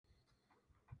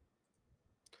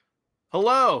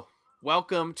Hello,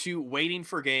 welcome to Waiting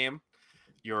for Game,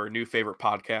 your new favorite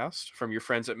podcast from your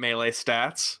friends at Melee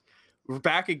Stats. We're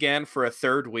back again for a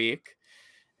third week,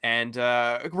 and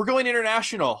we're going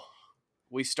international.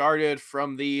 We started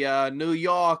from the New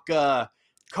York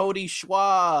Cody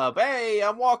Schwab. Hey,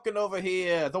 I'm walking over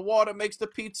here. The water makes the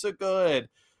pizza good.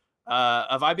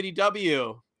 Of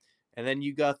IBDW. And then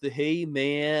you got the Hey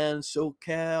Man,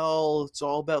 SoCal. It's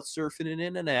all about surfing it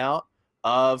in and out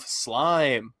of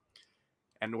Slime.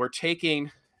 And we're taking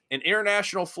an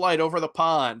international flight over the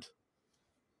pond.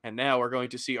 And now we're going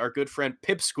to see our good friend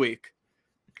Pipsqueak,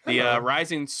 the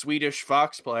rising Swedish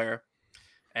Fox player.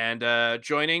 And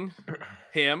joining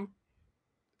him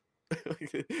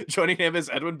is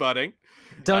Edwin Budding.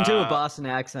 Don't do a Boston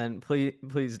accent,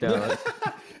 please don't.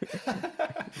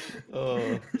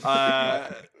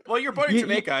 Well, you're born in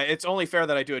Jamaica. It's only fair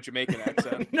that I do a Jamaican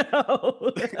accent.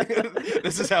 No.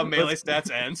 This is how Melee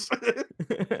Stats ends.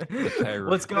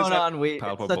 What's going on,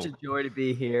 It's such a joy to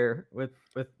be here with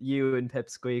you and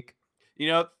Pipsqueak. You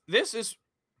know, this is,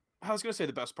 I was going to say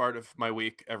the best part of my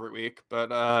week every week,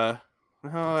 but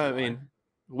I mean,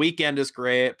 weekend is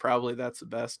great. Probably that's the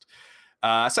best.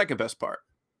 Second best part.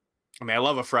 I mean, I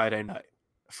love a Friday night.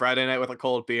 A Friday night with a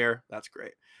cold beer. That's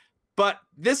great. But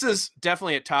this is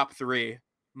definitely a top 3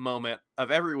 moment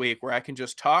of every week where I can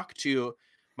just talk to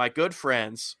my good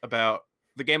friends about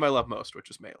the game I love most, which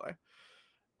is Melee.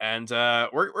 And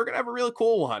we're going to have a really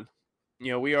cool one.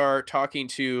 You know, we are talking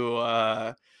to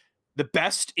the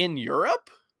best in Europe,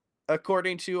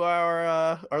 according to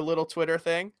our little Twitter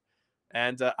thing.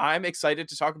 And I'm excited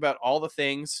to talk about all the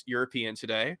things European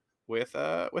today with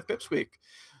Pipsqueak.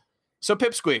 So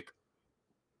Pipsqueak,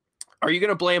 are you going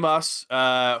to blame us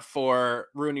for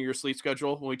ruining your sleep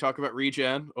schedule when we talk about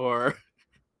regen, or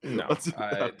no?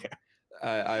 Okay.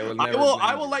 I will.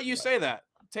 I will let you say that.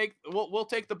 We'll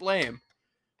take the blame.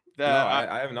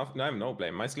 I have no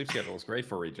blame. My sleep schedule is great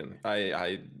for regen.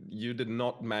 You did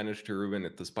not manage to ruin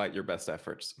it despite your best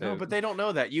efforts. No, but they don't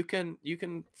know that. You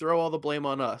can throw all the blame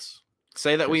on us.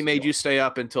 Say that we made you stay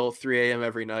up until 3 a.m.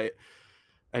 every night,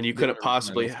 and you couldn't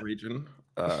possibly regen.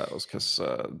 Was because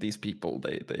these people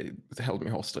they held me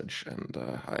hostage, and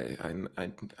I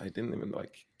didn't even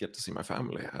get to see my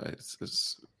family.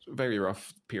 It's a very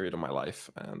rough period of my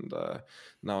life, and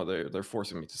now they're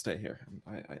forcing me to stay here.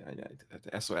 And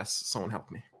I SOS, someone help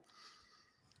me.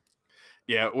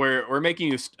 Yeah, we're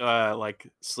making you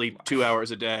sleep 2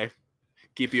 hours a day,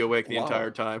 keep you awake the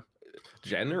entire time.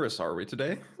 Generous are we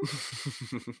today?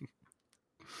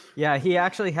 Yeah, he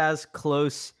actually has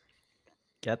close.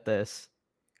 Get this.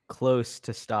 Close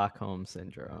to Stockholm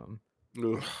syndrome.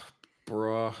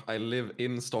 Bruh, I live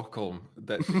in Stockholm.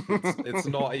 It's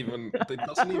not even. It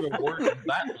doesn't even work at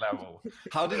that level.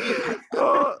 How did you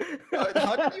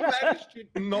manage to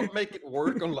not make it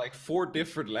work on 4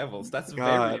 different levels? That's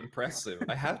very impressive.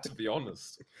 I have to be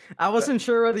honest. I wasn't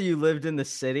sure whether you lived in the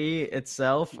city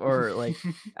itself or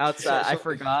outside. I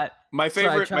forgot. My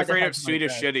favorite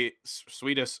Swedish city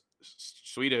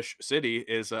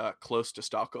is close to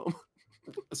Stockholm.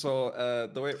 So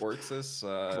the way it works is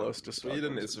close to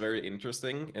Sweden is very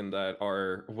interesting in that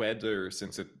our weather,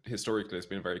 since it historically has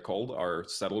been very cold, our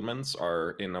settlements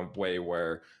are in a way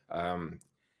where our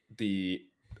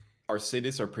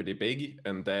cities are pretty big,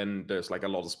 and then there's a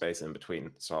lot of space in between.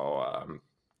 So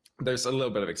there's a little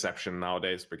bit of exception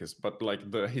nowadays but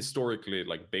the historically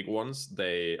big ones,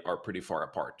 they are pretty far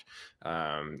apart,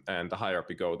 and the higher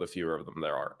up you go, the fewer of them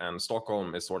there are. And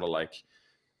Stockholm is sort of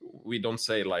we don't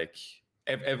say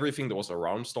everything that was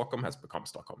around Stockholm has become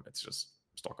Stockholm. It's just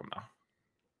Stockholm now.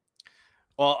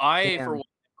 Well, for one, am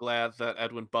glad that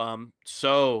Edwin Baum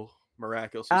so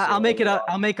miraculously. I'll make it up.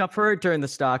 I'll make up for it during the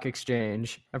stock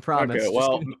exchange. I promise. Okay,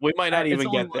 well, we might not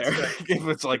even get there if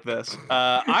it's like this.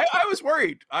 I was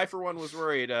worried. I, for one, was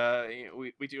worried.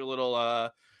 We do a little,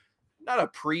 not a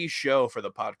pre-show for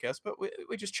the podcast, but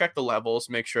we just check the levels,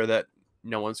 make sure that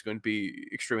no one's going to be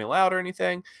extremely loud or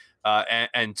anything.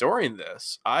 And during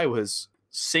this, I was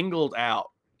singled out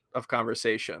of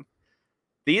conversation.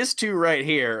 These two right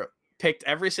here picked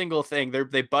every single thing.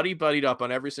 They buddied up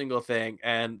on every single thing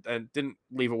and didn't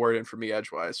leave a word in for me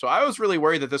edgewise. So I was really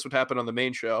worried that this would happen on the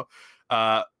main show.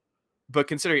 But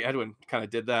considering Edwin kind of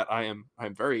did that, I'm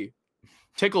very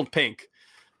tickled pink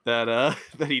that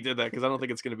he did that, because I don't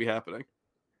think it's going to be happening.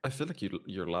 I feel like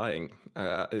you're lying.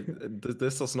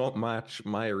 This does not match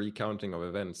my recounting of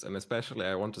events, and especially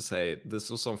I want to say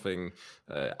this was something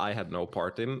I had no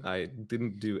part in. I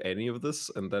didn't do any of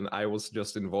this, and then I was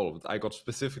just involved. I got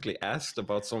specifically asked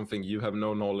about something you have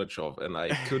no knowledge of, and I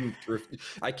couldn't.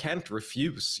 I can't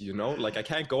refuse. I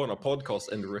can't go on a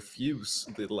podcast and refuse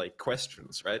the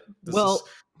questions. Right?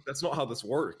 That's not how this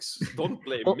works. Don't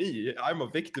blame Well- me. I'm a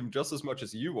victim just as much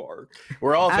as you are.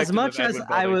 We're all as victims much of as Edwin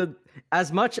I Building. would,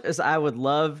 as much as I would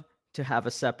love to have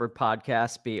a separate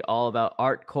podcast be all about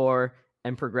artcore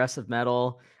and progressive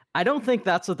metal, I don't think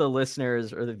that's what the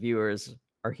listeners or the viewers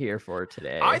are here for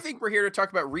today. I think we're here to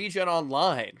talk about Regen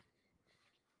Online,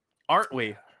 aren't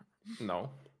we? No.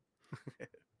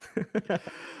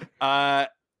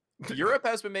 Europe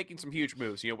has been making some huge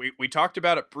moves. You know, we talked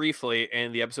about it briefly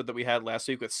in the episode that we had last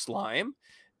week with Slime,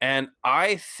 and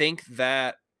I think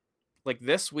that like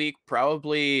this week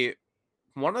probably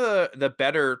one of the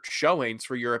better showings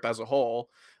for Europe as a whole,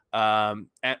 and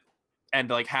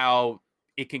like how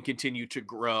it can continue to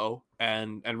grow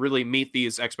and really meet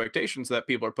these expectations that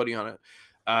people are putting on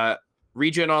it.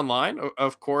 Regen Online,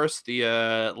 of course,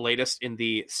 the latest in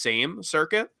the same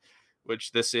circuit,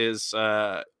 which this is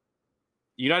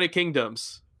United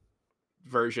Kingdom's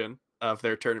version of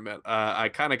their tournament. I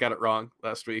kind of got it wrong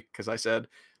last week because I said,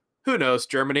 who knows,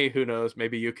 Germany, who knows,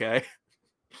 maybe UK.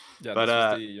 Yeah,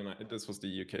 But, this was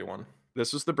the UK one.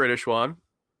 This was the British one.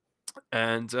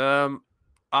 And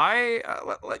I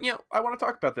want to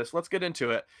talk about this. Let's get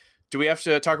into it. Do we have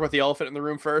to talk about the elephant in the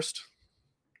room first?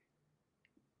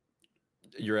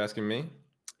 You're asking me?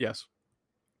 Yes.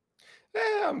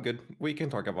 Yeah, I'm good. We can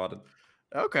talk about it.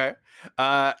 Okay.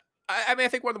 I mean, I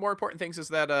think one of the more important things is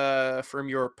that from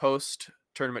your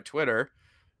post-tournament Twitter,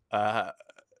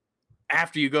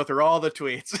 after you go through all the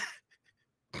tweets...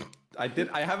 I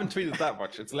haven't tweeted that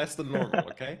much. It's less than normal,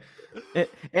 okay? It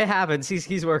happens.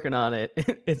 He's working on it.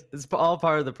 It's all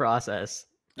part of the process.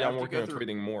 Yeah, I'm After you working go on through-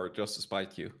 tweeting more just to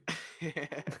spite you.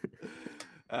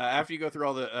 After you go through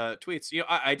all the tweets, you know,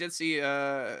 I did see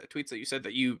tweets that you said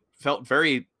that you felt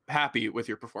very happy with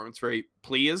your performance, very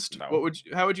pleased. No.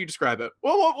 How would you describe it?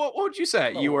 What would you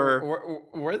say? You were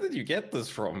Where did you get this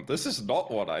from? This is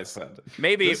not what I said.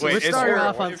 maybe. This Wait, is We're is starting your,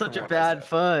 off away on from such a what I bad said.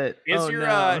 foot. is Oh, your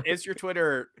no. is your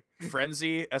Twitter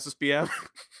Frenzy SSBM?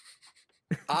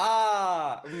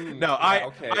 Ah! No, yeah,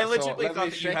 okay. I So legitimately let thought me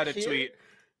that you had a check here.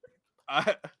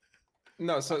 tweet.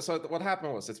 No, so what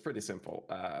happened was it's pretty simple.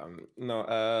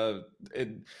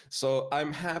 So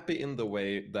I'm happy in the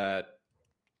way that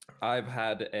I've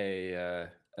had a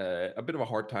bit of a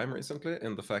hard time recently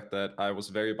in the fact that I was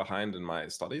very behind in my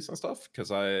studies and stuff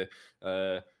because I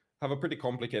have a pretty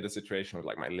complicated situation with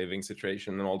like my living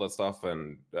situation and all that stuff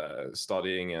and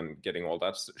studying and getting all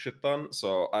that shit done.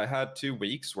 So I had 2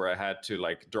 weeks where I had to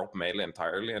like drop mail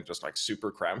entirely and just like super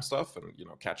cram stuff and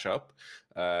catch up.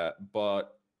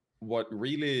 But what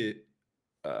really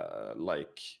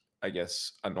I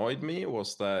guess annoyed me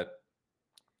was that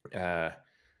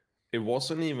it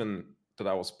wasn't even that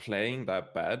I was playing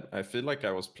that bad. I feel like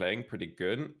I was playing pretty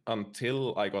good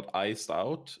until I got iced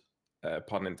out,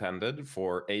 pun intended,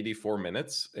 for 84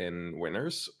 minutes in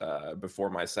winners before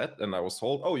my set, and I was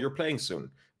told, "Oh, you're playing soon.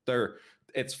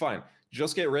 It's fine.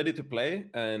 Just get ready to play."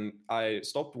 And I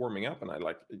stopped warming up and I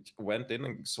like went in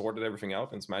and sorted everything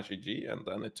out in Smash EG, and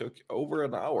then it took over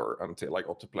an hour until I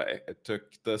got to play. It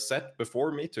took the set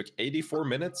before me took 84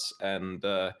 minutes, and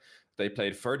they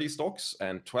played 30 stocks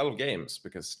and 12 games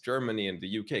because Germany and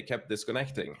the UK kept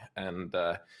disconnecting, and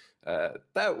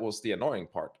that was the annoying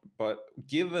part. But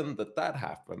given that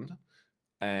happened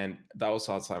and that was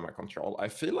outside my control, I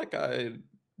feel like I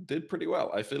did pretty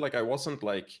well. I feel like I wasn't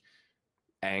like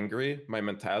angry. My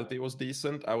mentality was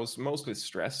decent. I was mostly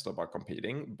stressed about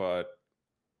competing, but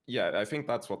yeah, I think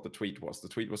that's what the tweet was. The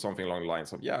tweet was something along the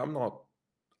lines of, "Yeah, I'm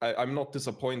not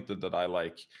disappointed that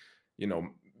I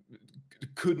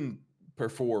couldn't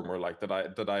perform, or like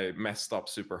that I messed up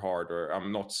super hard, or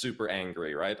I'm not super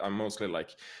angry," right? I'm mostly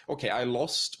like, okay, I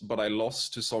lost, but I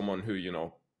lost to someone who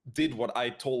did what I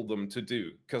told them to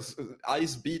do, because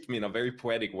Ice beat me in a very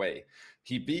poetic way.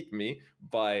 He beat me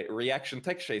by reaction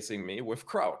tech chasing me with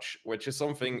crouch, which is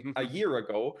something a year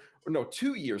ago, or no,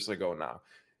 2 years ago now,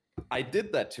 I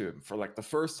did that to him for like the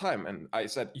first time, and I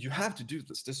said, "You have to do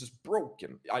this. This is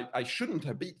broken. I shouldn't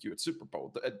have beat you at Super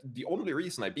Bowl. The only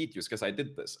reason I beat you is because I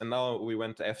did this." And now we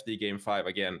went to FD Game 5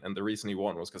 again, and the reason he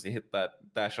won was because he hit that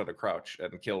dash out of crouch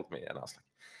and killed me. And I was like,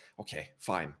 okay,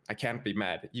 fine. I can't be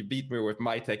mad. You beat me with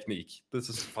my technique. This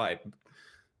is fine.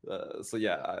 So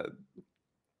yeah.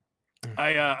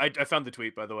 I found the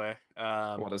tweet, by the way.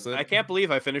 What is it? I can't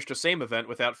believe I finished a same event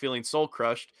without feeling soul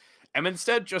crushed. I'm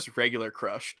instead just regular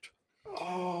crushed.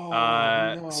 Oh,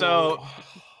 no. So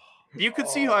you could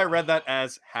see how I read that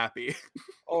as happy.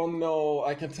 Oh no,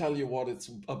 I can tell you what it's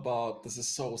about. This is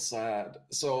so sad.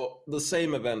 So the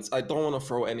same events, I don't want to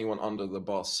throw anyone under the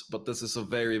bus, but this is a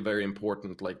very, very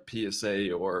important like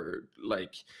PSA, or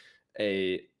like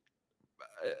a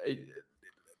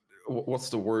what's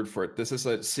the word for it? This is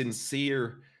a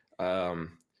sincere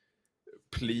I'm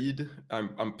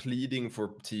pleading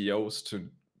for TOs to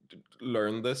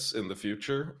learn this in the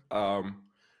future.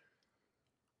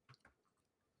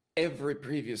 Every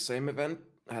previous same event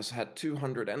has had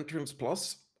 200 entrants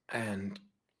plus, and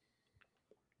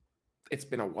it's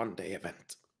been a 1-day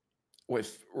event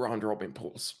with round robin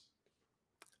pools.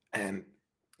 And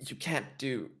you can't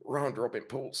do round robin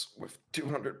pools with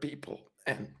 200 people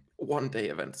and 1-day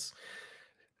events.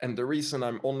 And the reason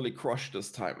I'm only crushed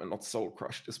this time and not soul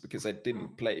crushed is because I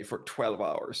didn't play for 12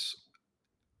 hours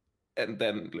and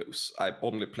then lose. I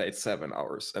only played 7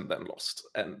 hours and then lost.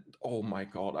 And oh my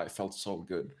God, I felt so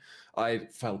good. I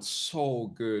felt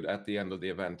so good at the end of the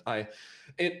event.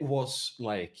 It was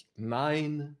like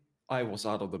 9. I was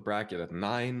out of the bracket at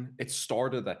 9. It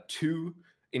started at 2.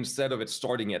 Instead of it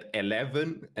starting at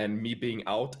 11 and me being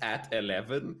out at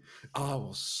 11, I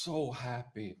was so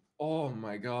happy. Oh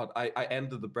my God. I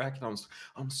ended the bracket. I'm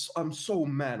so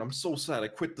mad. I'm so sad. I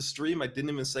quit the stream. I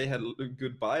didn't even say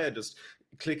goodbye. I just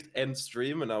clicked end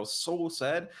stream and I was so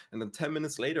sad. And then 10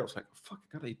 minutes later, I was like, fuck,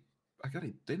 I gotta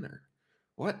eat dinner.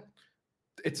 What?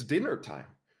 It's dinner time.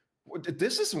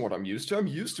 This isn't what I'm used to. I'm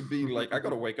used to being like, I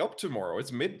gotta wake up tomorrow.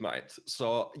 It's midnight.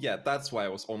 So yeah, that's why I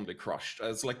was only crushed.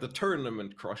 It's like the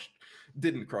tournament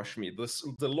didn't crush me.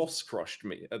 The loss crushed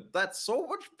me. That's so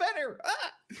much better.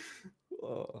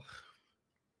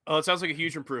 Oh, it sounds like a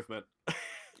huge improvement.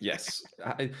 Yes.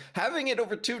 Having it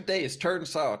over 2 days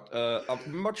turns out a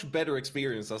much better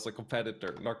experience as a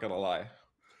competitor, not gonna lie.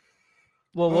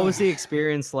 Well, what was the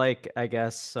experience like, I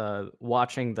guess,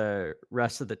 watching the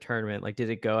rest of the tournament? Like, did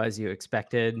it go as you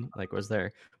expected? Like, was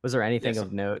there anything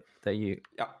of note that you...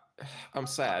 Yeah, I'm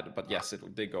sad, but yes,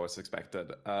 it did go as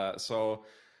expected. So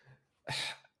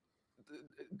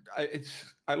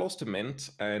I lost to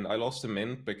Mint, and I lost to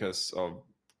Mint because of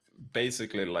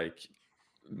basically like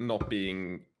not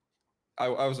being... I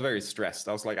was very stressed.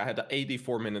 I was like, I had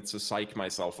 84 minutes to psych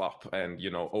myself up and,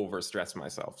 overstress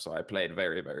myself. So I played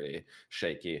very, very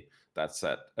shaky that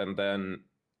set. And then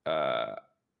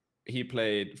he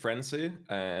played Frenzy.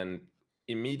 And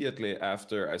immediately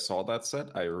after I saw that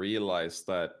set, I realized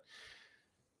that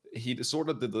he sort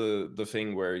of did the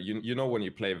thing where, when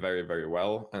you play very, very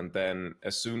well, and then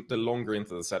the longer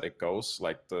into the set it goes,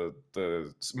 like the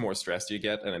more stressed you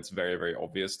get. And it's very, very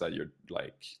obvious that you're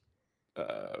like...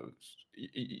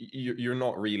 you're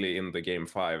not really in the game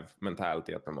 5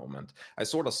 mentality at the moment. I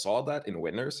sort of saw that in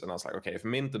winners, and I was like, okay, if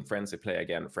Mint and Frenzy play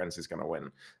again, Frenzy's gonna win.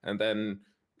 And then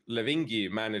Levingi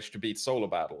managed to beat Solo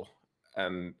Battle,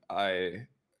 and I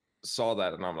saw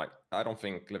that, and I'm like, I don't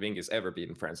think Levingi's ever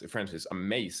beaten Frenzy. Frenzy's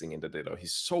amazing in the Ditto.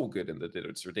 He's so good in the Ditto,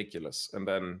 it's ridiculous. And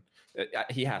then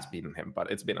he has beaten him, but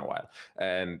it's been a while.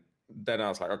 And then I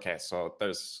was like, okay, so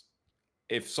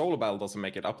if Solo Battle doesn't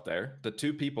make it up there, the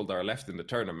 2 people that are left in the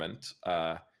tournament,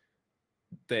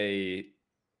 they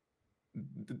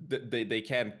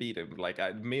can't beat him. Like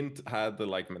Mint had the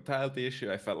mentality issue.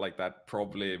 I felt like that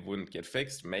probably wouldn't get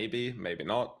fixed. Maybe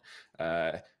not.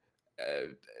 And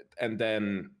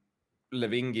then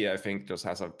Levingi, I think, just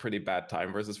has a pretty bad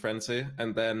time versus Frenzy.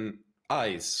 And then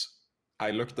Ice. I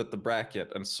looked at the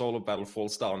bracket and Solo Battle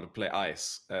falls down to play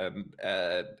Ice. And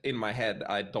in my head,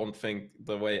 I don't think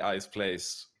the way Ice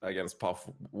plays against Puff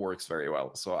works very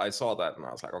well. So I saw that and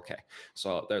I was like, okay.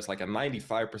 So there's like a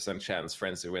 95% chance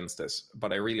Frenzy wins this.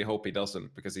 But I really hope he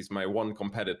doesn't, because he's my one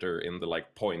competitor in the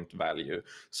point value.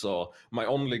 So my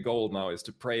only goal now is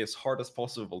to pray as hard as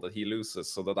possible that he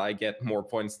loses so that I get more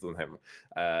points than him.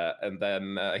 And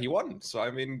then he won. So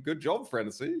I mean, good job,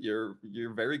 Frenzy. You're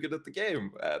very good at the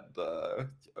game. And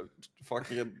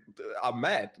I'm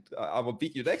mad. I will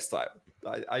beat you next time.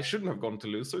 I shouldn't have gone to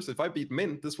losers. If I beat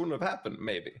Mint, this wouldn't have happened,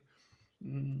 maybe.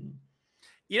 And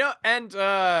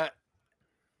as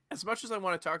much as I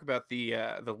want to talk about the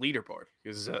leaderboard,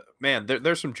 because man,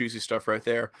 there's some juicy stuff right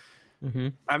there. Mm-hmm.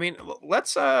 I mean,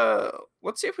 let's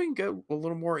see if we can go a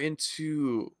little more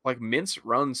into like Mint's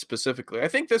run specifically. I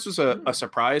think this was a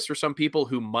surprise for some people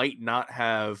who might not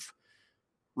have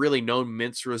really known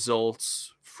Mint's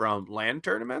results from LAN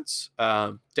tournaments.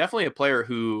 Definitely a player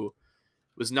who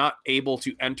was not able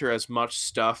to enter as much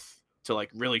stuff to like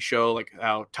really show like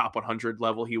how top 100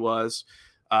 level he was.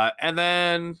 And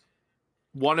then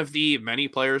one of the many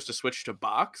players to switch to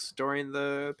box during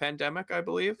the pandemic, I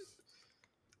believe.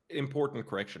 Important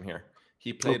correction here.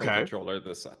 He played a controller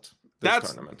this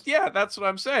tournament. Yeah, that's what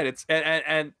I'm saying. It's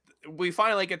and we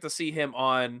finally get to see him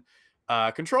on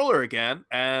controller again,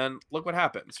 and look what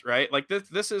happens, right? Like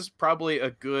this is probably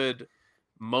a good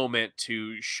moment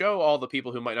to show all the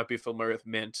people who might not be familiar with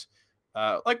Mint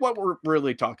like what we're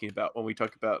really talking about when we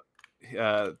talk about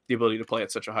the ability to play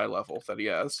at such a high level that he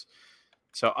has.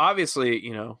 So obviously,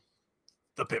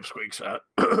 the Pipsqueak set.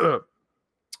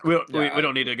 We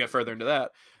don't need to get further into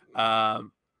that.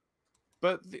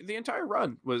 But the entire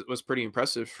run was pretty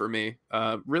impressive for me.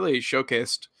 Really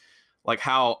showcased like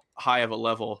how high of a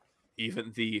level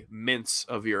even the mints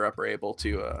of Europe are able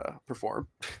to perform.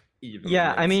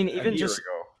 Yeah, I mean, even just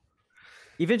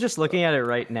looking at it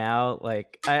right now,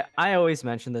 like I always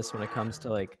mention this when it comes to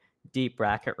like deep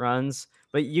bracket runs,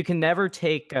 but you can never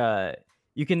take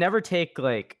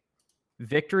like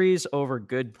victories over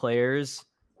good players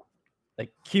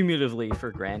like cumulatively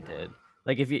for granted.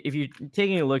 Like if you're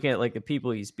taking a look at like the people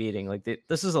he's beating, like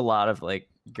this is a lot of like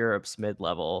Europe's mid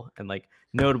level and like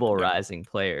notable rising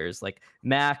players like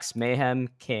Max, Mayhem,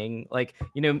 King. Like,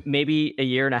 you know, maybe a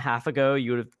year and a half ago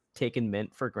you would have taken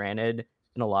Mint for granted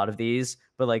in a lot of these,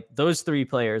 but like those three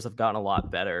players have gotten a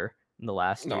lot better in the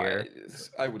last year.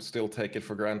 I would still take it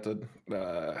for granted.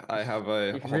 I have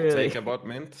a hot Really? take about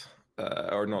Mint,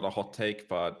 or not a hot take,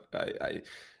 but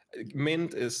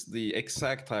Mint is the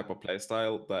exact type of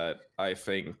playstyle that I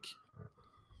think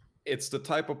it's the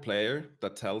type of player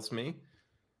that tells me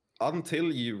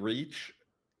until you reach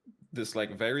this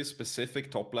like very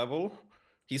specific top level,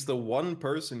 he's the one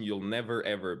person you'll never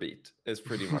ever beat. Is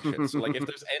pretty much it. So like if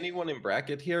there's anyone in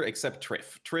bracket here except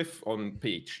Triff on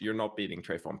Peach, you're not beating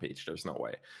Triff on Peach. There's no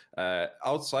way.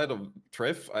 Outside of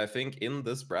Triff, I think in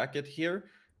this bracket here,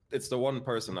 it's the one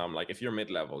person I'm like, if you're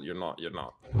mid-level, you're not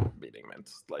beating Mint.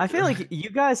 Like, I feel like you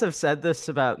guys have said this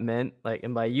about Mint, like,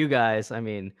 and by you guys, I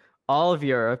mean all of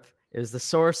Europe is the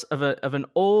source of an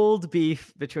old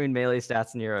beef between Melee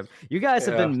Stats and Europe. You guys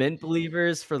have been Mint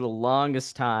believers for the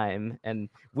longest time, and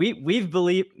we've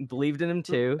believed in him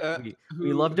too.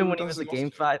 We loved him when he was the Game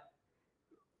 5.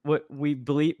 We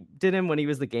believed in him when he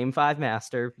was the Game 5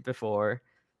 master before.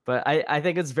 But I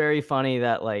think it's very funny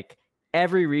that like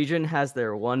every region has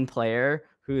their one player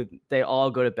who they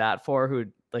all go to bat for, who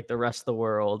like the rest of the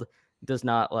world does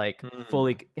not like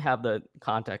fully have the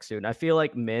context to. And I feel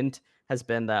like Mint has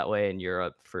been that way in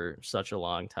Europe for such a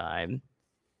long time.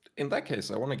 In that case,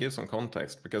 I want to give some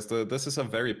context because this is a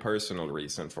very personal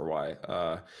reason for why.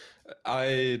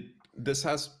 I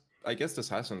guess this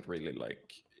hasn't really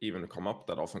like even come up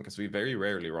that often because we very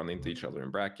rarely run into each other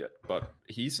in bracket. But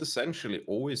he's essentially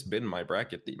always been my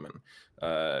bracket demon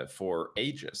for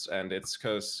ages, and it's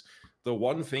because the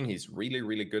one thing he's really,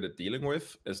 really good at dealing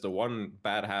with is the one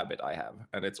bad habit I have.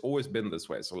 And it's always been this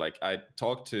way. So like I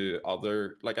talk to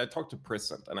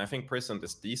Prisant, and I think Prisant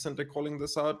is decent at calling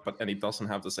this out, and he doesn't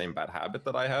have the same bad habit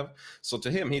that I have. So to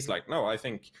him, he's like, no, I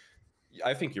think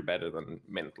you're better than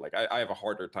Mint. Like I have a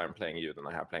harder time playing you than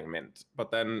I have playing Mint. But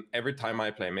then every time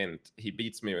I play Mint, he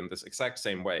beats me in this exact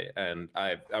same way. And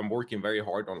I'm working very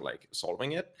hard on like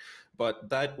solving it. But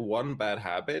that one bad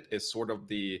habit is sort of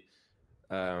the,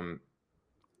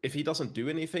 if he doesn't do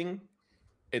anything,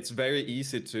 it's very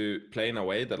easy to play in a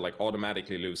way that like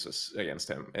automatically loses against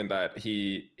him, in that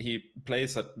he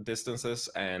plays at distances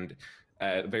and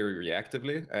very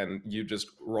reactively, and you just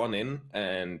run in,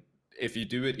 and if you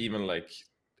do it even like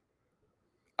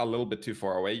a little bit too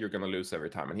far away, you're going to lose every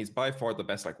time. And he's by far the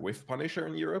best like whiff punisher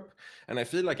in Europe. And I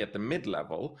feel like at the mid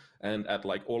level and at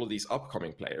like all of these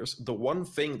upcoming players, the one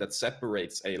thing that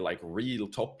separates a like real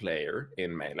top player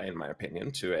in Melee, in my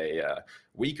opinion, to a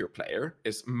weaker player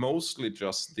is mostly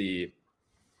just the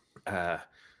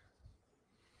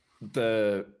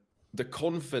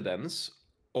confidence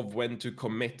of when to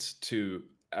commit to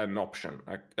an option,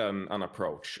 an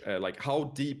approach. Like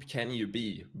how deep can you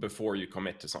be before you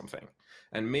commit to something?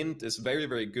 And Mint is very,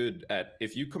 very good at,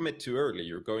 if you commit too early,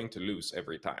 you're going to lose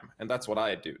every time. And that's what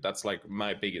I do. That's like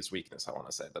my biggest weakness, I want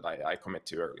to say, that I commit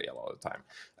too early a lot of the time.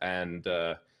 And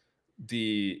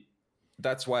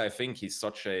that's why I think he's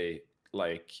such a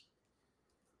like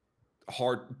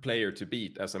hard player to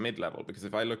beat as a mid-level, because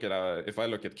if I look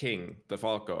at King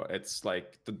DeFalco, it's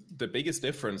like the biggest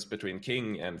difference between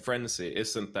King and Frenzy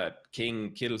isn't that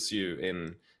King kills you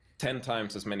in 10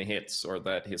 times as many hits, or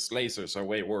that his lasers are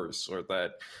way worse, or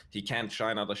that he can't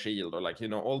shine out a shield, or like, you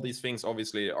know, all these things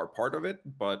obviously are part of it,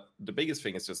 but the biggest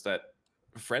thing is just that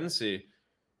Frenzy,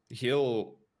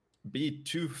 he'll be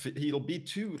two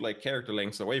like character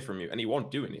lengths away from you and he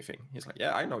won't do anything. He's like,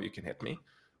 yeah, I know you can hit me,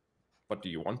 but do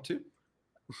you want to?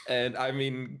 And I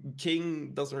mean,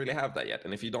 King doesn't really have that yet.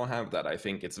 And if you don't have that, I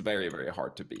think it's very, very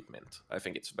hard to beat Mint. I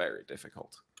think it's very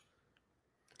difficult.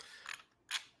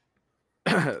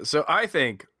 So I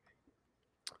think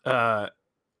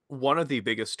one of the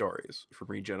biggest stories from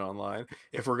Regen Online,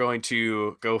 if we're going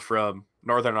to go from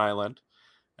Northern Ireland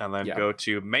and then go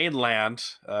to mainland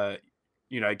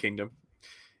United Kingdom,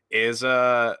 is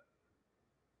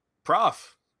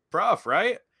Prof,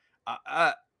 right?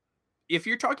 if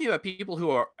you're talking about people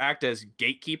who act as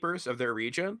gatekeepers of their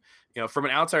region, from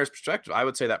an outsider's perspective, I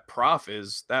would say that Prof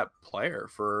is that player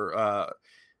for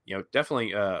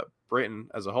definitely Britain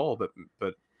as a whole,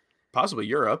 but possibly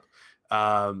Europe.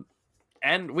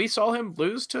 And we saw him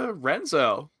lose to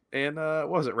Renzo in what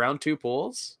was it, round 2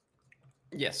 pools?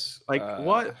 Yes.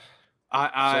 What?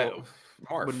 I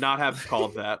would not have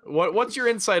called that. What's your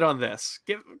insight on this?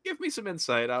 Give me some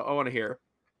insight. I want to hear.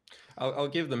 I'll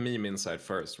give the meme insight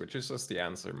first, which is just the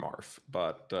answer, Marf.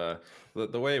 But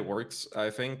the way it works, I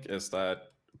think, is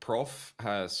that Prof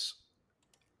has...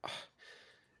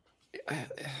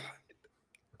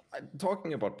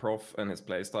 Talking about Prof and his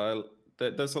playstyle,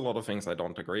 there's a lot of things I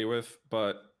don't agree with,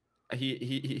 but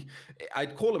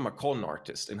I'd call him a con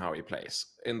artist in how he plays,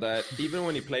 in that even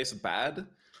when he plays bad,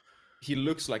 he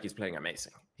looks like he's playing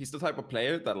amazing. He's the type of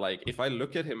player that, like, if I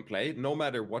look at him play, no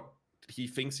matter what he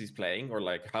thinks he's playing or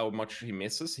like how much he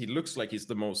misses, he looks like he's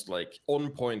the most like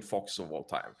on point Fox of all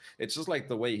time. It's just like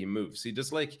the way he moves. He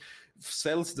just like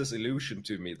sells this illusion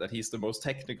to me that he's the most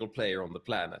technical player on the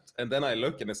planet. And then I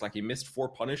look and it's like he missed 4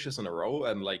 punishes in a row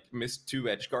and like missed 2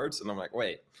 edge guards. And I'm like,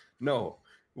 wait, no.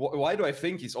 Why do I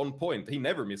think he's on point? He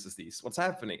never misses these. What's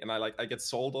happening? And I get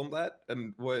sold on that.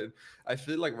 And what I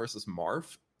feel like versus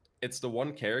Marth, it's the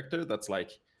one character that's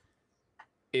like,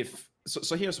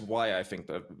 So here's why I think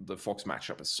the Fox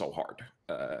matchup is so hard,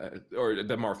 or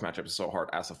the Marth matchup is so hard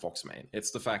as a Fox main.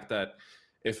 It's the fact that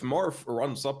if Marth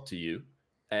runs up to you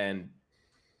and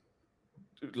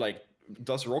like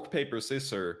does rock, paper,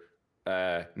 scissor,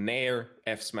 nair,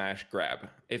 F smash, grab,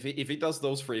 if he does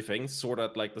those 3 things sort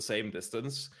of like the same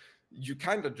distance, you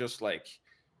kind of just like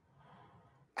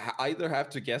either have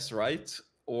to guess right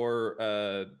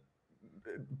or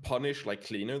punish like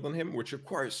cleaner than him, which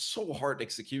requires so hard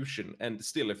execution. And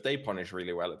still, if they punish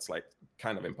really well, it's like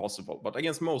kind of impossible. But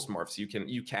against most Marths, you can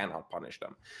out punish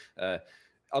them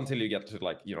until you get to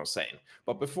like Sane.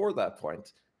 But before that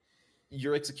point,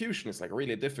 your execution is like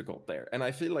really difficult there. And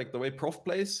I feel like the way Prof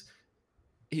plays,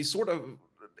 he's sort of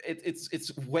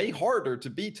it's way harder to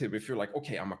beat him if you're like,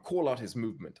 okay, I'm gonna call out his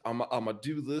movement, I'm gonna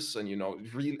do this, and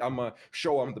really I'm gonna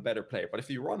show I'm the better player. But if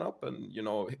you run up and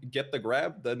get the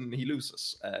grab, then he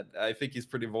loses. And I think he's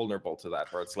pretty vulnerable to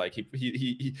that, where it's like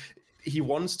he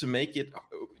wants to make it,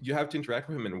 you have to interact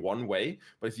with him in one way,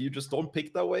 but if you just don't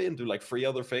pick that way and do like 3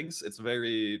 other things, it's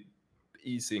very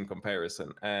easy in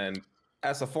comparison. And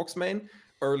as a Fox main,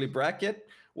 early bracket,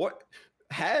 what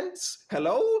hands,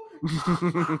 hello,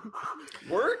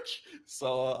 work.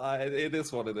 So it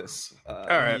is what it is. All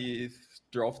right. He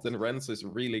dropped, and Renzo is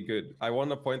really good. I want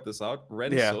to point this out.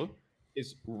 Renzo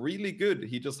is really good.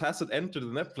 He just hasn't entered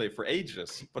the net play for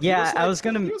ages. But I was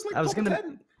gonna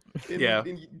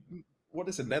what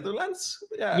is it, Netherlands?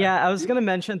 I was gonna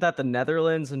mention that the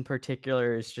Netherlands in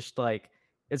particular is just like,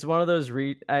 it's one of those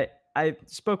I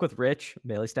spoke with Rich,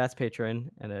 Melee Stats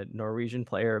patron and a Norwegian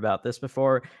player, about this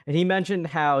before, and he mentioned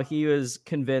how he was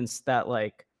convinced that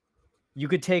like you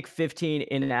could take 15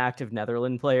 inactive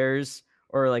Netherlands players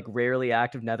or like rarely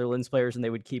active Netherlands players and they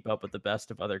would keep up with the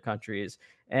best of other countries.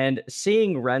 And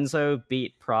seeing Renzo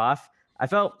beat Prof, I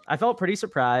felt pretty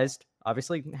surprised.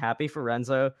 Obviously happy for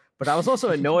Renzo, but I was also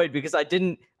annoyed because I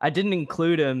didn't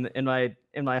include him in my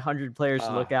 100 players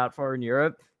to look out for in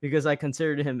Europe because I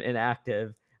considered him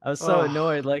inactive. I was so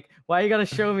annoyed. Like, why you gotta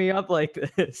show me up like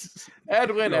this?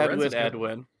 Edwin. How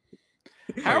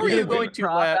are you going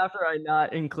to let, after I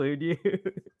not include you?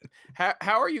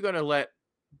 How are you going to let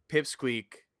Pipsqueak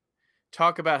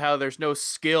talk about how there's no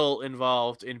skill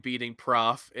involved in beating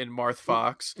Prof in Marth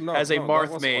Fox as a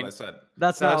Marth main?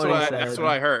 That's not what I said. That's what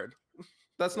I heard.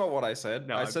 That's not what I said.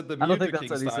 No, I said the Muta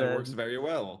King style works very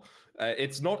well.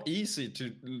 It's not easy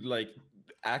to like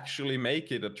actually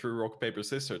make it a true rock, paper,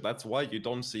 scissors. That's why you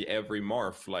don't see every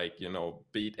Marth like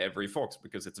beat every Fox,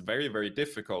 because it's very, very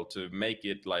difficult to make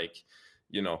it like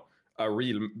a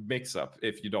real mix up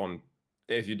if you don't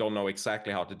know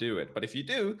exactly how to do it. But if you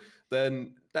do,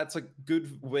 then that's a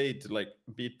good way to like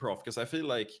beat Prof, because I feel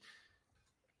like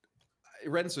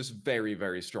Renzo is very,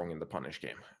 very strong in the punish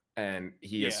game. And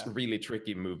he has really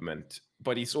tricky movement.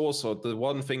 But he's also, the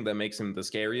one thing that makes him the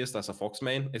scariest as a Fox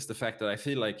main is the fact that I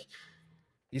feel like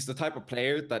he's the type of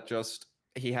player that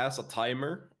he has a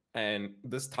timer, and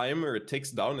this timer, it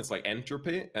ticks down. It's like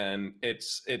entropy, and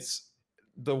it's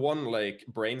the one like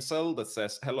brain cell that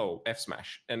says hello F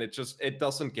smash, and it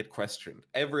doesn't get questioned.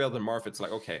 Every other Marth, it's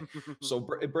like, okay, so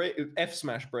F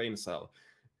smash brain cell,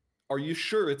 are you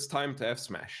sure it's time to F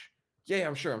smash? Yeah,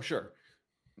 I'm sure.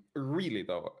 Really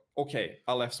though, okay,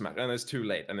 I'll F smash, and it's too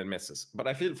late, and it misses. But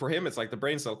I feel for him, it's like the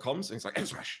brain cell comes, and he's like F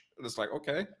smash, and it's like,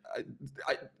 okay,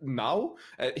 now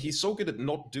he's so good at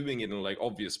not doing it in like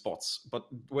obvious spots, but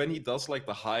when he does like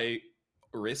the high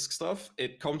risk stuff,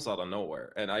 it comes out of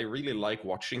nowhere, and I really like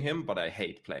watching him, but I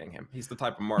hate playing him. He's the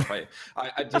type of Marth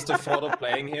I just the thought of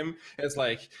playing him is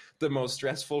like the most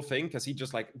stressful thing, because he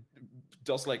just like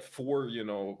does like 4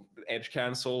 edge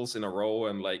cancels in a row,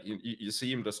 and like you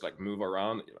see him just like move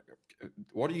around. You're like,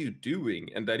 what are you doing?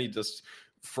 And then he just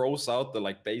throws out the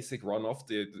like basic run off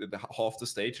the half the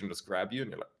stage and just grab you,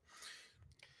 and you're like,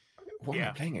 what am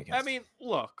I playing against? I mean,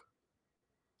 look,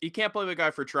 you can't blame a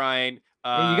guy for trying.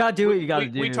 You gotta do what you gotta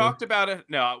do. We talked about it.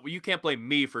 No, you can't blame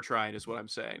me for trying, is what I'm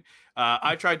saying.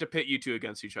 I tried to pit you two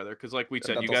against each other because, like we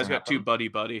said, you guys got too buddy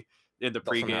in the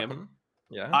pregame.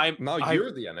 Yeah.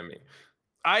 You're the enemy.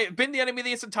 I've been the enemy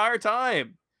this entire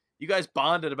time. You guys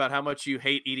bonded about how much you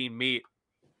hate eating meat,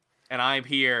 and I'm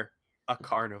here, a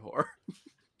carnivore.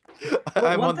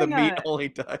 I'm on the meat-only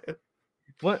diet.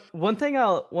 One thing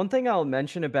I'll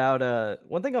mention about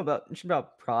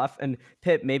Prof, and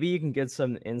Pip, maybe you can get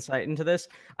some insight into this.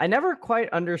 I never quite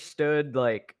understood,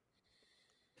 like,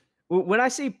 when I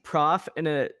see Prof in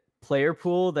a player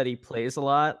pool that he plays a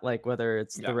lot, like whether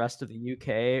it's the rest of the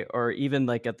UK or even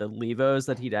like at the Levos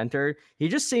that he'd enter, he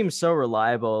just seems so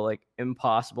reliable, like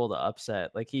impossible to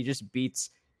upset. Like he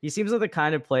seems like the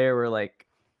kind of player where, like,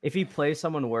 if he plays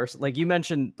someone worse, like you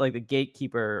mentioned, like the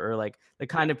gatekeeper, or like the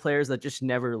kind of players that just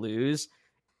never lose.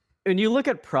 When you look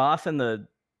at Prof in the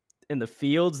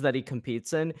fields that he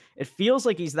competes in, it feels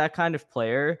like he's that kind of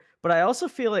player. But I also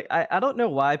feel like I don't know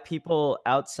why people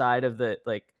outside of the,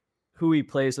 like, who he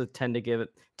plays with tend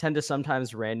to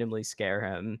sometimes randomly scare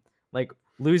him. Like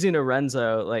losing to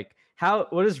Renzo, like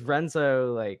what is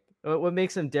Renzo like? What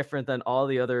makes him different than all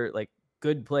the other like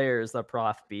good players that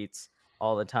Prof beats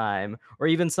all the time, or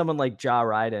even someone like Ja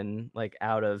Raiden, like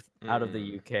out of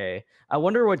the UK? I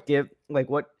wonder what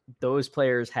those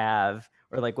players have,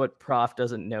 or like what Prof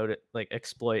doesn't know to like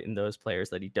exploit in those players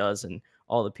that he does, and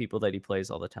all the people that he plays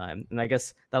all the time. And I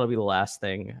guess that'll be the last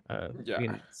thing we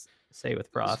can say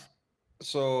with Prof.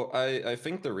 So I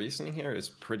think the reasoning here is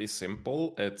pretty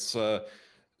simple. It's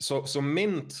so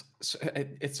Mint,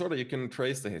 it's sort of, you can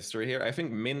trace the history here. I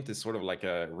think Mint is sort of like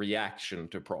a reaction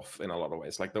to Prof in a lot of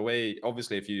ways. Like the way,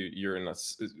 obviously, if you're in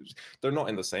they're not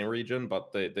in the same region,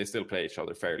 but they still play each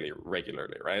other fairly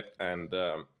regularly, right? And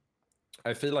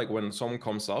I feel like when someone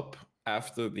comes up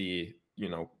after the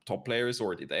top player is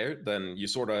already there, then you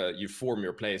form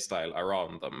your play style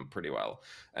around them pretty well.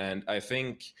 And I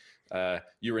think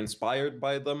you're inspired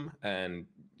by them, and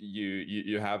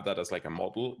you have that as like a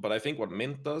model. But I think what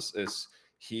Mint does is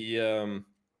he's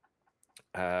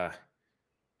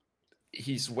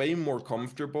way more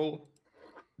comfortable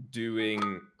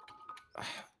doing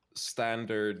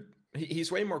standard.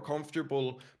 He's way more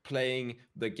comfortable playing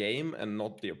the game and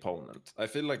not the opponent. I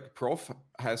feel like Prof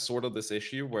has sort of this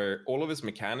issue where all of his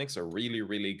mechanics are really,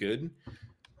 really good,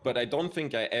 but I don't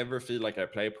think I ever feel like I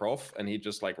play Prof and he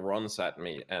just like runs at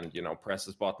me and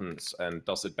presses buttons and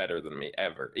does it better than me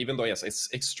ever. Even though, yes,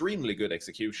 it's extremely good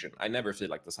execution, I never feel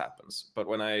like this happens. But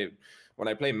when I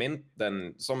play Mint,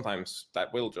 then sometimes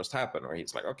that will just happen, where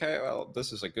he's like, okay, well,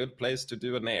 this is a good place to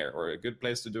do a nair or a good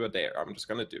place to do a dare, I'm just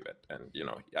gonna do it. And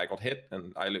I got hit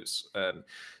and I lose. And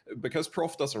because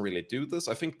Prof doesn't really do this,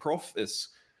 I think Prof is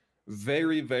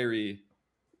very, very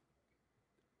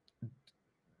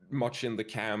much in the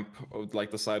camp of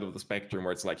like the side of the spectrum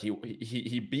where it's like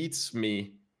he beats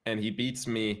me, and he beats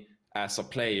me as a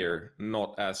player,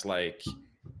 not as like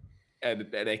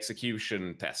an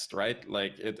execution test, right?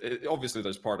 Like it obviously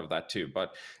there's part of that too,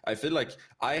 but I feel like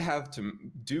I have to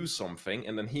do something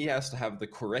and then he has to have the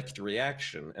correct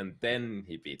reaction, and then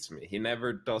he beats me. He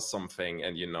never does something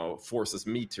and forces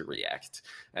me to react,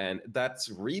 and that's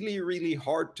really, really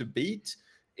hard to beat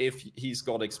if he's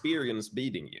got experience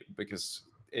beating you. Because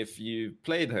if you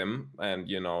played him and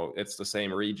it's the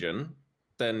same region,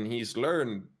 then he's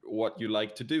learned what you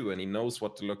like to do and he knows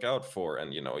what to look out for.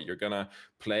 And you're gonna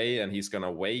play and he's gonna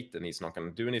wait and he's not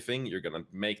gonna do anything. You're gonna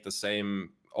make the same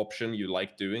option you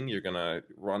like doing. You're gonna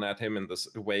run at him in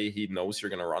the way he knows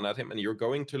you're gonna run at him, and you're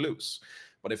going to lose.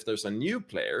 But if there's a new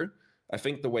player, I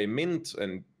think the way Mint,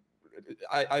 and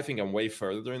I think I'm way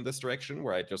further in this direction,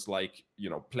 where I just like,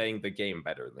 playing the game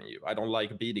better than you. I don't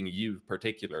like beating you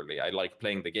particularly. I like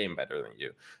playing the game better than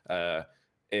you.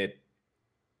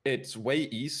 It's way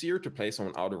easier to play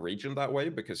someone out of region that way,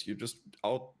 because you just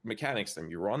out mechanics them.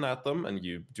 You run at them and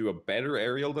you do a better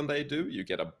aerial than they do. You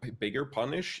get a bigger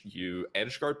punish, you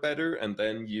edge guard better, and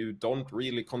then you don't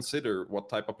really consider what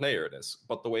type of player it is.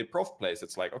 But the way Prof plays,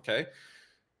 it's like, okay,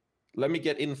 let me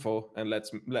get info and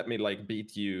let me like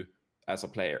beat you as a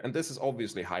player. And this is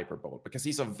obviously hyperbole because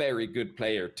he's a very good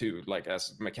player too, like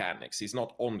as mechanics. He's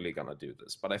not only gonna do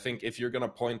this, but I think if you're gonna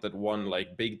point at one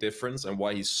like big difference and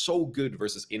why he's so good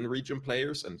versus in-region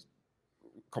players and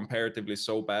comparatively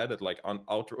so bad at like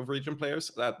out of region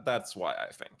players, that's why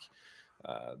I think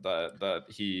that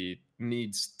he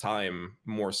needs time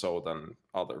more so than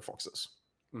other Foxes.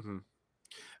 Mm-hmm.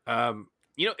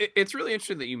 It's really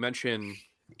interesting that you mention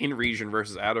in region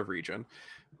versus out of region,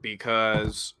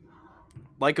 because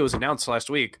like it was announced last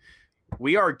week,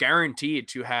 we are guaranteed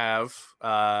to have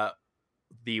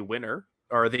the winner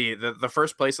or the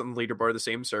first place on the leaderboard of the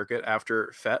same circuit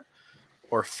after FET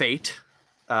or Fate,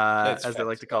 as FET, they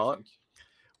like to call it.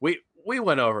 We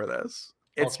went over this.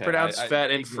 It's pronounced FET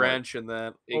in French, and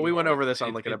then we went over this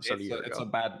on like an episode a year ago.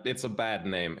 It's a bad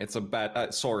name. It's a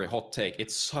bad. Sorry, hot take.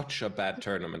 It's such a bad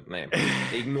tournament name.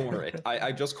 Ignore it.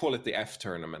 I just call it the F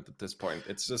tournament at this point.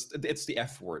 It's the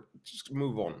F word. Just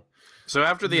move on. So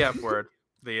after the F word,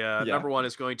 the number one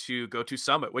is going to go to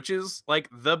Summit, which is like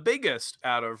the biggest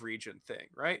out of region thing,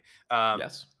 right?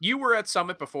 Yes. You were at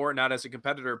Summit before, not as a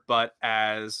competitor, but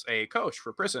as a coach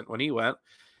for Prissant when he went,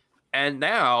 and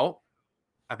now.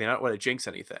 I mean, I don't want to jinx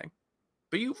anything,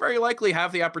 but you very likely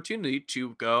have the opportunity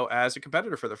to go as a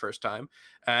competitor for the first time.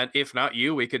 And if not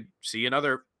you, we could see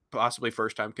another possibly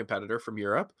first-time competitor from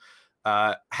Europe.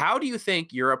 How do you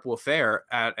think Europe will fare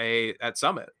at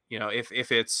Summit? You know,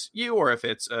 if it's you or if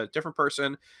it's a different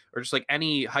person or just like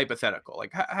any hypothetical,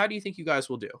 like how do you think you guys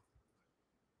will do?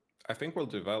 I think we'll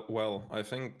do well. I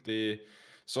think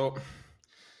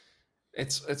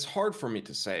It's hard for me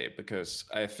to say because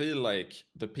I feel like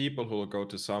the people who will go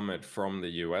to Summit from the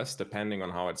US, depending on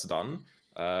how it's done,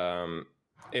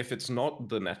 if it's not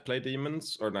the net play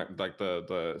demons or not, like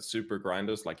the super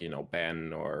grinders, like, you know,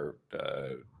 Ben or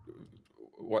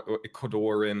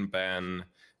Kodorin, Ben,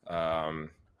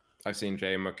 I've seen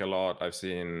J-Muck a lot. I've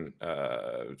seen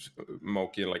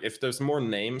Moki. Like, if there's more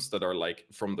names that are like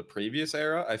from the previous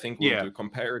era, I think we'll do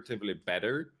comparatively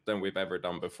better than we've ever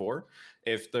done before.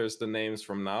 If there's the names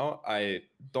from now, I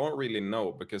don't really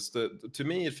know because to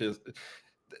me it feels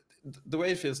the way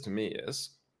it feels to me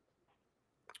is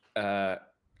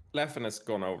Leffen has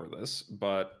gone over this,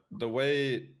 but the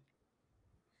way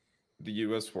the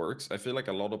US works, I feel like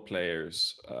a lot of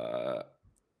players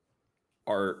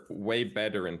are way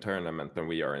better in tournament than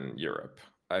we are in Europe.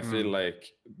 I feel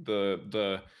like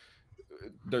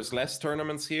there's less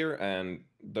tournaments here, and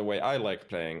the way I like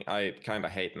playing, I kind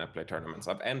of hate net play tournaments.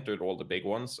 I've entered all the big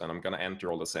ones, and I'm gonna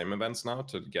enter all the same events now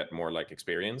to get more like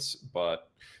experience,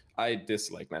 but I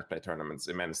dislike net play tournaments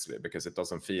immensely because it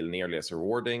doesn't feel nearly as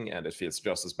rewarding, and it feels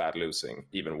just as bad losing,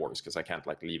 even worse because I can't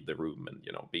like leave the room and,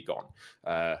 you know, be gone.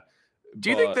 Do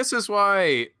you think this is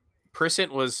why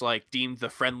Prissant was like deemed the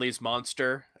friendlies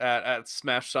monster at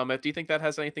Smash Summit? Do you think that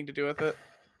has anything to do with it?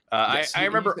 Yes, I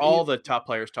remember all the top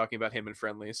players talking about him in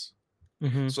friendlies.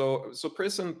 Mm-hmm. So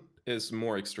Prissant is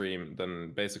more extreme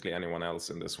than basically anyone else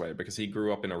in this way because he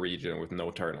grew up in a region with no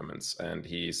tournaments, and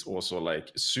he's also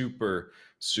like super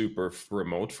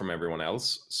remote from everyone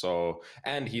else. So,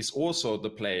 and he's also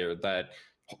the player that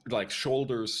like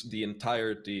shoulders the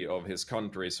entirety of his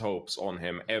country's hopes on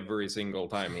him every single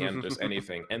time he enters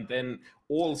anything, and then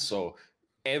also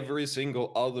every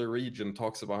single other region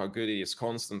talks about how good he is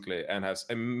constantly and has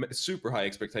super high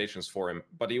expectations for him,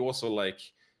 but he also like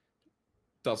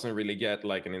doesn't really get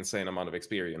like an insane amount of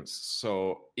experience.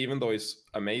 So even though he's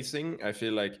amazing, I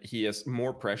feel like he has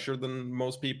more pressure than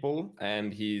most people,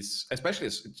 and he's especially,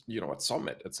 you know, at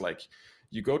Summit, it's like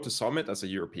you go to Summit as a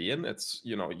European, it's,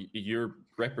 you know, you're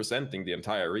representing the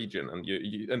entire region, and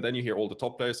and then you hear all the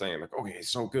top players saying like, okay, he's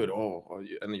so good,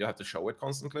 and you have to show it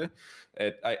constantly.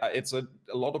 It's a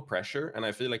lot of pressure, and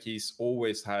I feel like he's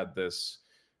always had this.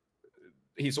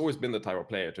 He's always been the type of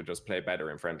player to just play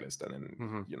better in friendlies than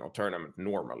in you know, tournament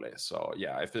normally. So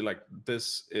yeah, I feel like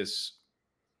this is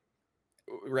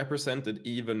represented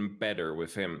even better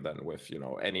with him than with, you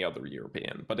know, any other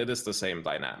European, but it is the same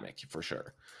dynamic for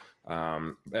sure.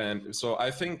 And so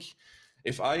I think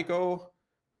if I go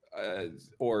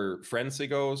or Frenzy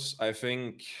goes, I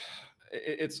think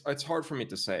it's hard for me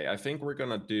to say. I think we're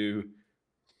gonna do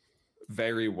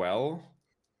very well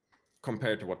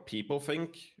compared to what people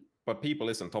think, but people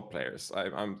isn't top players.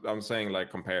 I'm saying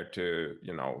like compared to,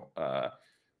 you know,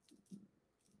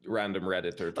 random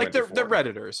Redditor, like the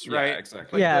Redditors, right? Yeah,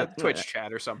 exactly. Like the Twitch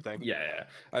chat or something. Yeah.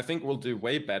 I think we'll do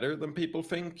way better than people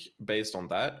think based on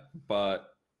that, but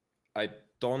I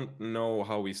don't know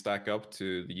how we stack up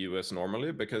to the US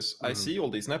normally, because I see all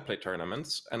these net play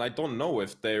tournaments and I don't know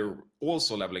if they're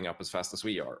also leveling up as fast as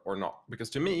we are or not. Because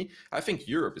to me, I think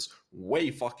Europe is way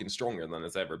fucking stronger than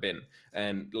it's ever been.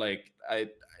 And like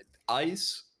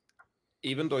Ice,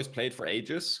 even though he's played for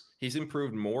ages, he's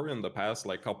improved more in the past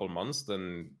like couple months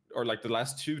than, or like the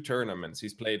last 2 tournaments,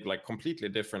 he's played like completely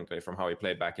differently from how he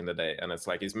played back in the day. And it's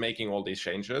like he's making all these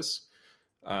changes.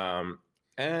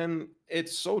 And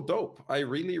it's so dope. I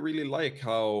really, really like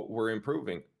how we're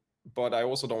improving. But I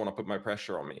also don't want to put my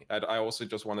pressure on me. I also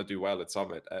just want to do well at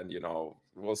Summit, and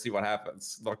we'll see what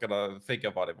happens. Not gonna think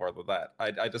about it more than that.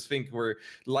 I just think we're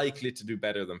likely to do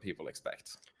better than people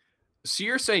expect. So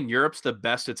you're saying Europe's the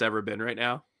best it's ever been right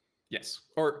now? Yes.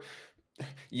 Or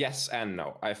yes and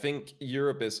no. I think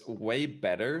Europe is way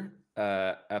better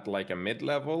at like a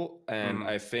mid-level, and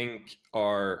I think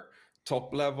our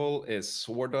top level is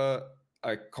sort of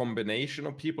a combination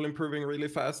of people improving really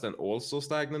fast and also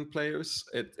stagnant players.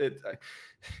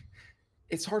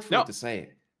 It's hard for me to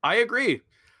say. I agree.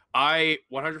 I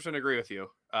 100% agree with you.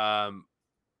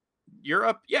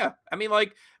 Europe, yeah. I mean,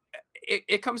 like,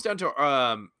 it comes down to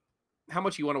how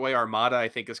much you want to weigh Armada. I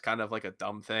think is kind of like a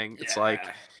dumb thing. It's like,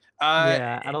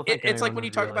 I don't think it's like when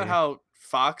you talk really about how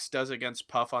Fox does against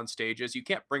Puff on stages, you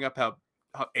can't bring up how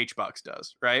HBox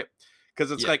does, right?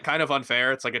 Because it's like kind of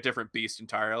unfair. It's like a different beast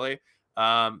entirely.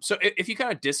 So if you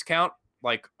kind of discount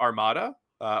like Armada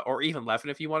or even Leffen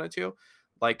if you wanted to,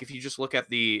 like if you just look at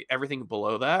everything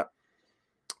below that,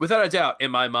 without a doubt,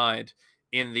 in my mind,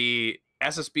 in the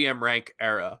SSBM rank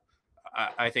era,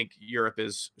 I think Europe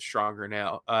is stronger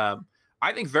now.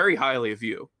 I think very highly of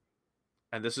you,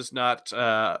 and this is not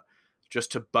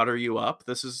just to butter you up.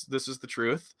 This is the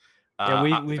truth.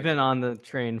 Yeah, we've been on the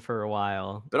train for a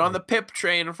while. Been on the Pip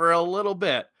train for a little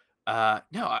bit.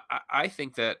 No, I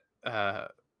think that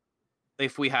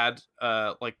if we had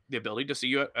like the ability to see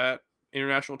you at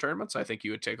international tournaments, I think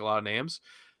you would take a lot of names.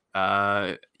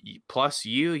 Plus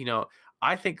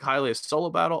I think highly of Solo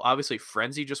Battle. Obviously,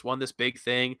 Frenzy just won this big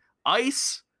thing.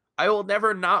 Ice, I will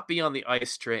never not be on the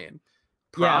Ice train.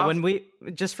 Prof? Yeah, when we,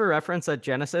 just for reference at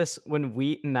Genesis, when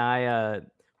Wheat and I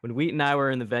were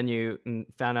in the venue and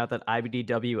found out that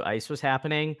IBDW Ice was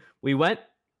happening, we went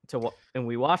and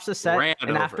we watched the set,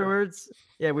 afterwards,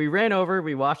 we ran over,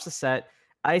 we watched the set.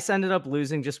 Ice ended up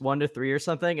losing just 1-3 or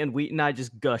something, and Wheat and I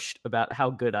just gushed about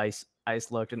how good Ice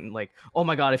looked, and like, oh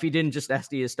my god, if he didn't just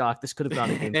SD his stock, this could have gone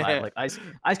to game 5. Like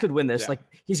Ice could win this. Like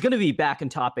he's gonna be back in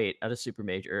top 8 at a super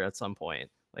major at some point.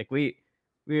 Like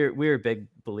we're big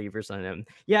believers on him.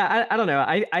 Yeah, I don't know.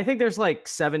 I think there's like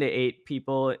 7 to 8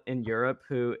 people in Europe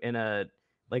who, in a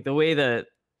like the way that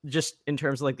just in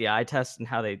terms of like the eye test and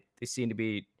how they seem to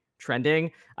be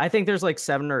trending, I think there's like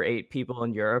 7 or 8 people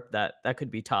in Europe that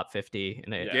could be top 50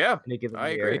 in a given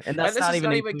year. Agree. And that's not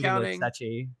even counting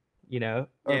Sechi, or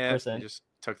person. You just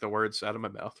took the words out of my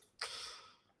mouth.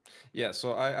 Yeah,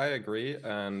 so I agree,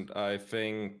 and I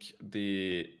think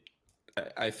the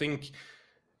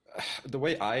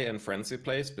way I and Frenzy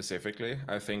play specifically,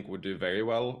 I think would do very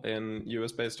well in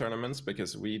US-based tournaments,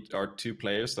 because we are 2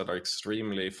 players that are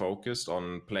extremely focused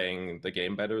on playing the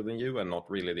game better than you and not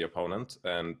really the opponent.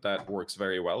 And that works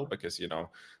very well because,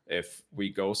 if we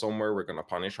go somewhere, we're going to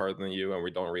punish harder than you, and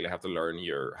we don't really have to learn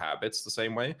your habits the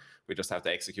same way. We just have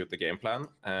to execute the game plan.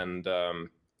 And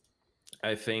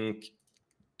I think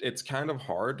it's kind of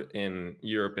hard in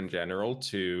Europe in general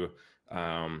to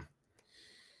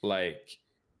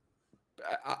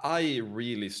I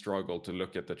really struggle to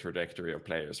look at the trajectory of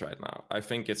players right now. I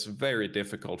think it's very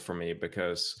difficult for me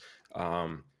because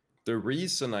the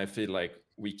reason I feel like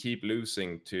we keep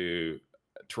losing to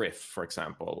Triff, for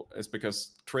example, is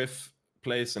because Triff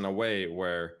plays in a way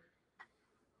where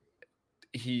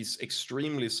he's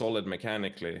extremely solid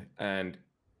mechanically, and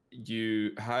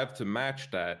you have to match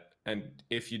that. And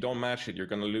if you don't match it, you're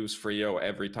going to lose 3-0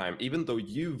 every time, even though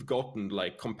you've gotten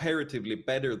like comparatively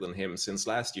better than him since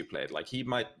last you played. Like he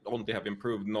might only have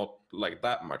improved not like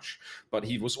that much, but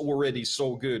he was already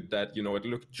so good that, it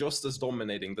looked just as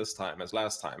dominating this time as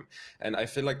last time. And I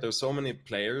feel like there's so many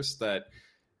players that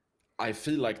I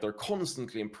feel like they're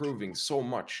constantly improving so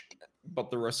much,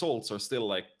 but the results are still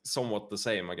like somewhat the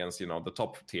same against, the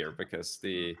top tier, because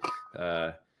the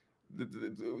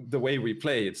way we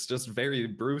play, it's just very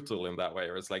brutal in that way,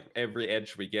 where it's like every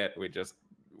edge we get, we just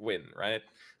win, right?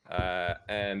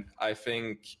 And I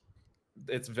think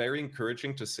it's very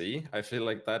encouraging to see. I feel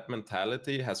like that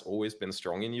mentality has always been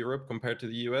strong in Europe compared to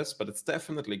the US, but it's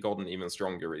definitely gotten even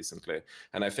stronger recently.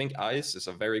 And I think Ice is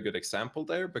a very good example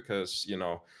there, because,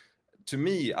 to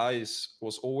me, Ice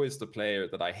was always the player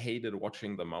that I hated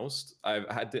watching the most. I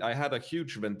had a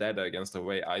huge vendetta against the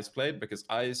way Ice played, because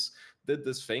Ice did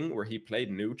this thing where he played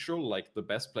neutral like the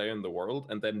best player in the world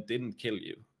and then didn't kill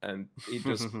you, and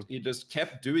he just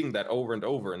kept doing that over and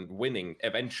over and winning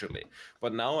eventually.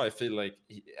 But now I feel like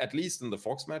at least in the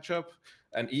Fox matchup,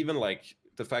 and even like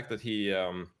the fact that he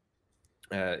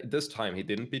this time he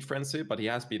didn't beat Frenzy, but he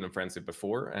has beaten Frenzy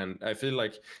before, and I feel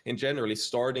like in general he's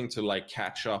starting to like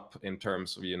catch up in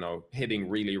terms of, you know, hitting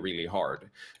really, really hard.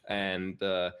 And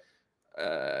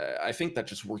I think that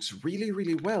just works really,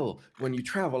 really well when you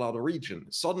travel out of region.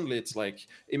 Suddenly it's like,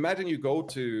 imagine you go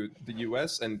to the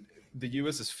US, and the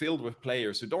US is filled with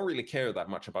players who don't really care that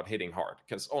much about hitting hard,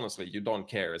 because honestly, you don't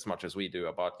care as much as we do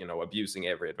about, you know, abusing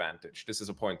every advantage. This is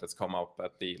a point that's come up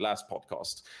at the last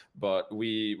podcast, but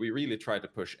we really try to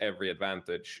push every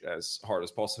advantage as hard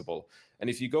as possible. And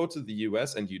if you go to the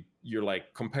US and you're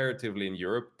like comparatively in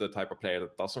Europe the type of player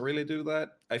that doesn't really do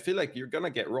that, I feel like you're gonna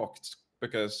get rocked,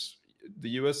 because the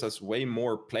US has way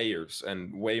more players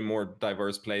and way more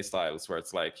diverse play styles, where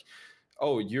it's like,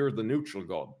 oh, you're the neutral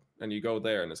god. And you go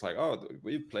there and it's like, oh,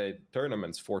 we've played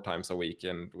tournaments 4 times a week,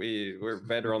 and we're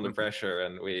better under pressure,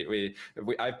 and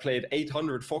I've played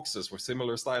 800 Foxes with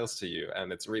similar styles to you,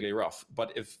 and it's really rough.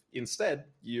 But if instead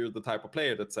you're the type of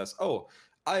player that says, oh,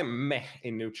 I'm meh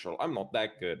in neutral, I'm not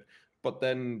that good, but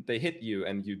then they hit you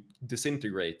and you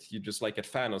disintegrate, you just like get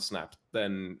Thanos snapped,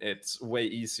 then it's way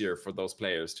easier for those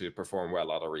players to perform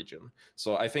well out of region.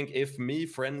 So I think if me,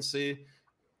 Frenzy,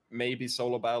 maybe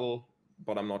solo battle,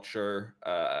 but I'm not sure.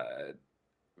 I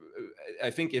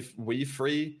think if we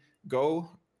 3 go,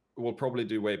 we'll probably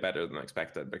do way better than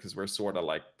expected, because we're sort of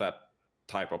like that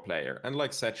type of player. And like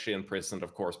Setchi and Prisant,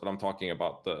 of course, but I'm talking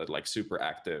about the like super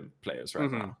active players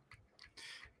right now.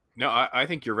 No, I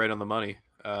think you're right on the money.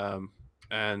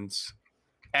 And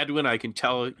Edwin, I can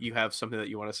tell you have something that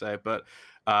you want to say, but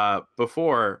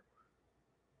before,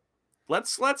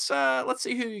 let's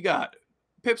see who you got.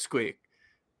 Pipsqueak,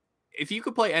 if you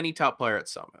could play any top player at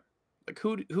Summit, like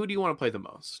who do you want to play the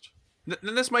most?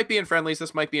 This might be in friendlies,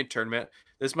 this might be in tournament,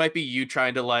 this might be you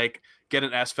trying to like get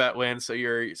an SFET win so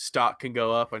your stock can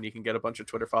go up and you can get a bunch of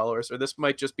Twitter followers, or this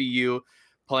might just be you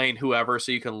playing whoever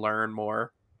so you can learn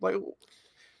more. Like,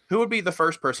 who would be the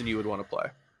first person you would want to play?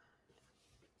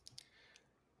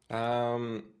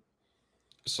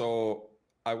 So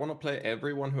I want to play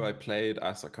everyone who I played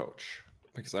as a coach,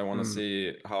 because I want to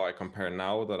see how I compare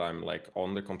now that I'm like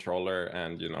on the controller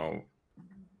and, you know,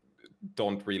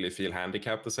 don't really feel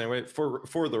handicapped the same way.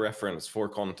 For the reference, for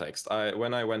context,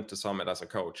 when I went to Summit as a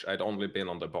coach, I'd only been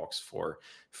on the box for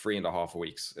 3.5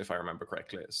 weeks, if I remember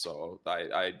correctly. So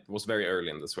I was very early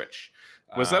in the switch.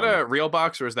 Was that a real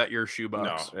box or is that your shoe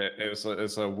box? No,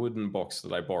 it's a wooden box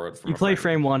that I borrowed from. You play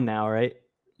Frame 1 now, right?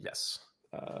 Yes,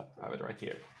 I have it right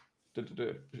here.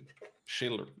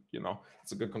 Chill, you know,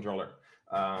 it's a good controller.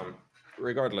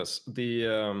 Regardless,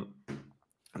 the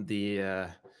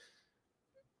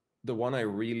one I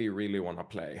really want to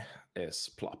play is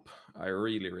Plop. I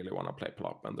really want to play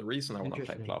Plop, and the reason I want to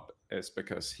play Plop is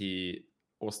because he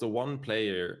was the one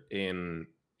player in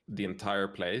the entire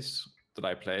place that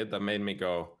I played that made me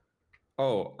go,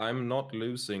 oh, I'm not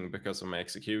losing because of my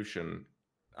execution.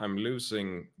 I'm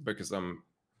losing because I'm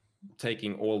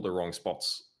taking all the wrong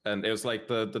spots. And it was like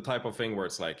the type of thing where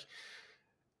it's like,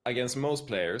 against most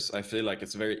players, I feel like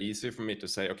it's very easy for me to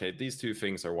say, okay, these 2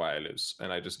 things are why I lose.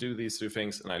 And I just do these 2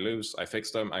 things and I lose, I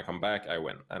fix them, I come back, I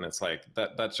win. And it's like,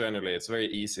 that generally, it's very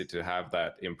easy to have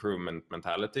that improvement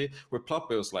mentality. Where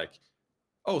Plop was like,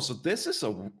 oh, so this is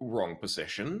a wrong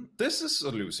position. This is a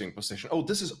losing position. Oh,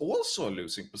 this is also a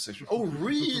losing position. Oh,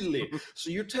 really? So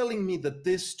you're telling me that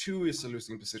this too is a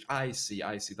losing position? I see.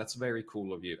 That's very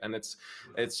cool of you. And it's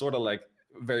sort of like,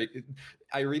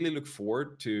 I really look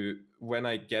forward to when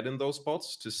I get in those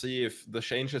spots to see if the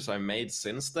changes I made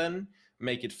since then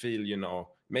make it feel, you know,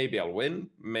 maybe I'll win,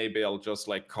 maybe I'll just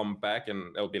like come back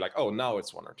and it'll be like, oh, now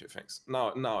it's 1 or 2 things.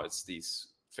 Now it's these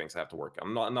things I have to work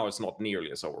on. Now it's not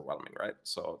nearly as overwhelming, right?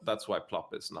 So that's why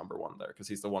Plop is number 1 there, because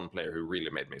he's the one player who really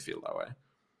made me feel that way.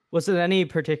 Was it any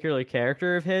particular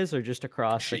character of his or just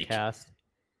across the cast?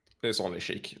 It's only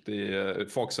Sheik. The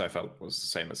Fox I felt was the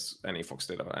same as any Fox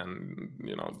did, and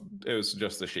you know, it was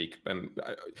just the Sheik. And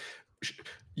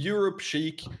Europe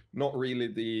Sheik, not really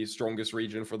the strongest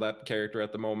region for that character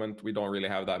at the moment. We don't really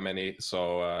have that many,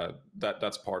 so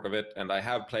that's part of it. And I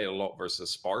have played a lot versus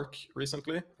Spark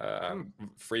recently.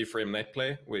 Free frame net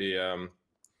play.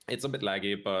 It's a bit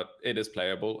laggy, but it is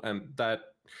playable, and that.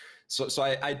 So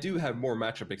I do have more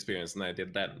matchup experience than I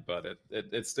did then, but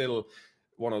it's still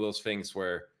one of those things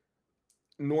where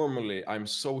normally I'm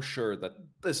so sure that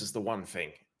this is the one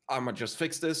thing I'ma just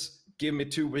fix this. Give me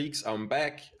 2 weeks. I'm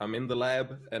back. I'm in the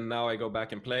lab, and now I go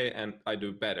back and play, and I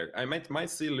do better. I might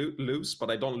still lose,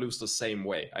 but I don't lose the same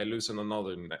way. I lose in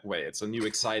another way. It's a new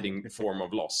exciting form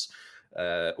of loss.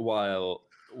 While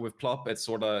with Plop, it's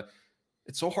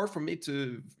so hard for me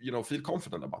to feel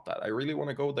confident about that. I really want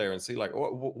to go there and see like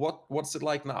what's it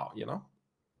like now.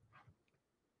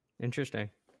 Interesting.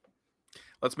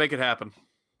 Let's make it happen.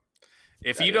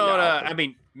 If you don't, I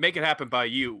mean, make it happen by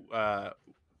you. I'm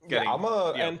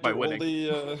enter all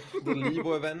the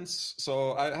Levo events.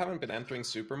 So I haven't been entering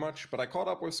super much, but I caught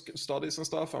up with studies and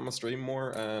stuff. I'm gonna stream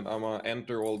more, and I'm gonna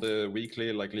enter all the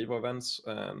weekly like Levo events,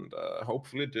 and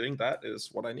hopefully doing that is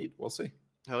what I need. We'll see.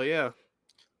 Hell yeah.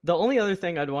 The only other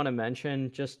thing I'd want to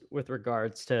mention, just with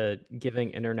regards to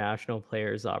giving international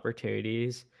players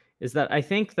opportunities, is that I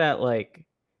think that like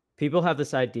people have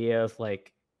this idea of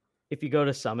like, if you go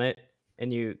to Summit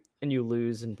and you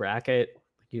lose in bracket,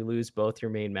 you lose both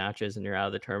your main matches and you're out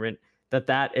of the tournament,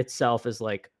 that itself is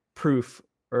like proof,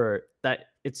 or that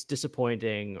it's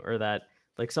disappointing, or that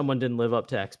like someone didn't live up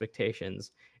to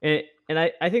expectations. And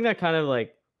I think that kind of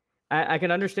like, I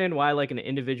can understand why like an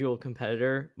individual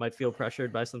competitor might feel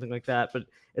pressured by something like that, but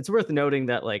it's worth noting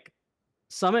that like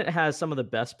Summit has some of the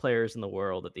best players in the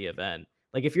world at the event.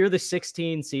 Like if you're the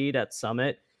 16 seed at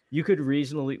Summit, you could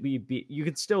reasonably be, you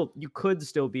could still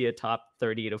be a top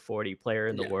 30 to 40 player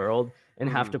in the world and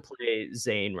have to play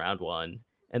Zain round 1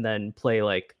 and then play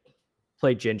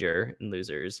Ginger in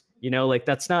losers. Like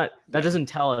that doesn't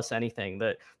tell us anything.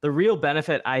 The real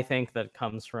benefit I think that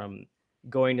comes from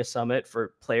going to Summit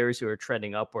for players who are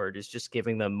trending upward is just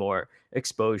giving them more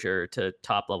exposure to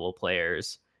top level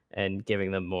players and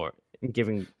giving them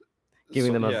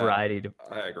them a variety of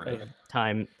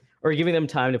time, or giving them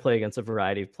time to play against a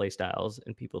variety of play styles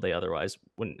and people they otherwise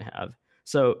wouldn't have.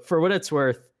 So for what it's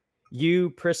worth, you,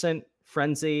 Priscent,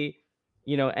 Frenzy,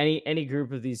 any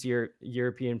group of these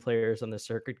European players on the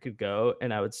circuit could go,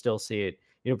 and I would still see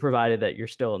it, provided that you're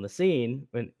still in the scene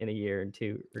in a year and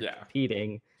two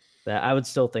competing, that I would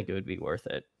still think it would be worth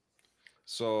it.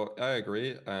 So I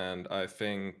agree, and I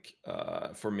think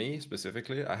for me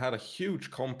specifically, I had a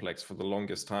huge complex for the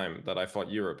longest time that I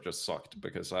thought Europe just sucked,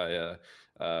 because I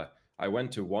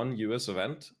went to one US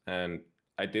event and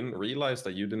I didn't realize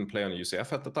that you didn't play on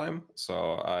UCF at the time.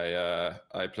 So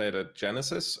I played at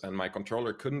Genesis, and my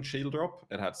controller couldn't shield drop.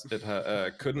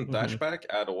 It couldn't dash back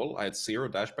at all. I had 0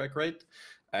 dashback rate,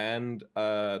 and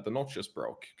the notch just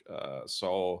broke.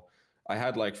 So I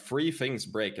had like 3 things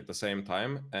break at the same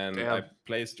time, and I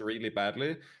placed really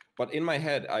badly. But in my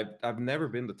head, I've never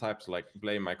been the type to like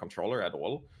blame my controller at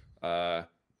all.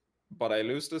 But I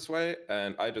lose this way,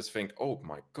 and I just think, oh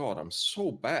my God, I'm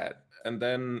so bad. And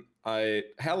then I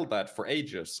held that for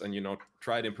ages and,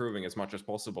 tried improving as much as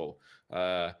possible.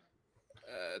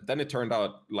 Then it turned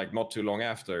out, like not too long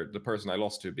after, the person I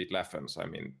lost to beat Leffen. So, I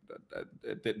mean,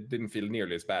 it didn't feel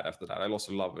nearly as bad after that. I lost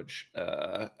to Lovage.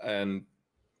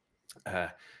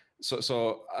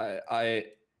 So I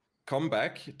come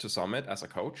back to Summit as a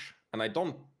coach, and I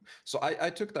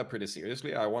took that pretty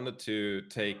seriously. I wanted to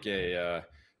take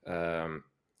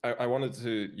I wanted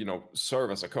to serve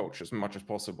as a coach as much as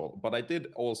possible, but I did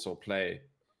also play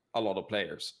a lot of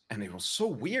players, and it was so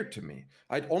weird to me.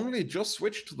 I'd only just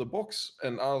switched to the box,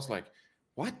 and I was like,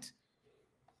 what?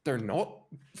 They're not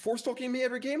force talking me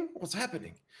every game? What's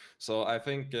happening? So I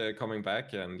think coming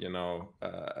back and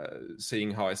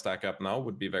seeing how I stack up now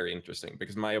would be very interesting,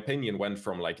 because my opinion went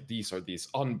from like, these are these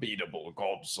unbeatable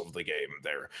gods of the game.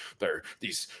 They're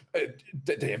these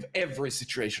they have every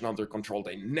situation under control.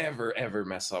 They never ever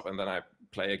mess up. And then I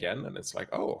play again, and it's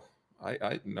like, oh,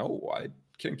 I know I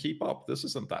can keep up. This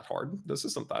isn't that hard. This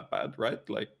isn't that bad, right?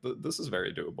 Like this is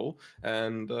very doable.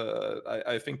 And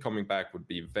I think coming back would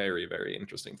be very, very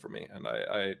interesting for me. And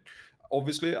I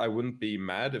obviously I wouldn't be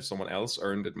mad if someone else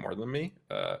earned it more than me.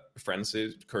 Frenzy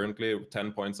is currently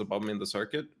 10 points above me in the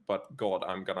circuit, but God,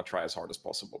 I'm gonna try as hard as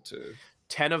possible to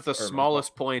 10 of the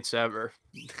smallest points ever.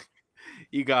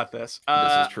 You got this.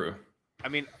 This is true. I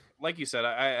mean, like you said,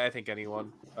 I think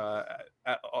anyone,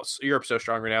 Europe's so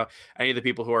strong right now. Any of the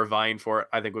people who are vying for it,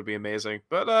 I think would be amazing.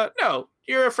 But no,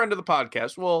 you're a friend of the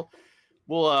podcast. We'll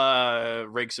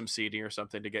rig some seating or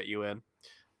something to get you in.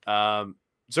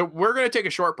 So we're gonna take a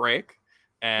short break,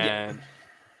 and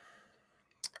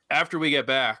after we get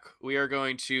back, we are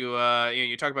going to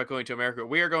you talk about going to America.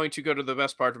 We are going to go to the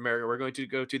best part of America. We're going to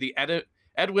go to the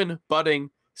Edwin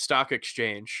Budding Stock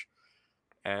Exchange.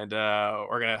 And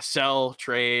we're going to sell,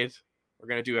 trade. We're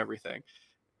going to do everything.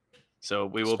 So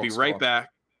we will be right back.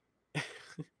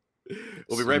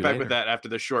 We'll be right back with that after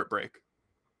this short break.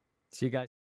 See you guys.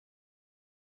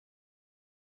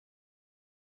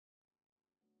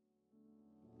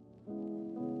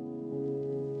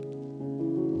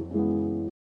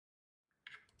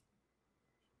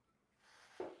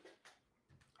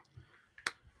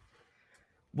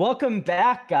 Welcome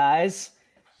back, guys,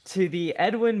 to the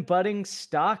Edwin Budding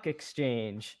Stock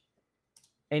Exchange,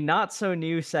 a not so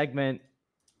new segment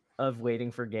of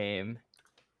Waiting for Game.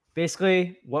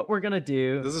 Basically, what we're gonna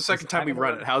do. This is the second time we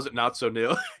run it. How's it not so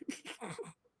new?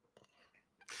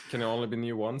 Can it only be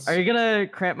new once? Are you gonna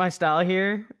cramp my style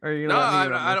here, or are you? No,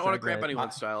 I don't want to cramp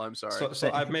anyone's style. I'm sorry.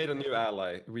 So I've made a new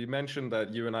ally. We mentioned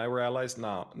that you and I were allies.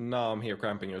 Now I'm here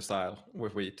cramping your style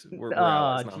with wheat. We're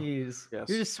allies now. Jeez, Yes.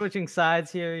 You're just switching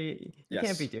sides here. You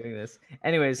can't be doing this.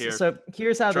 Anyways, Here. so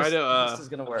here's how this this is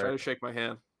gonna work. Try to shake my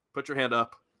hand. Put your hand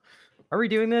up. Are we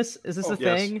doing this? Is this a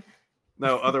yes. thing?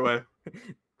 No, other way.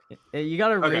 You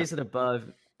gotta raise it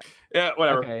above. Yeah,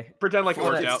 whatever. Okay. Pretend like it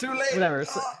worked out. It's too late. Whatever.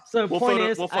 So We'll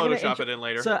Photoshop it in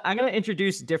later. So I'm gonna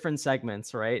introduce different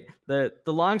segments, right? The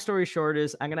long story short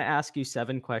is I'm gonna ask you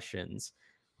 7 questions.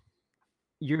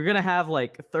 You're gonna have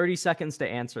like 30 seconds to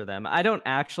answer them. I don't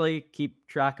actually keep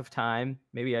track of time.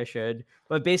 Maybe I should,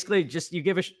 but basically, just you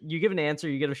give an answer,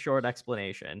 you give a short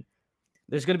explanation.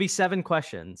 There's gonna be 7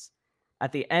 questions.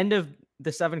 At the end of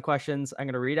the 7 questions, I'm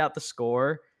gonna read out the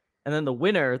score. And then the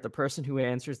winner, the person who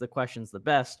answers the questions the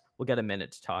best, will get a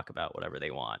minute to talk about whatever they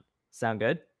want. Sound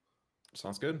good?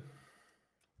 Sounds good.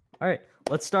 All right,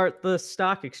 let's start the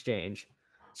stock exchange.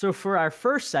 So for our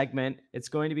first segment, it's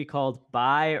going to be called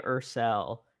buy or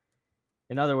sell.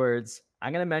 In other words,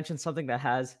 I'm going to mention something that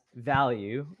has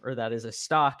value or that is a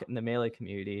stock in the Melee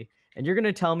community. And you're going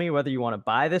to tell me whether you want to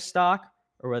buy this stock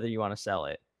or whether you want to sell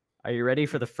it. Are you ready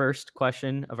for the first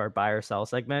question of our buy or sell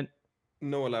segment?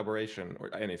 No elaboration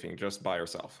or anything, just buy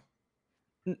yourself.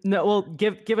 No, well,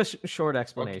 give a short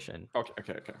explanation.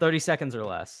 Okay. 30 seconds or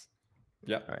less.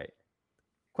 Yeah. All right.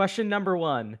 Question number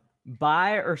 1.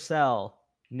 Buy or sell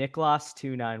Niklas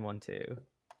 2912?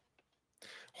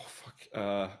 Oh,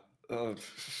 fuck.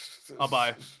 I'll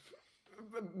buy.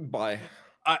 Buy.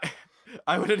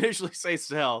 I would initially say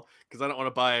sell because I don't want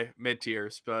to buy mid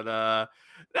tiers, but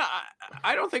no,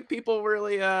 I don't think people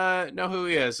really know who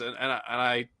he is, and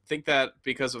I think that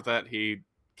because of that he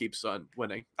keeps on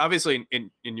winning. Obviously,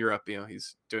 in Europe,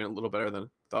 he's doing a little better than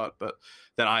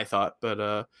I thought,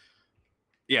 but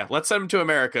yeah, let's send him to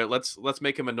America. Let's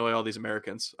make him annoy all these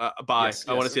Americans. Buy. Yes,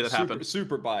 I want to see that happen.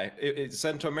 Super buy.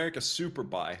 Send to America. Super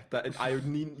buy. That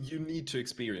you need to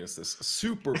experience this.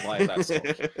 Super buy that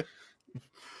stock.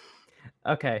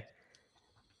 Okay.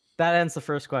 That ends the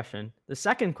first question. The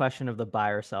second question of the buy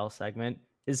or sell segment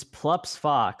is Plups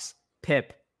Fox.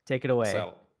 Pip, take it away.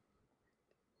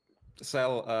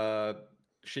 Sell.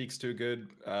 Sheik's too good.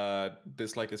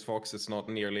 Dislike his Fox. It's not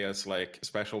nearly as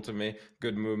special to me.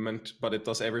 Good movement, but it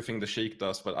does everything the Sheik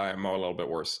does, but I am a little bit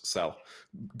worse. Sell.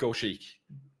 Go Sheik.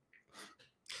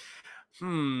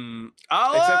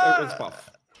 Except it's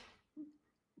Puff.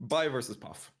 Buy versus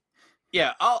Puff.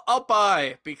 Yeah, I'll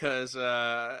buy because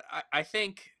I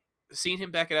think seeing him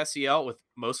back at SCL with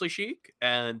mostly Sheik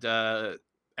and the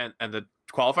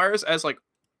qualifiers as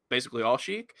basically all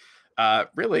Sheik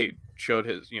really showed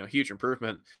his huge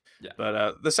improvement. Yeah.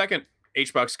 But the second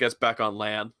HBox gets back on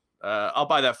LAN, I'll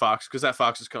buy that Fox because that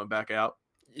Fox is coming back out.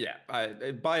 Yeah,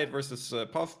 I buy it versus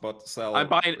Puff, but sell. I'm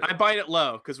buying it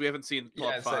low because we haven't seen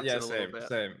Puff Fox in a little bit.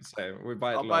 Same. We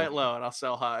buy it I'll low. buy it low and I'll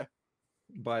sell high.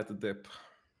 Buy at the dip.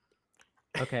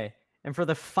 Okay. And for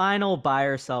the final buy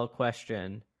or sell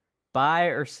question, buy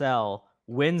or sell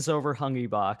wins over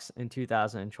Hungrybox in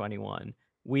 2021.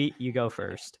 You go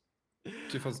first.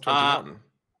 2021.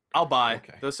 I'll buy.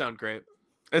 Okay. Those sound great.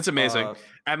 It's amazing.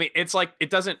 I mean, it's it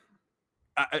doesn't.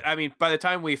 I mean, by the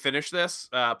time we finish this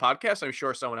podcast, I'm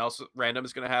sure someone else random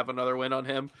is going to have another win on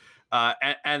him,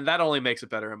 and that only makes it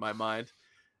better in my mind.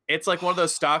 It's like one of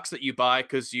those stocks that you buy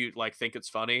because you think it's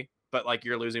funny, but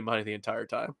you're losing money the entire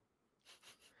time.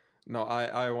 No,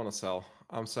 I want to sell.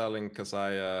 I'm selling because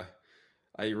I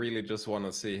really just want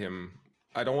to see him.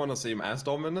 I don't want to see him as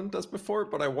dominant as before,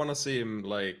 but I want to see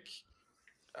him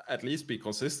at least be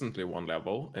consistently one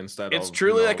level instead of. It's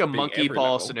truly like a monkey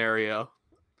ball scenario.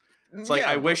 It's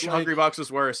I wish Hungrybox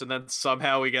was worse, and then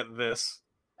somehow we get this.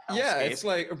 Yeah, it's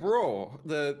bro,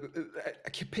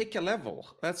 pick a level.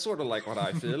 That's sort of what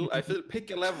I feel. I feel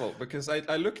pick a level because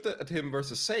I looked at him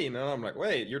versus Sane and I'm like,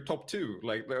 wait, you're top 2.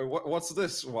 What's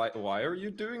this? Why are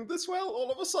you doing this well all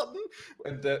of a sudden?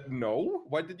 And no,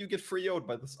 why did you get 3-0'd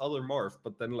by this other Marth?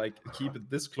 But then keep it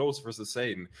this close versus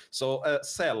Sane. So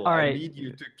sell. All right. I need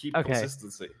you to keep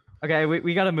consistency. Okay,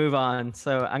 we got to move on.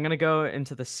 So I'm gonna go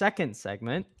into the second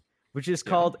segment, which is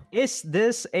called "Is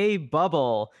This a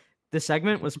Bubble?" The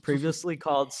segment was previously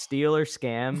called Steal or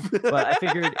Scam, but I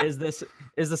figured is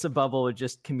this a bubble would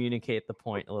just communicate the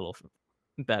point a little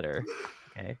better.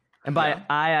 Okay. And by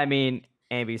I mean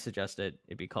Ambi suggested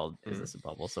it'd be called Is This a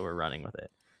Bubble? So we're running with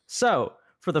it. So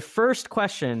for the first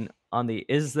question on the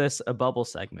Is This a Bubble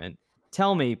segment,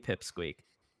 tell me, Pipsqueak,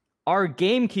 are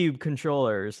GameCube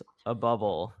controllers a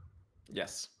bubble?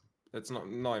 Yes. It's not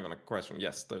even a question.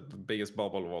 Yes, they're the biggest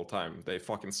bubble of all time. They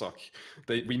fucking suck.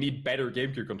 We need better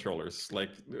GameCube controllers, like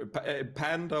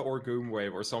Panda or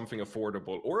Goomwave or something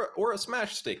affordable, or a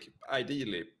Smash Stick,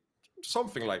 ideally,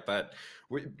 something like that.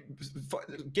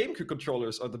 GameCube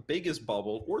controllers are the biggest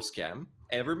bubble or scam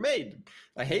ever made.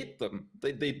 I hate them.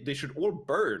 They should all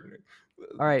burn.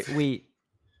 All right, do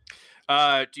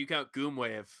you count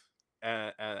Goomwave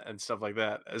and stuff like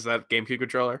that? Is that GameCube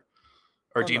controller,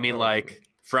 or do you mean like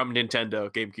from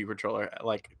Nintendo GameCube controller,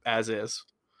 like as is?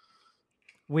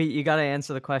 You got to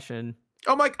answer the question.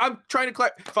 Oh my! I'm trying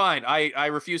to Fine. I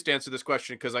refuse to answer this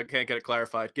question because I can't get it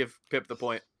clarified. Give Pip the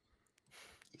point.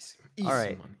 Easy all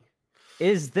right. money.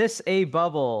 Is this a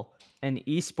bubble? An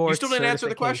esports? You still didn't answer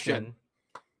the question.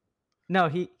 No,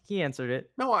 he answered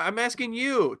it. No, I'm asking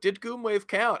you. Did Goomwave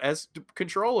count as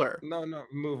controller? No,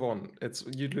 move on.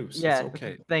 You lose. Yeah, it's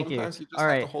okay. Thank Sometimes you. just All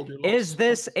have right. to hold your Is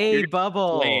this a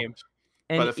bubble?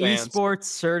 An esports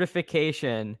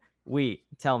certification?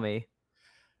 Tell me.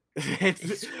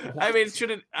 I mean, it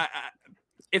shouldn't.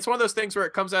 It's one of those things where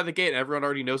it comes out of the gate and everyone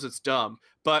already knows it's dumb.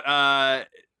 But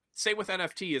same with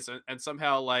NFTs, and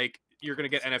somehow like you're gonna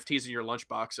get NFTs in your lunch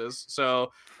boxes.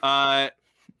 So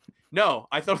no,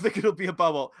 I don't think it'll be a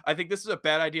bubble. I think this is a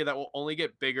bad idea that will only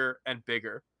get bigger and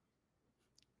bigger.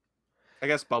 I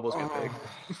guess bubbles get big.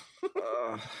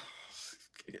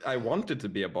 I want it to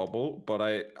be a bubble, but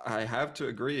I have to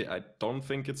agree. I don't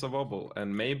think it's a bubble,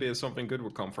 and maybe something good will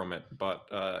come from it. But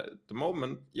at the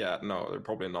moment, yeah, no, they're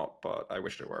probably not. But I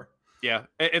wish they were. Yeah,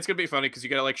 it's gonna be funny because you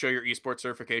gotta like show your esports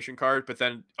certification card, but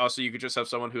then also you could just have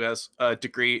someone who has a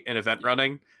degree in event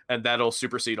running, and that'll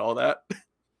supersede all that.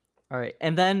 All right,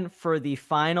 and then for the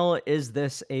final, is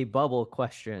this a bubble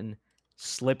question?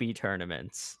 Slippy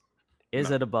tournaments. Is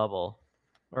it a bubble,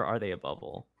 or are they a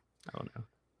bubble? I don't know.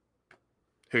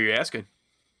 Who are you asking?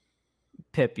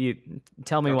 Pip, you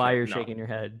tell me why you're shaking your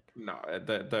head. No,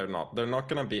 they're not. They're not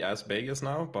going to be as big as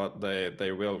now, but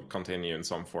they will continue in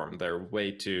some form. They're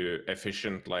way too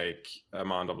efficient, like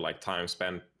amount of like time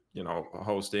spent,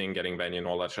 hosting, getting venue, and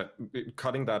all that shit.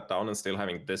 Cutting that down and still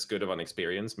having this good of an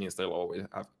experience means they'll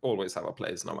always have a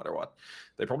place, no matter what.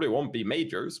 They probably won't be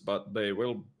majors, but they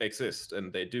will exist,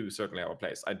 and they do certainly have a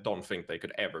place. I don't think they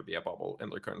could ever be a bubble in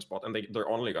their current spot, and they're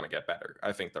only going to get better.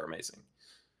 I think they're amazing.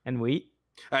 And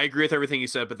I agree with everything you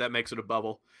said, but that makes it a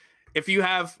bubble. If you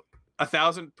have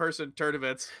 1,000-person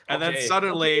tournaments and then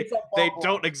suddenly they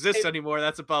don't exist anymore,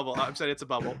 that's a bubble. I'm saying it's a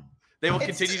bubble. They will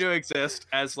continue to exist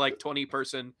as like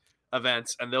 20-person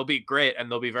events, and they'll be great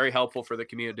and they'll be very helpful for the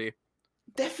community.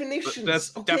 Definitions. That's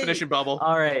definition bubble.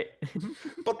 All right.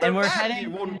 But their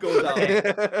value won't go down.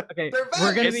 Okay,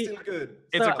 we're gonna be still good.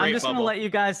 It's a great I'm just bubble. gonna let you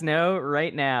guys know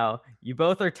right now. You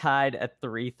both are tied at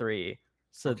 3-3.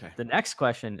 So the next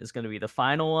question is going to be the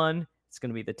final one. It's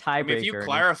going to be the tiebreaker. I mean, if you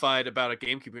clarified about a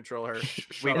GameCube controller,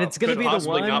 and it's going to be the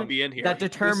one not be in here. that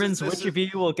determines which of you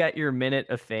will get your minute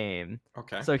of fame.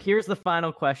 Okay. So here's the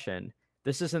final question.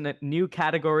 This is a new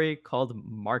category called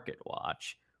Market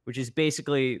Watch, which is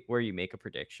basically where you make a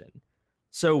prediction.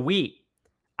 So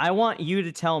I want you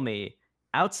to tell me,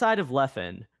 outside of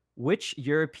Leffen, which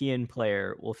European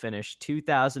player will finish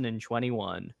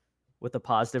 2021 with a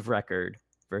positive record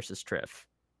versus Triff?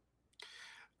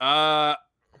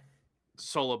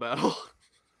 Solo battle.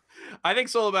 I think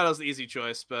solo battle is the easy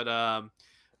choice, but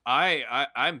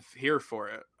I'm here for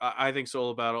it. I think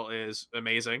solo battle is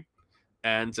amazing,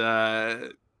 and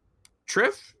Triff,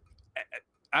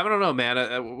 I don't know, man. I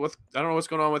don't know what's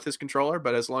going on with his controller,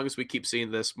 but as long as we keep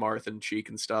seeing this Marth and Cheek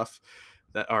and stuff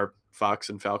that are Fox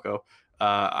and Falco,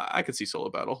 I could see solo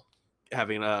battle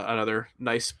having another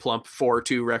nice plump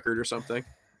 4-2 record or something.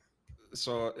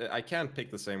 So I can't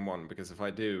pick the same one, because if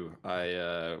I do,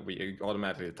 we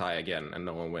automatically tie again and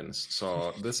no one wins.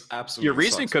 So this absolutely your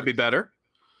reasoning sucks. could be better.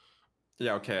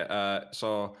 Yeah, okay.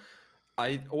 So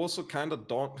I also kind of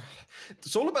don't.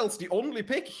 Solo Battle's the only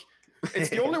pick. It's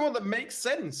the only one that makes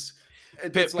sense.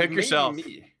 It's pick yourself.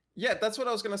 Me. Yeah, that's what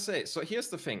I was gonna say. So here's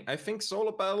the thing. I think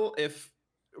Solo Battle,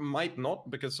 might not,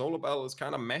 because Solo Battle is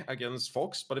kind of meh against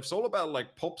Fox. But if Solo Battle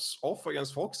like pops off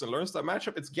against Fox and learns that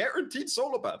matchup, it's guaranteed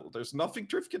Solo Battle. There's nothing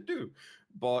Triff can do.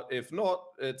 But if not,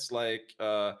 it's like,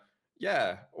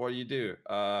 yeah, what do you do?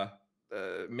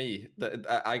 Me.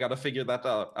 I gotta figure that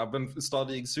out. I've been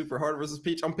studying super hard versus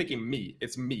Peach. I'm picking me.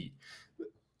 It's me.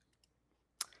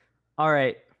 All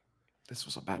right. This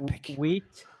was a bad pick.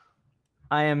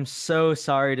 I am so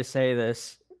sorry to say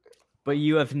this, but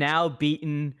you have now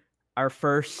beaten our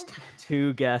first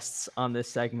two guests on this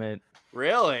segment.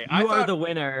 Really? You are the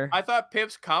winner. I thought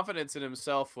Pip's confidence in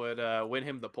himself would win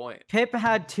him the point. Pip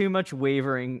had too much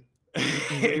wavering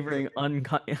Don't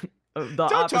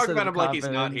talk about him like he's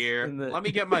not here. Let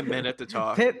me get my minute to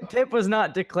talk. Pip was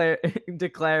not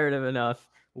declarative enough.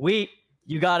 Wheat,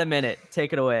 you got a minute.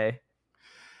 Take it away.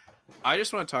 I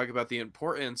just want to talk about the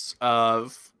importance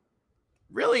of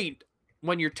really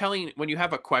when you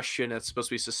have a question that's supposed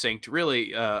to be succinct,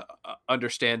 really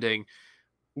understanding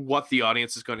what the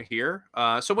audience is going to hear.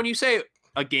 So when you say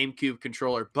a GameCube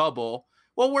controller bubble,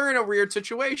 well, we're in a weird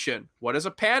situation. What does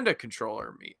a Panda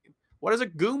controller mean? What does a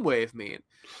Goomwave mean?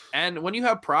 And when you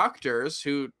have proctors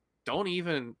who don't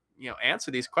even, answer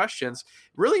these questions,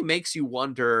 it really makes you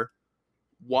wonder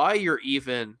why you're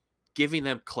even giving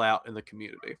them clout in the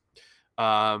community.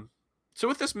 So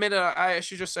with this minute, I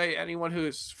should just say anyone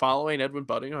who's following Edwin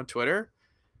Budding on Twitter,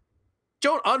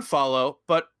 don't unfollow,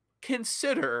 but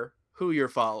consider who you're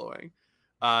following.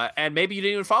 And maybe you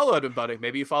didn't even follow Edwin Budding.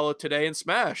 Maybe you followed Today in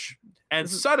Smash, and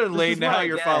suddenly now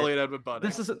you're following Edwin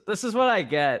Budding. This is what I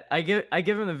get. I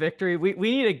give him the victory. We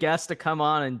need a guest to come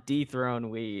on and dethrone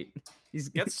Wheat.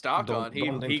 Get stock on.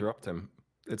 Don't interrupt him.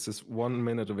 It's just 1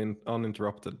 minute of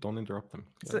uninterrupted. Don't interrupt him.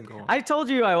 I told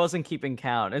you I wasn't keeping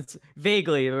count. It's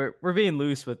vaguely we're being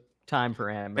loose with time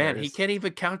parameters. Man, he can't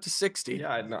even count to 60.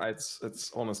 Yeah, no,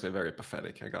 it's honestly very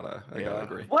pathetic. I gotta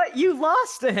agree. What? You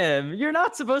lost to him. You're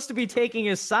not supposed to be taking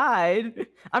his side.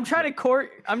 I'm trying to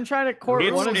court one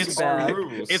of you back.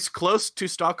 It's close to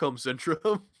Stockholm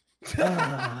syndrome.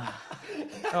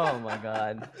 Oh my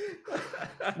god.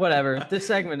 Whatever. This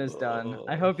segment is done.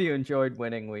 I hope you enjoyed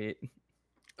winning, Wheat.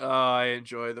 I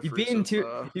enjoy the fruits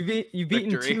You've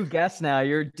beaten two guests now.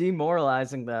 You're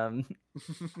demoralizing them.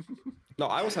 No,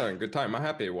 I was having a good time. I'm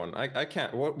happy you won. I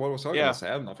can't. What was I gonna say?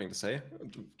 I have nothing to say.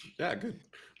 Yeah, good.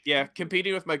 Yeah,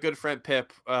 competing with my good friend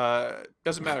Pip.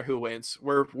 Doesn't matter who wins.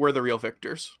 We're the real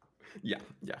victors. Yeah.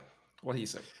 What he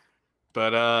said.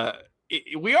 But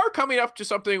we are coming up to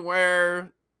something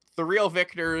where the real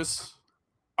victors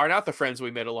are not the friends we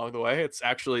made along the way. It's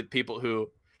actually the people who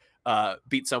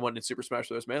beat someone in Super Smash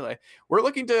Bros. Melee. We're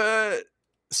looking to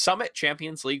Summit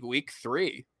Champions League Week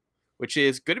 3, which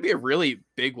is going to be a really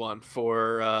big one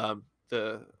for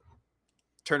the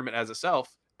tournament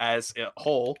as a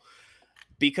whole,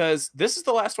 because this is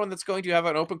the last one that's going to have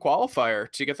an open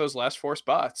qualifier to get those last 4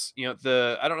 spots. I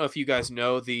don't know if you guys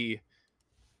know the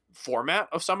format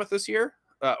of Summit this year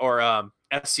or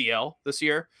SCL this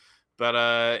year, but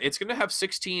it's going to have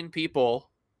 16 people.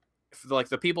 Like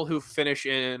the people who finish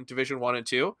in Division 1 and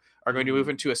 2 are going to move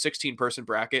into a 16-person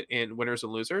bracket in winners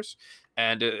and losers.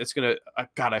 And it's going to,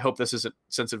 God, I hope this isn't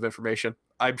sensitive information.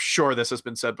 I'm sure this has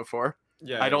been said before.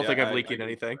 Yeah, I don't think I'm leaking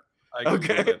anything.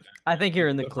 Okay. I think you're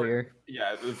in the clear.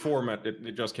 Yeah, the format,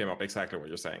 it just came up exactly what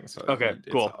you're saying. So okay,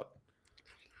 cool.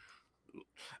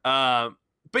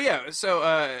 But yeah, so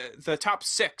the top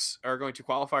 6 are going to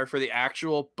qualify for the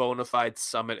actual bona fide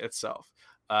summit itself.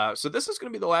 So this is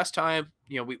going to be the last time,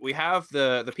 we have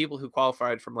the people who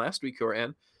qualified from last week who are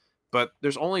in, but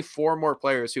there's only 4 more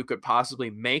players who could possibly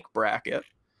make bracket.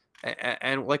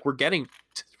 And like, we're getting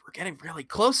really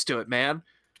close to it, man.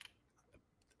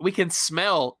 We can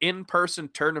smell in-person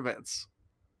tournaments.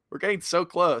 We're getting so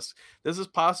close. This is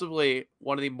possibly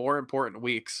one of the more important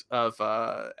weeks of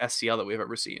SCL that we've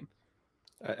ever seen.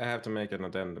 I have to make an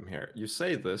addendum here. You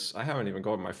say this, I haven't even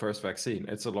gotten my first vaccine.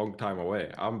 It's a long time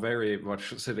away. I'm very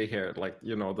much sitting here, like,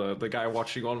 the guy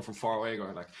watching on from far away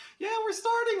going like, yeah, we're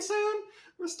starting soon.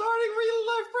 We're starting real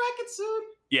life bracket soon.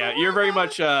 Yeah, you're very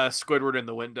much Squidward in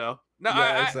the window. No,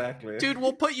 yeah, exactly. Dude,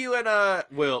 we'll put you in a...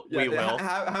 We will.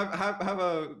 Have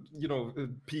a,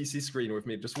 PC screen with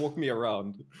me. Just walk me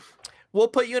around. We'll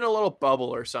put you in a little bubble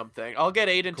or something. I'll get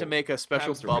Aiden to make a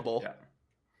special bubble. Yeah.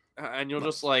 And you'll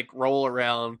just like roll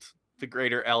around the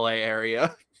greater LA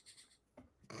area,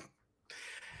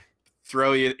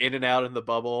 throw you in and out in the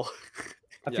bubble.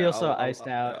 I feel so iced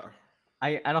out.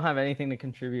 Yeah. I don't have anything to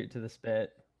contribute to this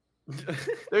bit.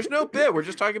 There's no bit. We're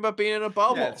just talking about being in a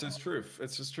bubble. Yeah, it's just truth.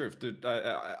 It's just truth, dude.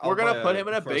 We're gonna put him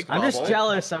in a big bubble. I'm just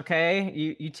jealous. Okay,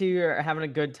 you two are having a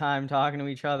good time talking to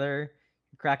each other,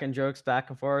 cracking jokes back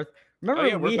and forth.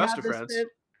 Remember we're best of friends.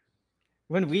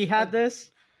 When we had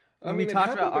this. We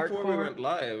talked about before we went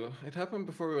live. It happened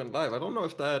before we went live. I don't know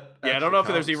if that. Yeah, I don't know if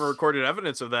there's even recorded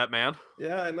evidence of that, man.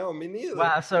 Yeah, I know. Me neither.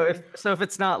 Wow. So if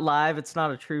it's not live, it's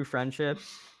not a true friendship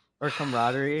or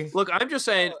camaraderie. Look, I'm just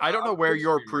saying. I don't know where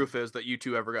your proof is that you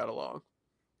two ever got along.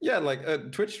 Yeah,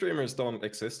 like Twitch streamers don't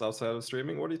exist outside of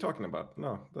streaming. What are you talking about?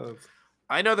 No.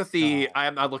 I know that I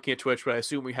am not looking at Twitch, but I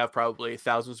assume we have probably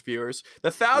thousands of viewers. The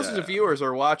thousands of viewers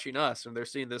are watching us, and they're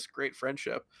seeing this great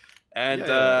friendship. And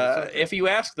exactly. if you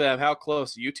ask them how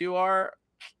close you two are,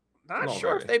 not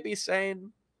sure if very. they'd be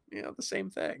saying the same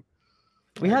thing.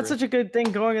 We I had agree. such a good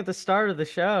thing going at the start of the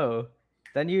show.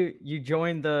 Then you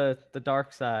joined the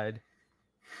dark side.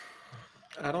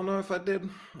 I don't know if I did.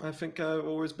 I think I've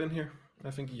always been here.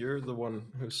 I think you're the one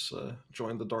who's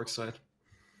joined the dark side.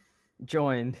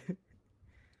 Joined.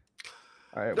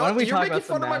 All right, why don't we You're talk making about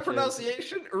some fun of my matches?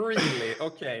 pronunciation? Really?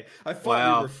 Okay. I thought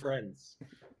Wow. we were friends.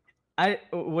 I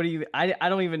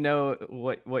don't even know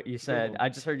what you said. on. I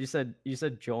just heard you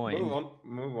said join.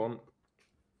 Move on.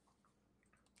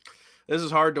 This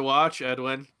is hard to watch,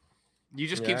 Edwin. You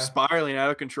just keep Yeah. spiraling out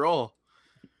of control,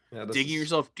 Yeah, digging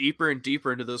yourself deeper and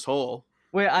deeper into this hole.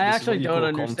 Wait, I This is actually what you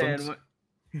don't call understand content?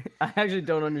 what I actually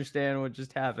don't understand what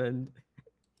just happened.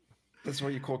 That's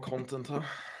what you call content, huh?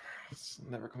 It's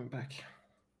never coming back.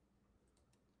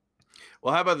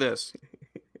 Well, how about this?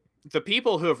 The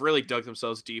people who have really dug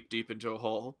themselves deep into a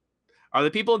hole are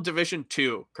the people in Division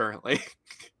 2 currently.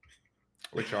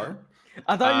 Which are?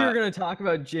 I thought you were gonna talk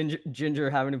about Ginger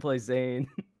having to play Zayn.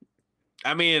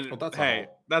 I mean, Well, that's a hey,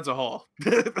 hole. that's a hole.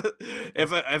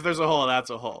 if there's a hole, that's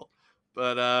a hole.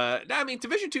 But no, I mean,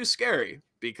 Division 2 is scary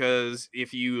because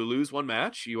if you lose one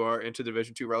match, you are into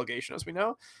Division 2 relegation, as we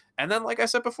know. And then, like I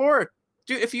said before,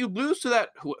 dude, if you lose to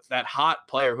that hot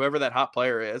player, whoever that hot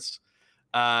player is,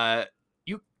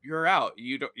 you're out.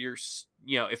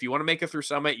 If you want to make it through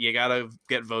Summit, you gotta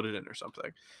get voted in or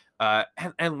something.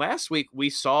 And last week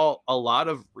we saw a lot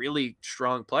of really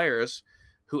strong players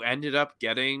who ended up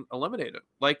getting eliminated.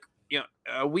 Like,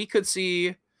 we could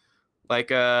see,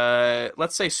 like,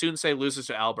 let's say Sunsei loses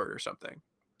to Albert or something,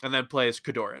 and then plays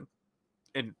Kadoran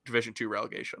in Division 2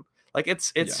 relegation. Like,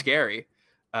 it's scary.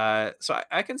 So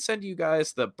I can send you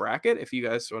guys the bracket if you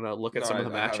guys want to look at some of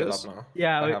the matches.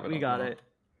 Yeah, we got it.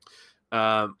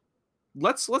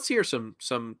 Let's hear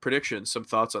some predictions, some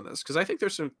thoughts on this, because I think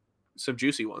there's some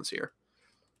juicy ones here.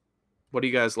 What do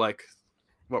you guys like?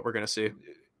 What we're gonna see?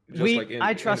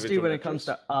 I trust you when it comes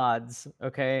to odds,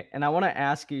 okay? And I want to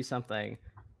ask you something.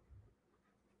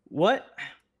 What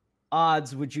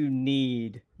odds would you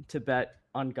need to bet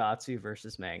on Gatsu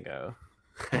versus Mango?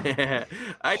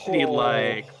 I need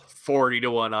like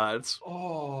 40-1 odds.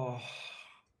 Oh,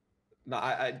 no,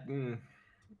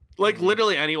 like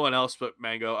literally anyone else but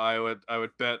Mango. I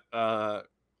would bet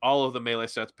all of the Melee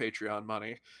Stats Patreon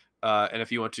money. And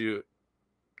if you want to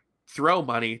throw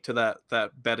money to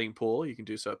that betting pool, you can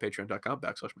do so at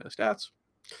patreon.com/MeleeStats.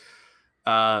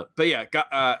 But yeah,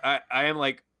 I am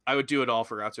like, I would do it all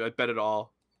for Gatsu. I'd bet it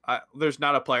all. There's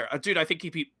not a player, dude. I think he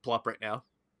beat Plup right now.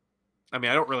 I mean,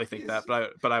 I don't really think that,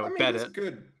 but I would bet it.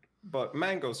 Good, but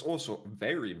Mango's also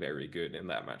very, very good in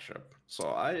that matchup.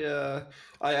 So I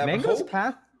have Mango's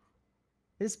hope.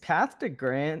 His path to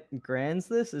Grands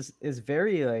this is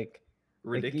very like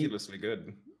ridiculously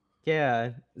good.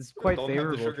 Yeah, it's quite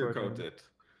favorable. Don't have to sugarcoat it.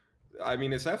 I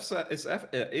mean, if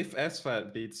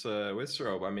SFAT beats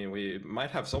Wizrobe, I mean, we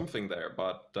might have something there.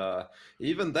 But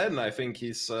even then, I think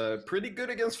he's pretty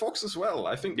good against Fox as well.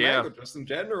 I think Mango just in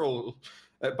general.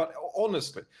 But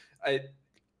honestly,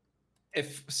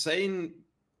 if STJ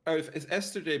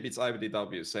beats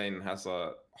IBDW, Sane has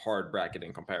a hard bracket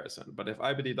in comparison. But if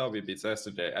IBDW beats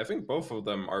STJ, I think both of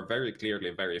them are very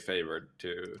clearly very favored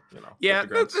to, Yeah,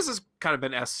 this has kind of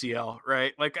been SCL,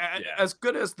 right? Like, as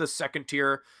good as the second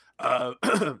tier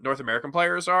North American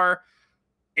players are,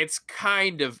 it's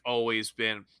kind of always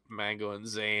been Mango and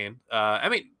Zayn. I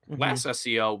mean, last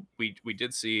SCL, we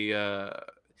did see,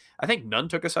 I think None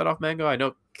took a set off Mango. I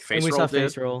know Face Roll did.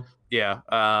 Face Roll. Yeah.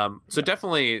 So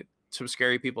definitely some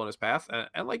scary people in his path.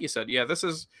 And like you said, yeah, this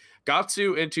is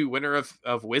Gatsu into winner of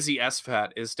Wizzy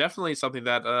SFAT is definitely something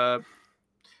that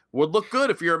would look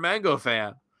good if you're a Mango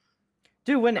fan.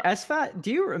 Dude, when SFAT,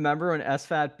 do you remember when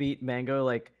SFAT beat Mango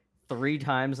like 3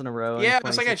 times in a row? Yeah,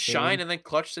 it's like at Shine and then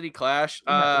Clutch City Clash.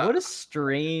 What a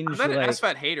strange. I'm not an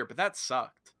SFAT hater, but that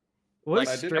sucked. What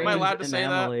a strange am I allowed to say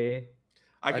that?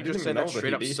 I can just say that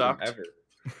straight up sucked.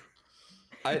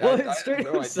 It straight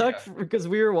up sucked because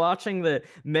we were watching the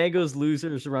Mango's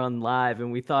Losers run live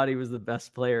and we thought he was the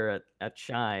best player at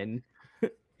Shine.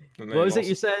 What was it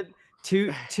you said?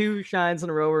 Two shines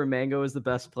in a row where Mango was the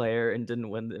best player and didn't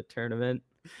win the tournament.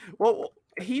 Well,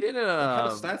 he didn't. What kind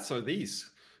of stats are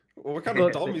these? What kind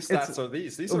of dummy stats are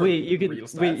these? These are real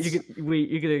stats.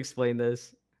 You could explain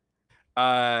this.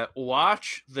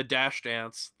 Watch the dash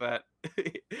dance that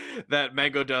that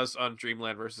Mango does on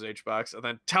Dreamland versus HBox, and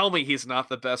then tell me he's not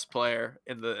the best player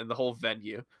in the whole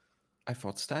venue. I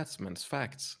thought stats meant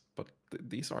facts, but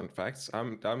these aren't facts.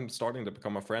 I'm starting to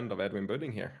become a friend of Edwin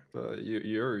Budding here.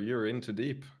 You're in too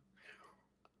deep.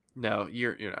 No,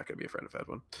 you're not going to be a friend of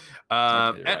Edwin.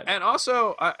 Okay, right. And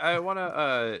also, I want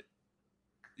to.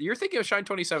 You're thinking of Shine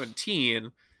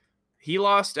 2017. He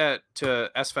lost to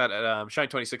SFAT at Shine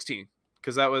 2016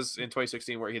 because that was in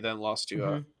 2016 where he then lost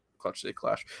to Clutch City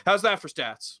Clash. How's that for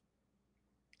stats?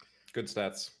 Good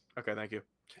stats. Okay, thank you.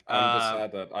 I'm just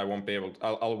sad that I won't be able to.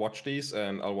 I'll watch these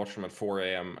and I'll watch them at 4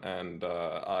 a.m. and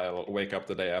I'll wake up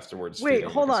the day afterwards. Wait,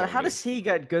 hold on. How does he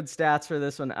get good stats for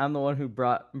this one? I'm the one who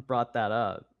brought that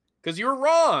up. Because you were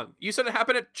wrong. You said it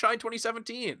happened at Shine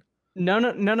 2017. No.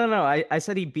 I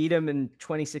said he beat him in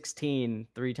 2016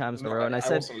 3 times in a row, and I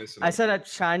said at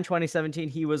Shine 2017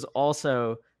 he was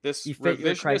also this he fit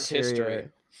your criteria history.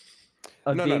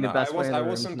 Of being the best player. I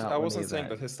wasn't saying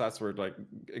that his stats were like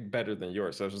better than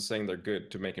yours. I was just saying they're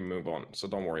good to make him move on. So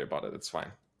don't worry about it. It's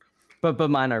fine. But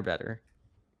mine are better.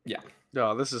 Yeah.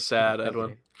 No, this is sad,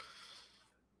 Edwin.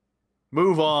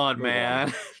 Move on,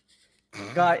 man.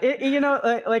 God,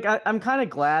 I'm kind of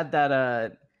glad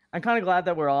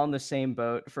that we're all in the same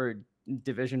boat for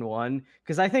Division 1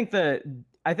 because I think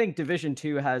Division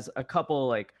 2 has a couple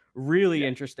like really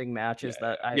interesting matches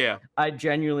that I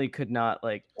genuinely could not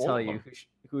like tell you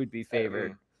who would be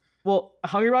favored. Well,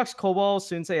 Hungrybox Cobalt,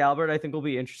 Sunsei Albert, I think will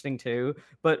be interesting too.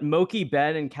 But Moki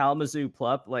Ben and Kalamazoo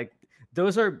Plup, like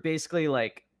those are basically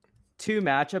like 2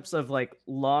 matchups of like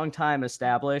long time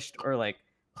established or like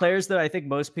players that I think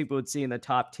most people would see in the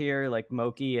top tier, like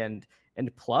Moki and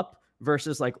Plup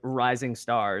versus like rising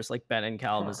stars like Ben and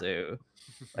Kalamazoo.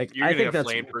 Like I think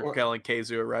that's for calling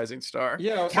Keizu a rising star.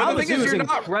 Yeah, Kalamazoo is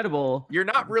incredible. You're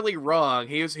not really wrong.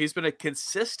 He's been a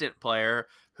consistent player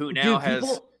who now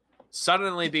has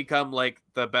suddenly become like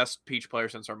the best Peach player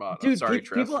since Armada. Dude, sorry,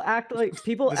 Trev.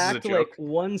 People act like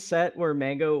one set where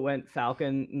Mango went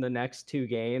Falcon in the next 2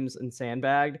 games and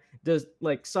sandbagged does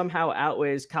like somehow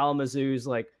outweighs Kalamazoo's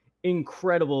like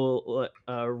incredible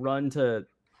run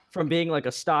from being like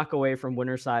a stock away from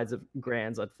winner sides of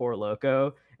Grands at Four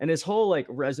Loko. And his whole like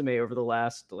resume over the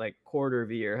last like quarter of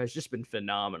a year has just been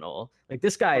phenomenal. Like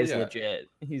this guy is legit.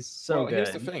 He's so good.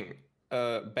 Here's the thing.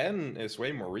 Ben is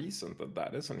way more recent than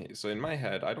that, isn't he? So in my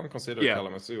head, I don't consider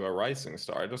Kalamazoo a rising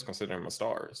star. I just consider him a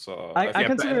star. So I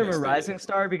consider him a rising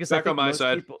star because back on my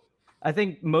side. I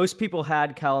think most people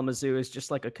had Kalamazoo as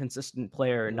just like a consistent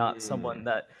player, not someone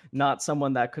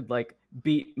that could like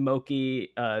beat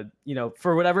Moki,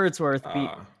 for whatever it's worth,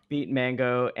 beat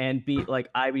Mango and beat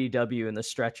like IBW in the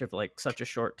stretch of like such a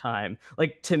short time.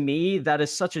 Like to me,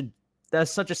 that's such a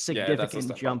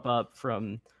significant jump up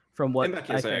from what in that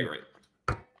case, I agree.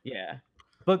 Yeah.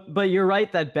 But you're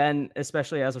right that Ben,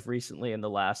 especially as of recently in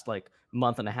the last like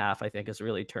month and a half, I think has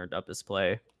really turned up his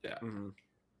play. Yeah. I'm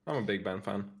a big Ben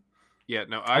fan. Yeah,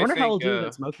 no, I wonder how he'll do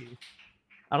against Moki.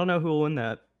 I don't know who will win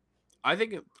that. I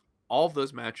think all of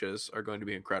those matches are going to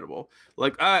be incredible.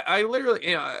 Like I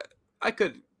literally, I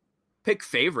could pick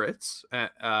favorites,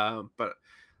 but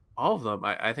all of them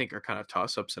I think are kind of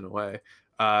toss-ups in a way.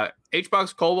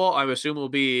 HBox Cobalt, I assume, will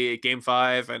be Game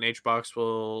 5, and HBox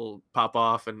will pop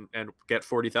off and get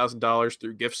 $40,000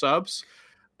 through gift subs.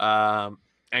 And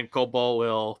Cobalt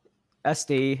will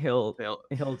SD.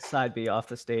 He'll side B off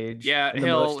the stage. Yeah, in the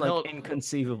most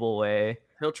inconceivable way.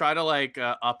 He'll try to like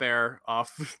up air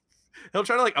off. He'll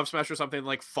try to like up smash or something,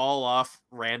 like fall off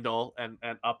Randall and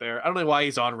up air. I don't know why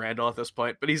he's on Randall at this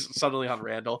point, but he's suddenly on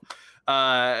Randall.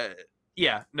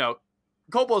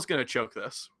 Cobalt's gonna choke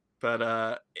this,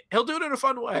 but he'll do it in a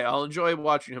fun way. I'll enjoy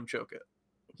watching him choke it.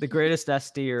 The greatest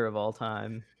SDer of all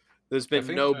time. There's been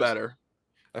no better.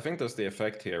 I think there's the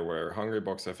effect here where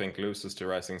Hungrybox, I think, loses to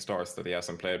Rising Stars that he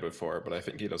hasn't played before, but I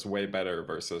think he does way better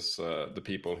versus the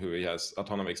people who he has a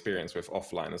ton of experience with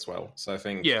offline as well. So I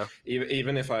think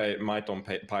even if I might on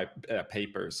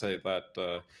paper say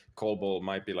that Cobalt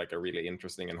might be like a really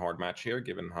interesting and hard match here,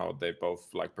 given how they both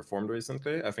like performed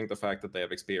recently, I think the fact that they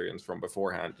have experience from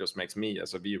beforehand just makes me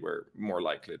as a viewer more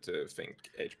likely to think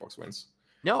HBox wins.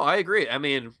 No, I agree. I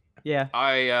mean, yeah,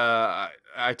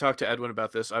 I talked to Edwin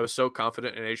about this. I was so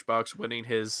confident in HBox winning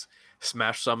his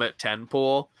Smash Summit 10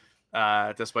 pool,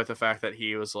 despite the fact that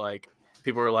he was like,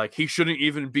 people were like, he shouldn't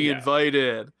even be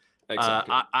invited.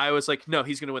 Exactly. I was like, no,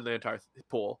 he's going to win the entire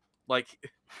pool. Like,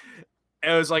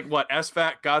 it was like, what,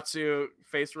 SFAT, Gatsu,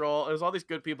 Face Roll. It was all these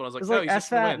good people. I was like, no, he's just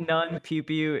going to win. None, Pew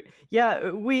Pew.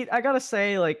 Yeah, I got to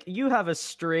say, like, you have a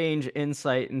strange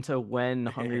insight into when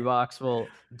Hungrybox will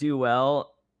do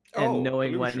well and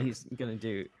knowing when he's going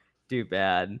to do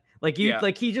bad. Like,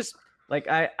 he just, like,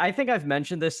 I think I've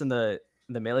mentioned this in the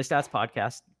Melee Stats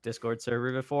podcast Discord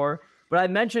server before, but I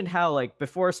mentioned how, like,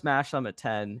 before Smash Summit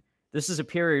 10, this is a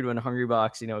period when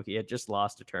Hungrybox, he had just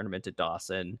lost a tournament to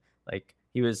Dawson. Like,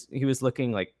 He was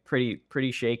looking like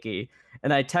pretty shaky.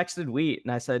 And I texted Wheat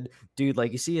and I said, dude,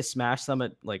 like you see a Smash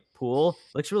Summit like pool,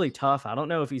 looks really tough. I don't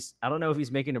know if he's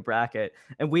making a bracket.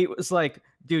 And Wheat was like,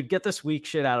 dude, get this weak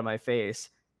shit out of my face.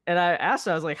 And I asked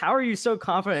him, I was like, how are you so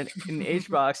confident in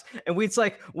HBox? And Wheat's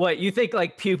like, what, you think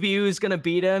like Pew Pew is going to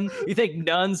beat him? You think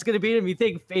Nun's going to beat him? You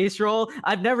think Face Roll?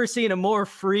 I've never seen a more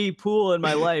free pool in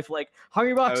my life. Like,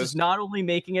 Hungrybox is not only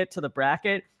making it to the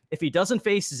bracket, if he doesn't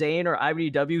face Zayn or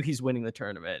IBDW, he's winning the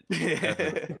tournament.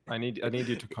 I need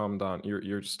you to calm down.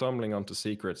 You're stumbling onto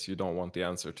secrets you don't want the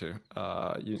answer to.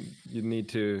 You need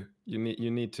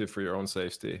to, for your own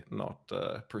safety, not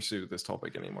pursue this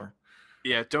topic anymore.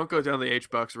 Yeah, don't go down the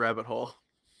HBox rabbit hole.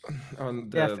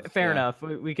 Fair enough.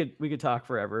 We could talk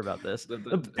forever about this.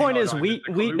 The point is,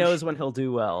 Wheat knows when he'll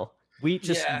do well. Wheat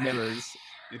just knows.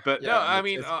 But no, I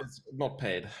mean, it's not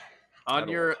paid. On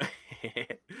your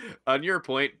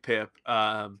point, Pip.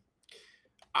 I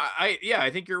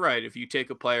think you're right. If you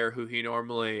take a player who he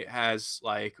normally has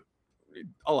like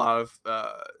a lot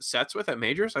of sets with at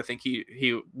majors, I think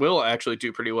he will actually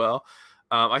do pretty well.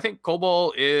 I think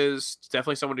Kobol is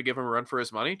definitely someone to give him a run for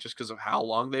his money just because of how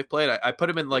long they've played. I put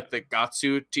him in like the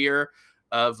Gatsu tier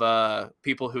of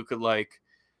people who could like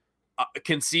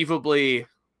conceivably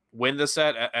win the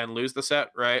set and lose the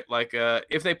set, right? Like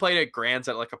if they played at Grands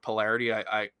at like a Polarity,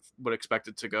 I would expect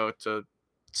it to go to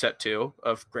set 2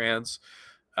 of Grands.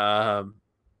 So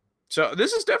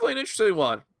this is definitely an interesting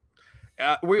one.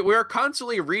 We're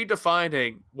constantly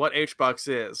redefining what HBox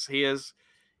is. He has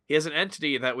an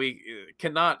entity that we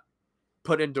cannot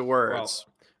put into words.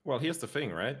 Well, here's the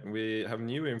thing, right? We have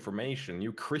new information,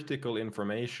 new critical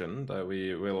information that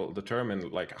we will determine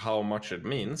like how much it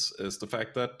means. Is the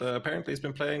fact that apparently he's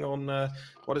been playing on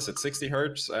what is it, 60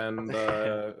 hertz and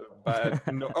no,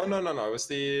 it was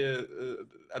the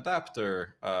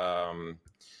adapter.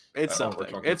 It's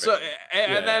something. It's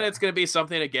and then it's gonna be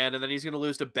something again, and then he's gonna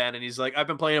lose to Ben, and he's like, I've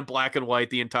been playing in black and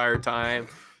white the entire time.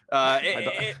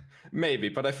 Maybe,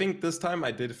 but I think this time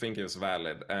I did think it was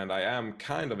valid, and I am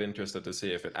kind of interested to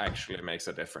see if it actually makes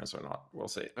a difference or not. We'll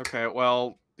see. Okay,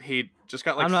 well, he just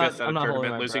got like fifth at a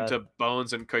tournament, losing to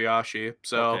Bones and Koyashi.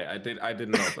 So okay, I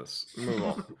didn't know this. Move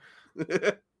on.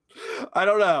 I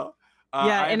don't know.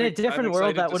 In a different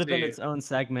world, that would have been its own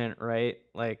segment, right?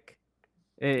 Like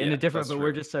in a different, but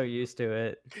we're just so used to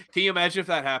it. Can you imagine if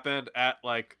that happened at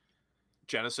like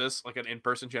Genesis, like an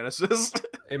in-person Genesis?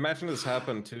 Imagine this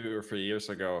happened 2 or 3 years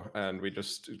ago, and we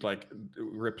just like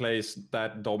replaced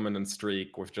that dominant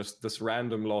streak with just this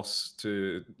random loss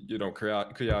to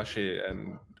Koyashi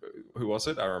and who was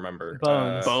it? I remember.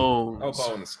 Bones. Bones. Oh,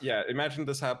 Bones. Yeah. Imagine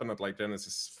this happened at like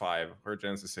Genesis 5 or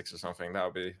Genesis 6 or something. That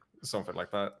would be something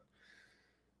like that.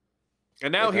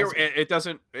 And now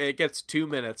it gets 2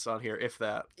 minutes on here, if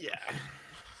that. Yeah.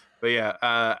 But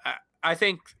yeah, I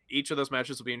think each of those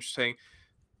matches will be interesting.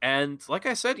 And like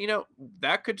I said,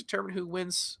 that could determine who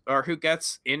wins or who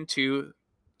gets into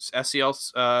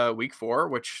SCL week 4,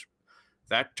 which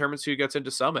that determines who gets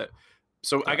into Summit.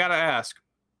 So I got to ask,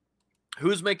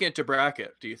 who's making it to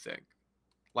bracket, do you think?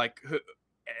 Like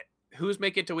who's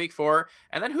making it to week 4?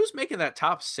 And then who's making that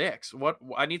top 6?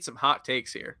 I need some hot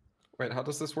takes here. Wait, how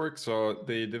does this work? So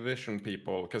the division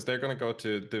people, because they're going to go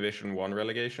to Division 1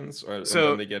 relegations, and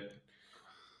then they get...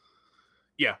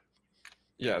 Yeah.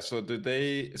 Yeah, so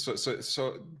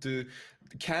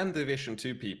can Division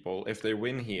 2 people, if they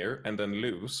win here and then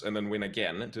lose and then win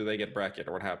again, do they get bracket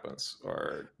or what happens?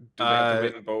 Or do they have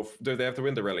to win both? Do they have to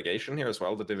win the relegation here as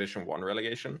well, the Division 1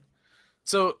 relegation?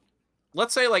 So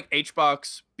let's say like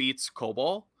HBox beats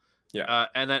Kobol. Yeah.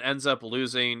 And then ends up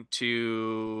losing to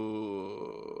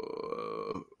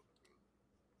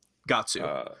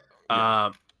Gatsu.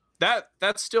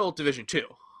 That's still Division 2.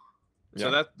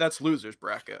 So that's losers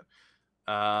bracket.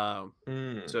 So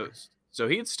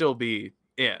he'd still be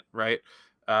in, right?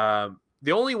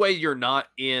 The only way you're not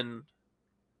in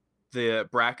the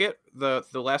bracket the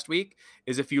last week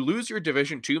is if you lose your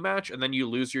Division 2 match and then you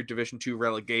lose your Division 2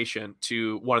 relegation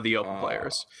to one of the open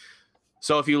players.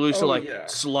 So if you lose to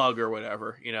Slug or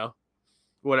whatever,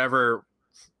 whatever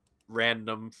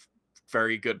random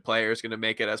very good player is going to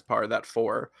make it as part of that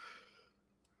 4.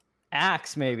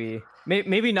 Axe maybe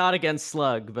not against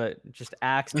Slug, but just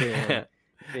Axe being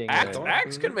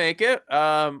Axe can make it.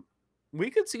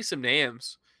 We could see some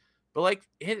names, but like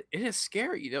it is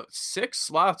scary. 6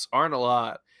 slots aren't a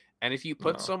lot, and if you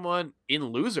put someone in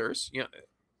losers,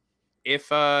 if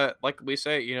like we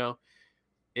say,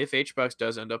 if HBox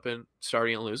does end up in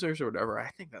starting in losers or whatever, I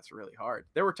think that's really hard.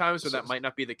 There were times where that might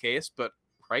not be the case, but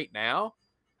right now,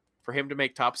 for him to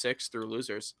make top 6 through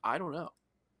losers, I don't know.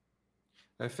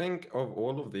 I think of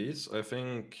all of these,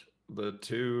 the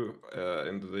two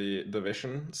in the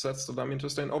division sets that I'm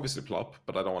interested in. Obviously Plop,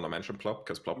 but I don't want to mention Plop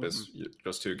because Plop is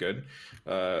just too good.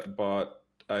 But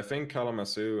I think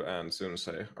Kalamazoo and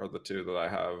Sunsei are the two that I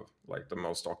have like the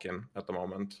most stock in at the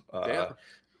moment.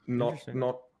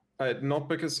 Not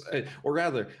because, or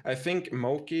rather, I think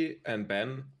Moki and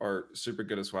Ben are super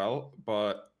good as well,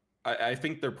 but I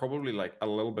think they're probably like a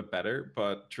little bit better,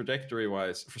 but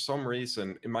trajectory-wise, for some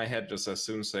reason, in my head, just as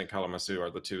Sunsei and Kalamazoo are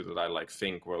the two that I like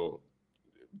think will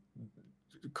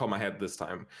come ahead this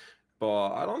time. But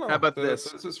I don't know. How about this?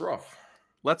 This is rough.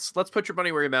 Let's put your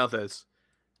money where your mouth is.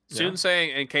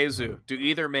 Sunsei and Keizu do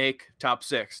either make top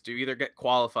 6, do either get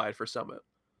qualified for Summit.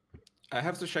 I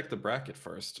have to check the bracket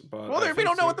first, but we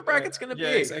don't know what the bracket's going to be.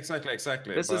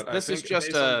 Exactly. This is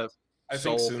just a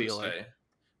soul feeling.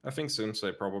 I think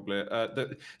Sunsei probably.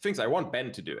 The things I want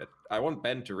Ben to do it. I want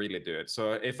Ben to really do it.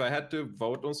 So if I had to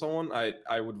vote on someone,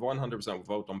 I would 100%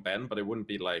 vote on Ben, but it wouldn't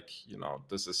be like,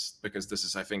 this is because this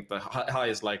is, I think, the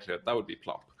highest likelihood. That would be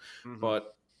Plop. Mm-hmm.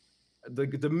 But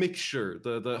the mixture,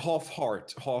 the half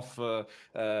heart, half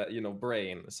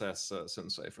brain says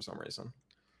Sunsei for some reason.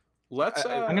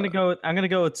 I'm gonna go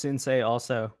with Sunsei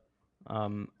also.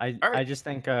 I just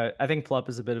think I think Plup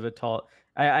is a bit of a tall.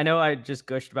 I know I just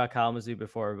gushed about Kalamazoo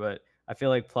before, but I feel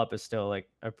like Plup is still like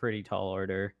a pretty tall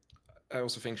order. I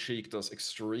also think Sheik does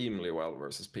extremely well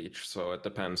versus Peach, so it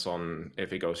depends on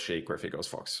if he goes Sheik or if he goes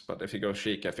Fox. But if he goes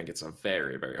Sheik, I think it's a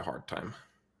very, very hard time.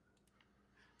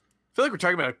 I feel like we're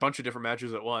talking about a bunch of different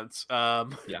matches at once.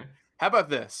 Yeah. How about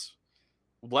this?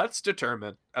 Let's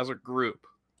determine as a group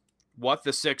what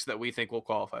the 6 that we think will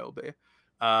qualify will be.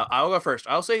 I'll go first.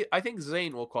 I'll say I think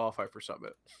Zane will qualify for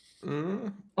Summit.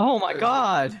 Oh my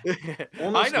god! Honestly,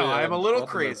 I know I'm a little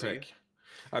crazy.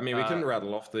 I mean, we can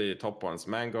rattle off the top ones.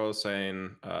 Mango,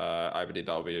 Zane,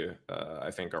 IBDW,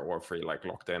 I think are all 3 like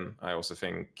locked in. I also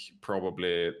think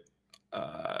probably.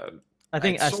 I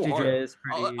think S2J is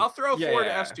pretty. I'll throw 4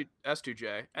 to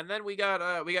S2J, and then we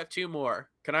got 2 more.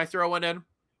 Can I throw one in?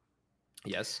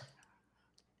 Yes.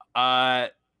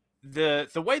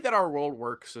 The way that our world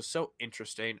works is so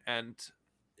interesting, and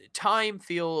time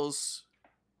feels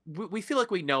we feel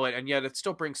like we know it, and yet it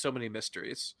still brings so many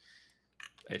mysteries.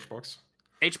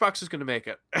 HBox is going to make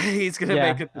it. He's going to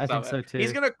make it to I Summit. think so too.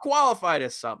 He's going to qualify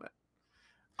to Summit.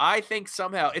 I think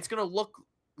somehow it's going to look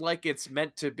like it's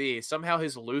meant to be. Somehow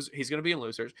he's going to be in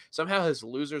losers. Somehow his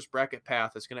losers bracket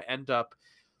path is going to end up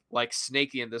like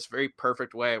Snaky in this very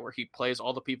perfect way where he plays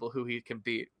all the people who he can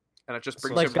beat. And it just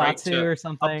brings him right to or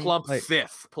something, a plump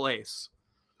 5th place.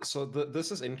 So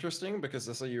this is interesting because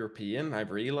as a European,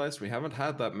 I've realized we haven't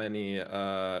had that many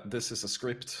this is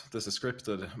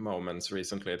scripted moments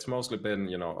recently. It's mostly been,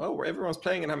 where everyone's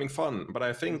playing and having fun. But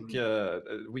I think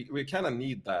we kind of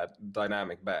need that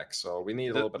dynamic back. So we need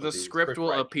a little bit of the script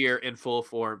will appear in full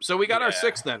form. So we got our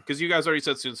 6th then, because you guys already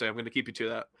said Sunsei. I'm going to keep you to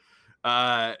that.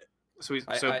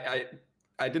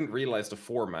 I didn't realize the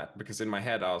format because in my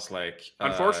head I was like...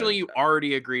 Unfortunately, you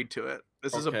already agreed to it.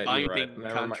 This is a binding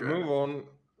contract. Move on.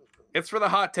 It's for the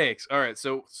hot takes. All right,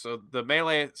 so the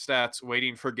Melee stats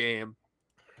waiting for game.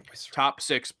 Top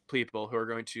 6 people who are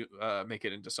going to make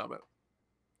it into Summit.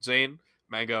 Zane,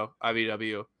 Mango,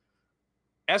 IBW,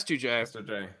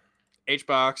 S2J,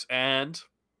 HBox, and...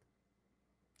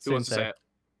 Who wants to say it?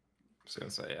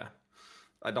 Sunsei, yeah.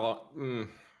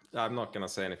 I'm not going to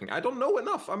say anything. I don't know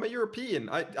enough. I'm a European.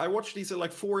 I watch these at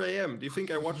like 4 a.m. Do you think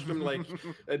I watch them like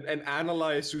and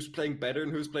analyze who's playing better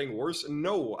and who's playing worse?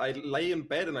 No, I lay in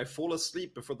bed and I fall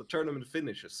asleep before the tournament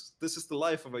finishes. This is the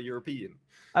life of a European.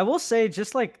 I will say,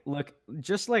 just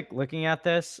looking at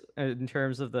this in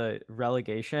terms of the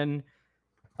relegation,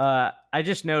 I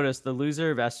just noticed the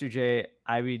loser of S2J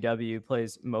IBW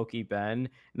plays Moki Ben,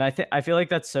 and I feel like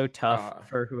that's so tough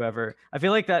for whoever. I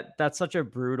feel like that's such a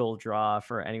brutal draw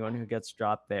for anyone who gets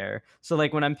dropped there. So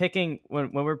like when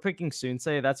we're picking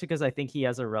Sunsei, that's because I think he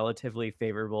has a relatively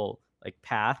favorable like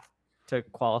path to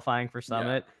qualifying for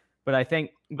Summit. Yeah. But I think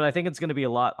it's going to be a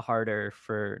lot harder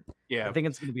for. Yeah, I think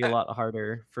it's going to be a lot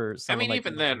harder for. I mean,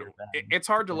 even then, it's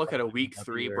hard to look at a week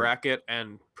 3 bracket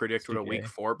and predict what a week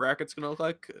 4 bracket's going to look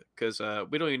like because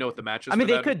we don't even know what the matches. I mean,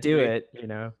 they could do it,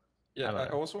 Yeah, I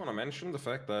also want to mention the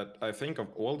fact that I think of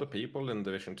all the people in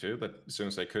Division 2 that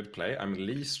since they could play, I'm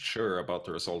least sure about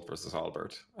the result versus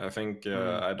Albert. I think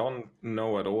I don't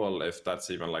know at all if that's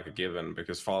even like a given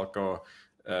because Falco,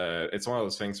 it's one of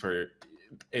those things where.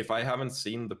 If I haven't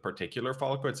seen the particular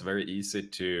Falco, it's very easy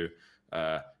to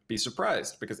be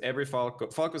surprised because every Falco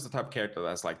is the type of character that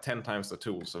has like 10 times the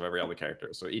tools of every other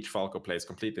character. So each Falco plays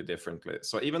completely differently.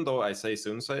 So even though I say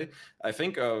Sunsei, I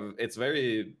think it's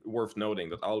very worth noting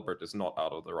that Albert is not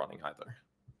out of the running either.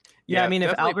 Yeah, I mean, if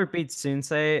definitely. Albert beats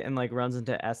Sunsei and like runs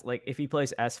into S, like if he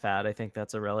plays SFAT, I think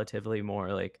that's a relatively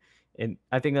more like,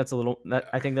 I think that's a little.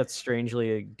 I think that's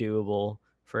strangely doable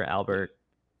for Albert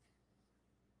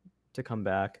to come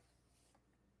back.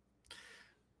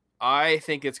 I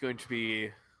think it's going to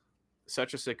be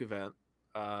such a sick event.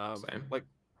 Same. Like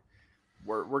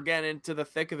we're getting into the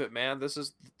thick of it, man. This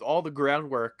is all the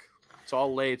groundwork. It's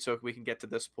all laid so we can get to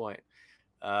this point.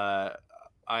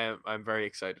 I'm very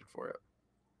excited for it.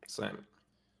 Same.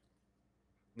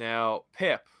 Now,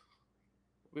 Pip,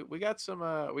 we got some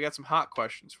hot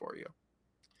questions for you.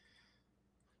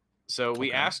 So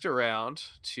we asked around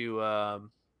to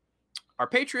our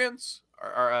patrons,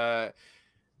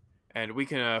 and we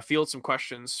can field some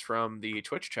questions from the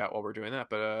Twitch chat while we're doing that.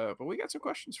 But we got some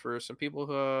questions for some people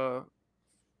who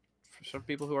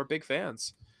are big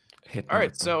fans. All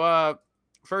right, so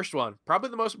first one, probably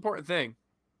the most important thing.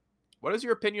 What is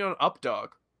your opinion on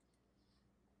Updog?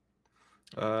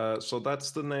 So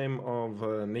that's the name of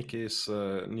Nicky's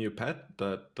new pet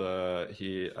that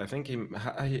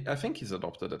I think he's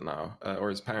adopted it now, or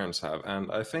his parents have, and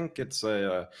I think it's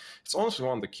honestly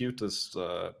one of the cutest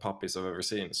puppies I've ever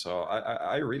seen. So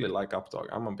I really like Updog.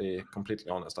 I'm gonna be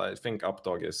completely honest. I think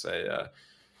Updog is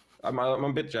I'm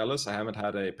a bit jealous. I haven't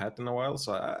had a pet in a while,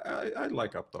 so I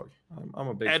like Updog. I'm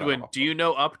a big Edwin, fan of do you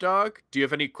know Updog? Do you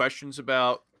have any questions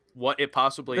about what it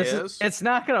possibly is? It's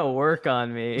not gonna work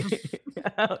on me.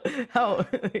 how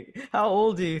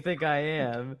old do you think I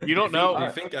am? You don't know. Do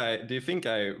you think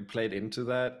I played into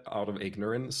that out of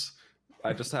ignorance?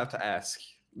 I just have to ask.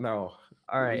 No.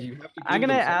 All right. I'm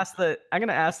gonna ask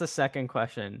the second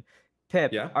question.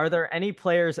 Pip, are there any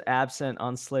players absent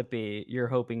on Slippy you're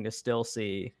hoping to still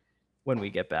see when we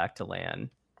get back to LAN?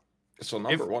 So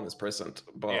number one is present,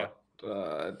 but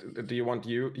do you want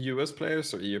US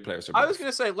players or EU players? Or I was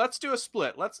gonna say let's do a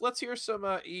split. Let's hear some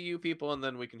EU people and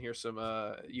then we can hear some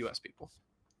US people.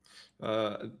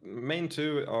 Main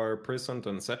two are Present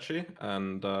and Sechi,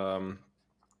 and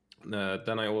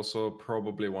then I also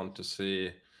probably want to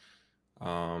see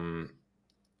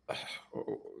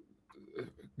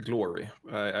Glory.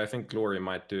 I think Glory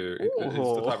might do. It's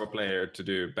the type of player to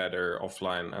do better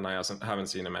offline, and I haven't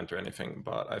seen him enter anything.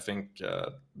 But I think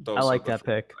those. I like that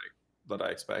pick. That I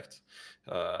expect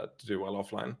to do well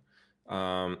offline.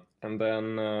 And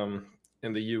then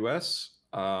in the US,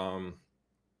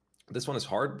 this one is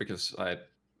hard because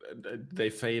they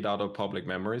fade out of public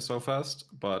memory so fast.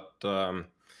 But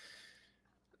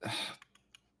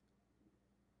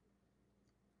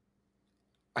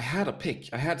I had a pick.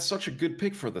 I had such a good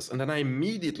pick for this, and then I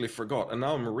immediately forgot, and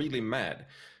now I'm really mad.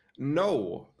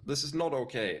 No, this is not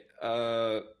okay.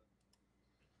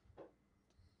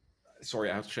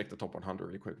 Sorry, I have to check the top 100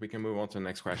 really quick. We can move on to the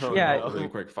next question. Really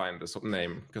quick, find this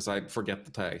name because I forget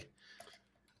the tag.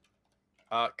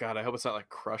 God, I hope it's not like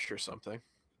Crush or something.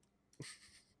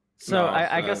 So no,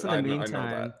 I guess in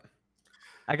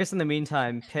the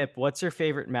meantime, Pip, what's your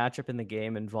favorite matchup in the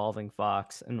game involving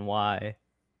Fox and why?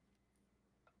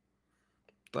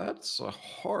 That's a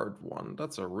hard one.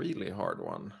 That's a really hard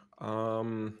one.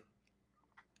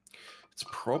 It's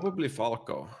probably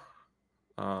Falco.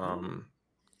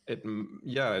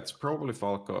 It's probably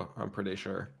Falco. I'm pretty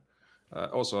sure.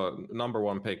 Also, number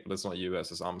one pick, but it's not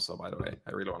US. It's Amsa, by the way.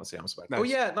 I really want to see Amsa back. Nice. Oh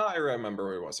yeah, no, I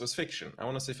remember who it was. It was Fiction. I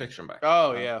want to see Fiction back.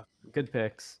 Oh yeah, good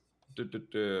picks.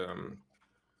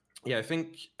 Yeah, I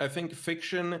think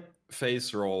Fiction,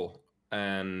 Face Roll,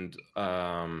 and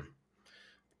have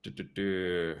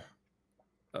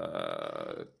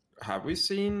we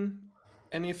seen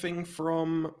anything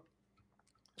from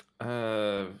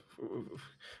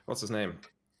what's his name?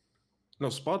 No,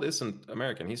 Spud isn't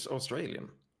American. He's Australian.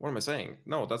 What am I saying?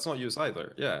 No, that's not US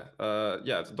either. Yeah,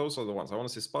 those are the ones. I want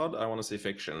to see Spud, I want to see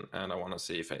Fiction, and I want to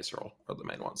see Face Roll are the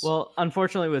main ones. Well,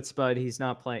 unfortunately with Spud, he's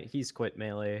not playing. He's quit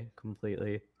Melee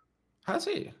completely. Has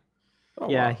he? Oh,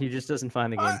 yeah, wow. He just doesn't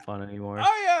find the game fun anymore.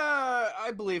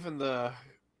 I believe in the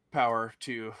power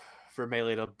for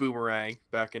Melee to boomerang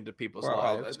back into people's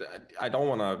lives. I don't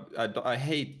want to. I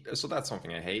hate. So that's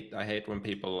something I hate. I hate when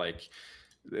people like.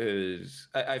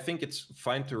 I think it's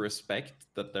fine to respect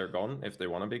that they're gone if they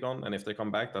want to be gone, and if they come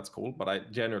back, that's cool. But I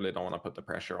generally don't want to put the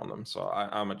pressure on them. So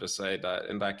I'm gonna just say that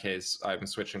in that case, I'm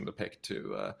switching the pick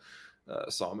to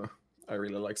Samu. I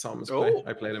really like Samu's play.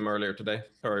 I played him earlier today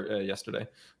or yesterday.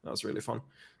 That was really fun.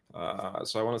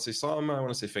 So I want to see Samu, I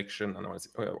want to see Fiction, and I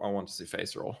want to see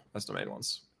Face Roll. That's the main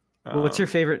ones. What's your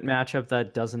favorite matchup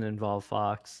that doesn't involve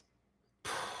Fox?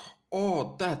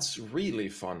 Oh, that's really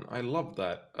fun. I love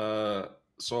that.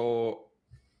 So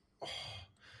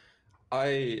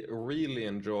I really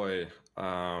enjoy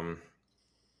Marv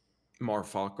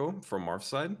Falco from Marv's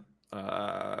side.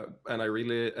 and I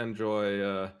really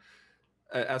enjoy.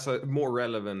 As a more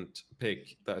relevant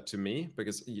pick to me,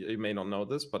 because you may not know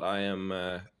this, but I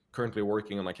am currently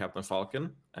working on a Captain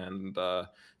Falcon, and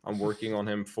I'm working on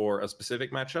him for a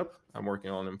specific matchup. I'm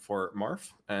working on him for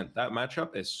Marth, and that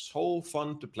matchup is so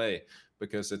fun to play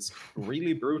because it's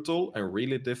really brutal and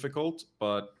really difficult,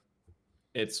 but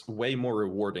it's way more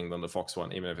rewarding than the Fox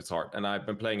one, even if it's hard. And I've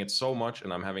been playing it so much,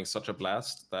 and I'm having such a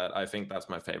blast that I think that's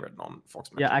my favorite non-Fox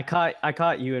matchup. Yeah, I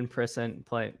caught you and Priscent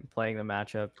playing the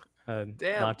matchup.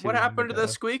 Damn, what happened to the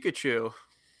Squeakachu?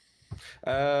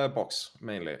 Box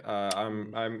mainly.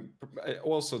 I'm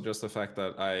also just the fact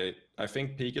that I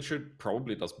think Pikachu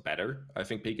probably does better. I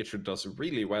think Pikachu does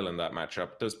really well in that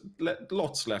matchup. There's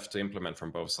lots left to implement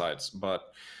from both sides,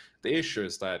 but the issue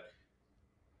is that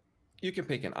you can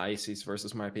pick an Ices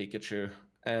versus my Pikachu,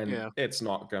 and it's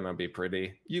not gonna be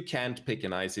pretty. You can't pick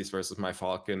an Ices versus my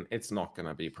Falcon. It's not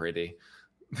gonna be pretty.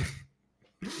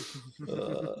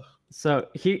 So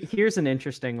here's an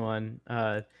interesting one.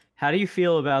 How do you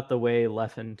feel about the way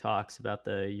Leffen talks about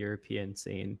the European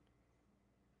scene?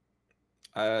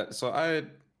 If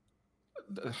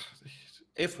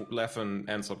Leffen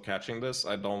ends up catching this,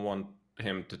 I don't want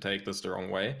him to take this the wrong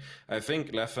way. I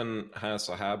think Leffen has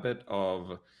a habit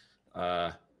of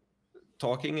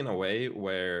talking in a way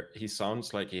where he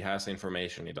sounds like he has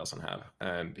information he doesn't have,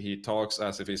 and he talks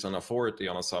as if he's an authority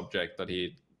on a subject that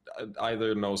he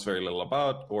either knows very little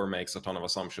about or makes a ton of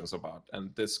assumptions about.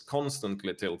 And this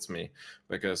constantly tilts me,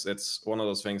 because it's one of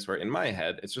those things where in my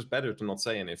head it's just better to not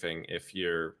say anything if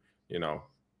you're,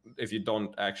 if you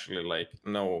don't actually like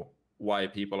know why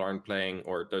people aren't playing,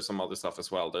 or there's some other stuff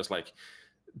as well. There's like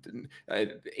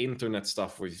internet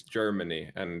stuff with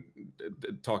Germany and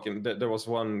talking. There was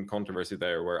one controversy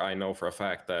there where I know for a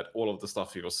fact that all of the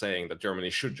stuff he was saying that Germany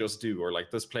should just do, or like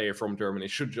this player from Germany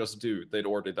should just do, they'd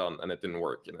already done, and it didn't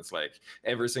work. And it's like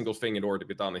every single thing had already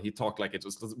been done, and he talked like it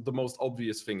was the most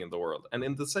obvious thing in the world. And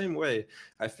in the same way,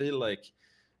 I feel like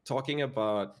talking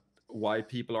about why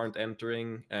people aren't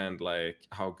entering and like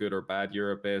how good or bad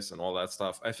Europe is and all that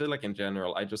stuff, I feel like in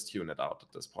general I just tune it out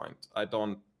at this point. I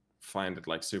don't find it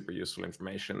like super useful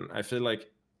information. I feel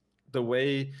like the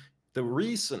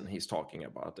reason he's talking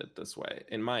about it this way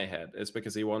in my head is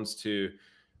because he wants to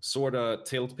sort of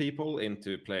tilt people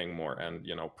into playing more and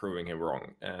proving him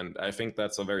wrong. And I think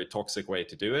that's a very toxic way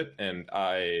to do it, and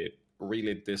I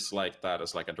really dislike that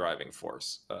as like a driving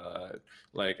force.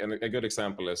 And a good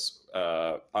example is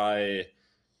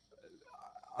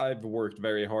I've worked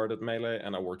very hard at Melee,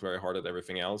 and I worked very hard at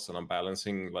everything else, and I'm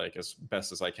balancing like as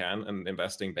best as I can and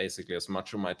investing basically as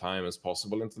much of my time as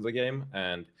possible into the game.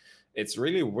 And it's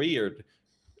really weird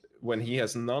when he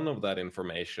has none of that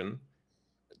information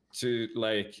to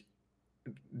like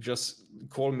just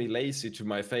call me lazy to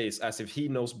my face, as if he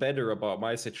knows better about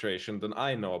my situation than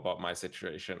I know about my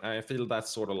situation. And I feel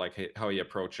that's sort of like how he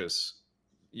approaches,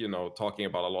 talking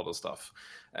about a lot of stuff.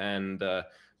 And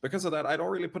because of that, I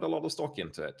don't really put a lot of stock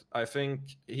into it. I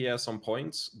think he has some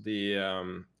points.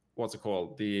 The what's it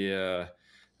called? He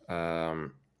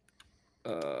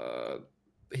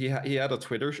had a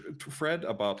Twitter thread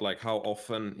about like how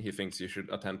often he thinks you should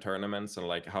attend tournaments, and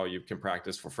like how you can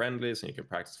practice for friendlies and you can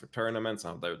practice for tournaments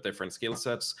and there are different skill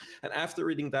sets. And after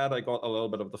reading that, I got a little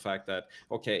bit of the fact that,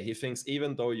 okay, he thinks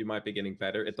even though you might be getting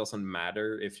better, it doesn't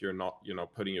matter if you're not,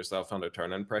 putting yourself under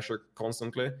tournament pressure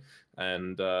constantly.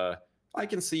 And I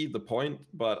can see the point,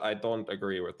 but I don't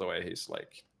agree with the way he's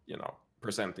like,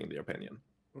 presenting the opinion.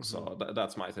 Mm-hmm. So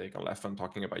that's my take on Leffen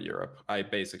talking about Europe. I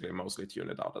basically mostly tune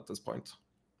it out at this point.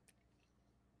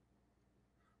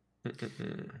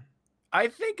 I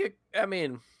think I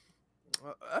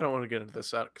don't want to get into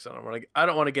this because I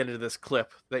don't want to get into this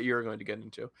clip that you're going to get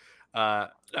into.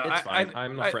 It's fine.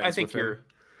 I'm not friends with him.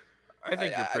 I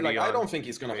think you're pretty. I don't think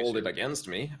he's going to hold it against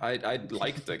me. I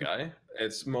like the guy.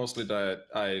 It's mostly that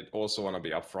I also want to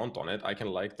be upfront on it. I can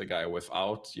like the guy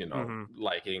without,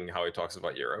 liking how he talks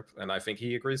about Europe, and I think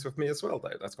he agrees with me as well.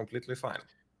 That's completely fine.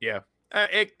 Yeah,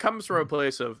 it comes from a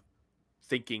place of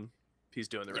thinking he's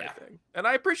doing the right thing, and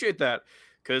I appreciate that,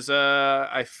 because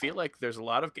I feel like there's a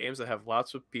lot of games that have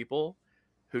lots of people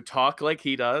who talk like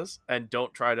he does and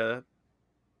don't try to.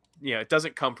 It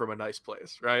doesn't come from a nice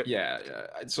place, right? Yeah.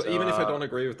 So even if I don't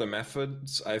agree with the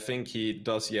methods, I think he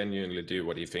does genuinely do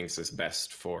what he thinks is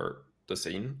best for the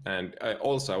scene. And I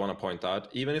want to point out,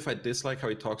 even if I dislike how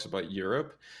he talks about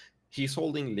Europe, he's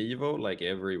holding Levo like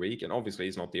every week. And obviously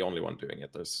he's not the only one doing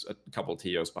it. There's a couple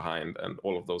TOs behind, and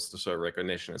all of those deserve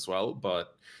recognition as well.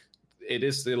 But it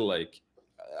is still like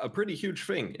a pretty huge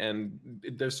thing, and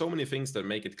there's so many things that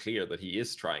make it clear that he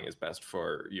is trying his best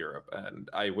for Europe, and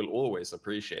I will always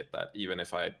appreciate that, even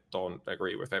if I don't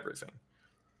agree with everything.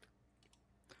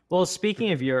 Well,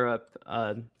 speaking of Europe,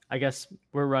 I guess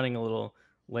we're running a little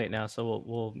late now,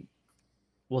 so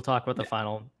we'll talk about the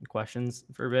final questions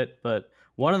for a bit. But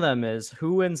one of them is,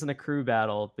 who wins in a crew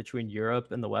battle between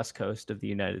Europe and the West Coast of the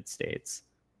United States?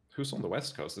 Who's on the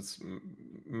West Coast? It's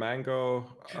Mango.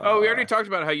 We already talked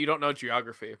about how you don't know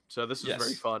geography, so this is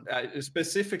very fun.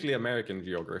 Specifically American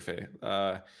geography,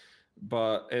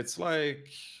 but it's like,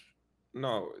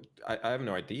 no, I have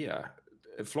no idea.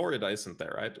 Florida isn't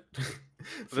there, right?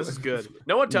 This is good.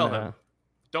 No one tell him.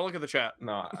 Don't look at the chat.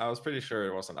 No, I was pretty sure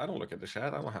it wasn't. I don't look at the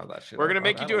chat. I don't have that shit. We're going to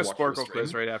make you do a Sporkle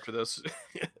quiz right after this.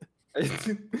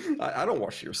 I don't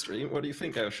watch your stream. What do you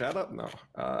think? I shut up? No.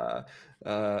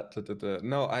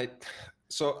 No,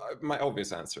 So my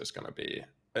obvious answer is going to be,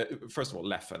 first of all,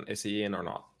 Leffen. Is he in or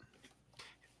not?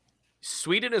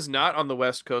 Sweden is not on the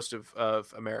west coast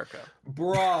of America.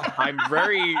 Bruh. I'm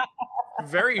very,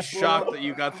 very shocked that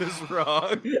you got this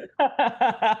wrong.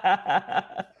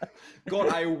 God,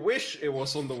 I wish it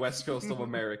was on the west coast of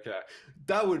America.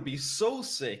 That would be so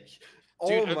sick.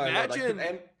 Dude, oh my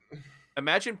God.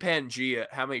 Imagine Pangea,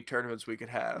 how many tournaments we could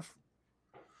have.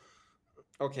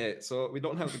 Okay, so we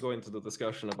don't have to go into the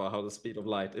discussion about how the speed of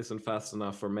light isn't fast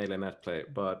enough for melee net play,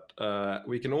 but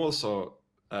we can also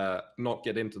not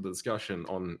get into the discussion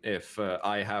on if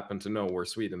I happen to know where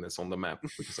Sweden is on the map,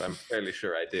 because I'm fairly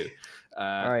sure I do.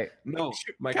 All right. No,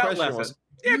 my Count question Leffen. was...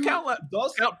 Yeah, count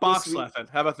box Leffen.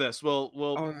 How about this?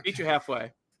 We'll meet you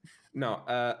halfway. No,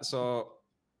 so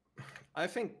I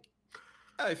think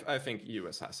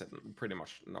US has it pretty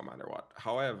much no matter what.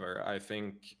 However, I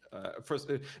think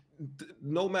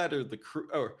no matter the crew,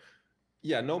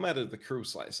 no matter the crew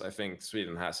size, I think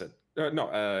Sweden has it.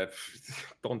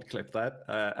 Don't clip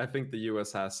that. I think the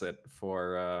US has it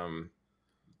for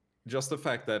just the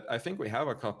fact that I think we have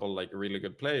a couple like really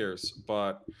good players,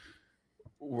 but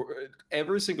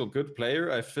every single good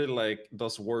player I feel like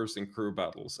does worse in crew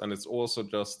battles, and it's also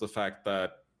just the fact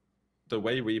that the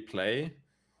way we play,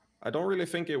 I don't really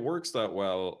think it works that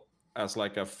well as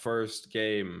like a first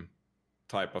game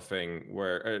type of thing,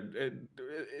 where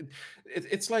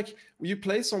it's like you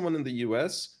play someone in the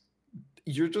US,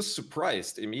 you're just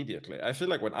surprised immediately. I feel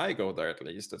like when I go there, at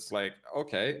least, it's like,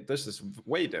 okay, this is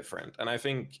way different. And I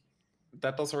think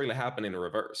that doesn't really happen in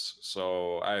reverse.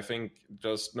 So I think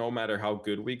just no matter how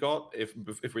good we got, if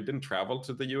we didn't travel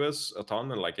to the US a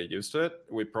ton and like get used to it,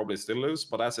 we'd probably still lose.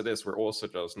 But as it is, we're also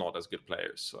just not as good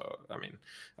players. So, I mean,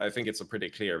 I think it's a pretty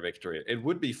clear victory. It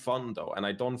would be fun though, and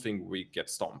I don't think we get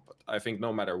stomped. I think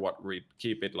no matter what, we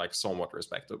keep it like somewhat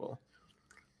respectable.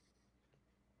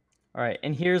 All right,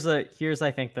 and here's I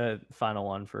think the final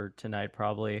one for tonight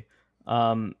probably.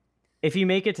 If you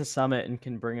make it to Summit and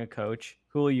can bring a coach,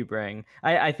 who will you bring?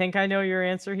 I think I know your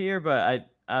answer here, but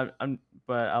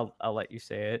I'll let you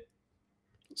say it.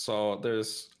 So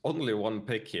there's only one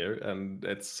pick here, and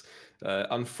it's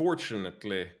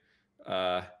unfortunately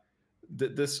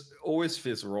this always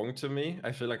feels wrong to me.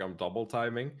 I feel like I'm double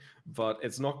timing, but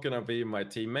it's not gonna be my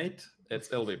teammate.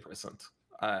 It'll be Present.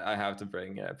 I have to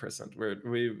bring Present.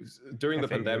 During the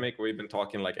pandemic, we've been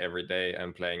talking like every day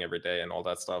and playing every day and all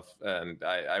that stuff, and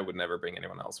I would never bring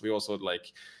anyone else. We also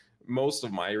like, most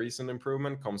of my recent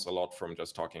improvement comes a lot from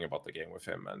just talking about the game with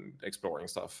him and exploring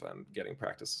stuff and getting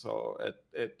practice. So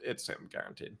it's him,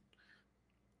 guaranteed.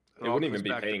 It wouldn't even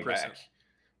be paying back.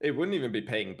 It wouldn't even be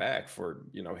paying back for,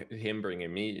 you know, him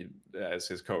bringing me as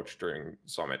his coach during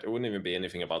Summit. It wouldn't even be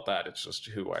anything about that. It's just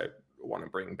who I want to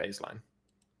bring baseline.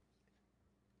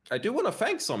 I do want to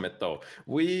thank Summit though.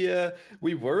 We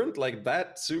weren't like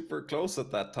that super close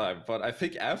at that time, but I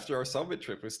think after our Summit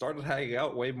trip we started hanging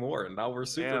out way more, and now we're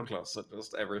super close at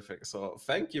just everything. So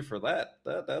thank you for that.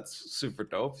 That's super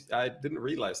dope. I didn't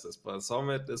realize this, but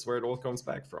Summit is where it all comes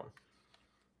back from.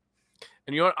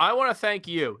 And you know what? I want to thank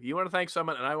you. You want to thank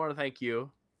Summit, and I want to thank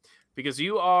you because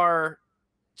you are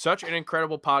such an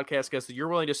incredible podcast guest that you're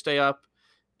willing to stay up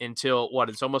until what?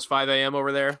 It's almost 5 a.m.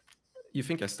 over there. You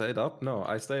think I stayed up? No,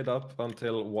 I stayed up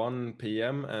until 1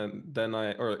 p.m. and then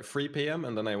or 3 p.m.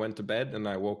 and then I went to bed and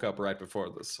I woke up right before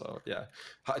this. So yeah,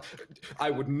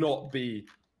 I would not be.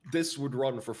 This would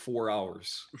run for 4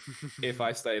 hours if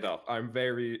I stayed up. I'm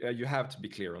very. You have to be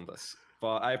clear on this.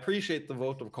 But I appreciate the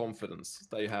vote of confidence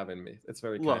that you have in me. It's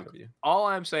very kind of you. All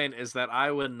I'm saying is that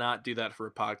I would not do that for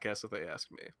a podcast if they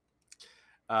ask me.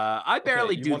 I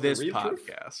barely do this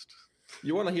podcast.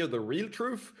 You want to hear the real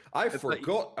truth? I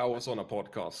forgot I was on a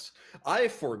podcast. I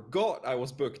forgot I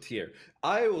was booked here.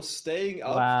 I was staying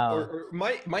up. Wow. Or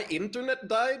my internet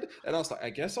died, and I was like, I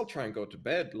guess I'll try and go to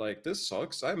bed. Like, this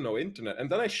sucks. I have no internet. And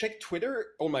then I checked Twitter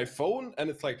on my phone, and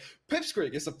it's like,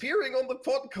 Pipsqueak is appearing on the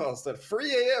podcast at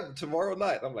 3 a.m. tomorrow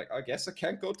night. I'm like, I guess I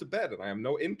can't go to bed, and I have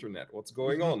no internet. What's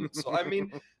going on? So, I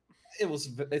mean, it was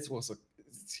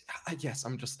I guess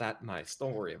I'm just that nice.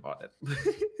 Don't worry about it.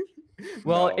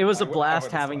 Well, No, it was a I blast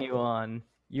would've having thought you that. on.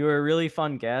 You were a really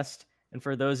fun guest. And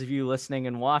for those of you listening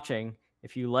and watching,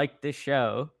 if you like this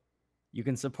show, you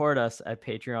can support us at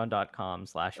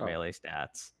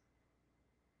patreon.com/meleestats.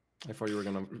 I thought you were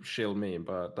gonna shield me,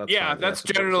 but that's Yeah, fine. that's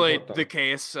support generally them. the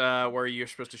case where you're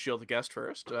supposed to shield the guest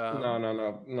first.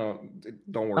 No.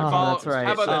 Don't worry. Oh, about Follow- that's right.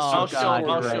 how about this? Oh, I'll God, shield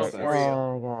you're it right. for you.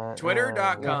 Oh, God.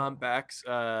 Twitter.com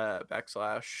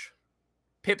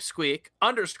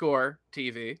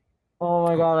 /pipsqueak_TV. Oh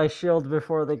my God, I shielded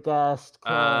before the guest.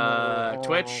 Twitch,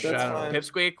 That's fine.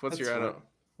 Pipsqueak. What's That's fine.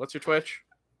 your Twitch?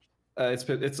 It's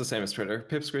the same as Twitter.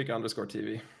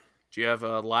 Pipsqueak_TV. Do you have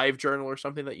a live journal or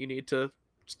something that you need to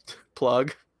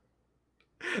plug?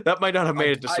 That might not have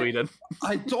made it to Sweden.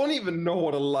 I don't even know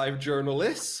what a live journal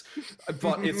is,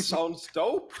 but it sounds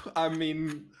dope. I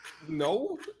mean,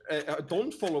 no,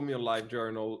 don't follow me on live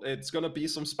journal. It's gonna be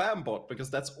some spam bot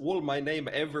because that's all my name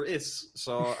ever is.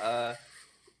 So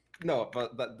no,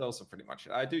 but those are pretty much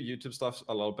it. I do YouTube stuff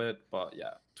a little bit, but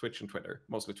yeah, Twitch and Twitter,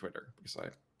 mostly Twitter because I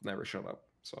never shut up.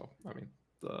 So I mean,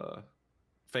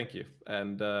 thank you.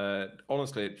 And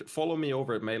honestly, follow me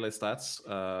over at Melee Stats.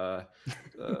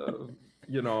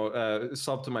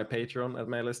 Sub to my Patreon at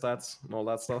Melee Stats and all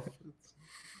that stuff.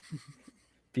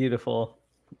 Beautiful.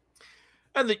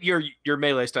 And your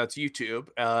Melee Stats YouTube.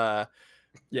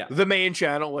 Yeah. The main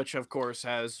channel, which of course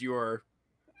has your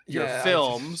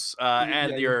films,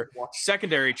 and your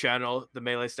secondary channel, the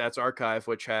Melee Stats Archive,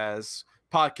 which has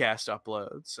podcast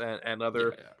uploads and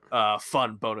other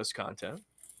fun bonus content.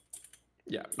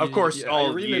 Yeah, of course.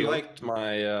 I really liked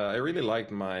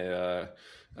my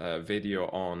video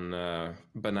on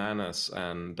bananas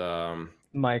and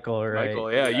Michael, right?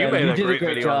 Michael, yeah, you made a did great a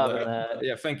great video job on on that. that.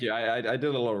 Yeah, thank you. I did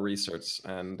a lot of research,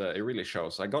 and it really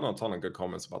shows. I got a ton of good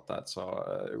comments about that,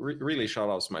 so really shout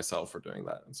outs to myself for doing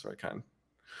that. It's very kind.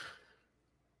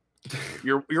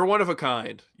 You're one of a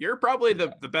kind. You're probably the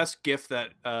best gift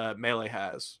that Melee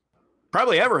has,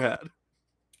 probably ever had.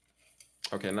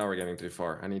 Okay, now we're getting too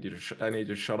far. I need you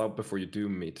to shut up before you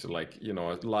doom me to a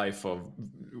life of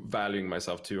valuing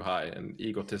myself too high and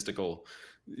egotistical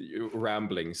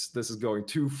ramblings. This is going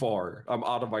too far. I'm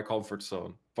out of my comfort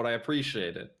zone, but I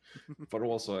appreciate it. But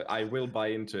also, I will buy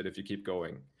into it if you keep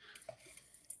going.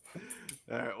 All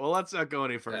right. Well, let's not go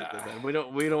any further. Then we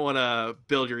don't want to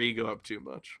build your ego up too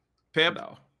much. Pip,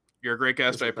 you're a great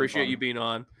guest. I appreciate you being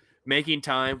on, making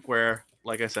time where,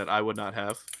 like I said, I would not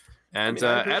have. And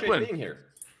I appreciate Edwin, being here.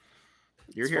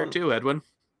 You're here too, Edwin.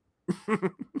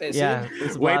 Yeah,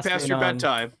 way past your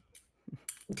bedtime.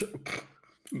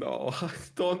 No,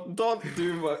 don't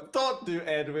do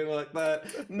Edwin like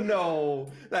that. No,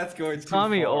 that's going too Call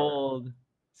me far. old.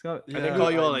 I didn't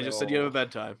call you old. I just said you have a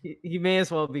bedtime. He may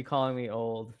as well be calling me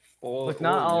old. Look,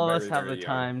 not all of us have the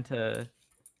time to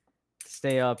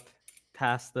stay up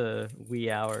past the wee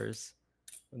hours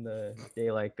when the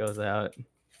daylight goes out.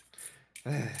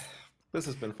 This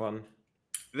has been fun.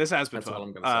 This has been That's all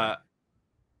I'm fun. gonna say.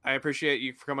 I appreciate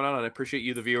you for coming on, and I appreciate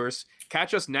you, the viewers.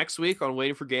 Catch us next week on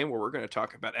Waiting for Game, where we're going to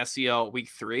talk about SEL Week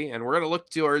 3, and we're going to look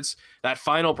towards that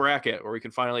final bracket where we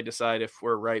can finally decide if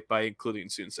we're right by including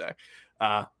Sunsei.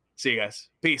 See you guys.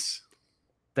 Peace.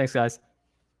 Thanks, guys.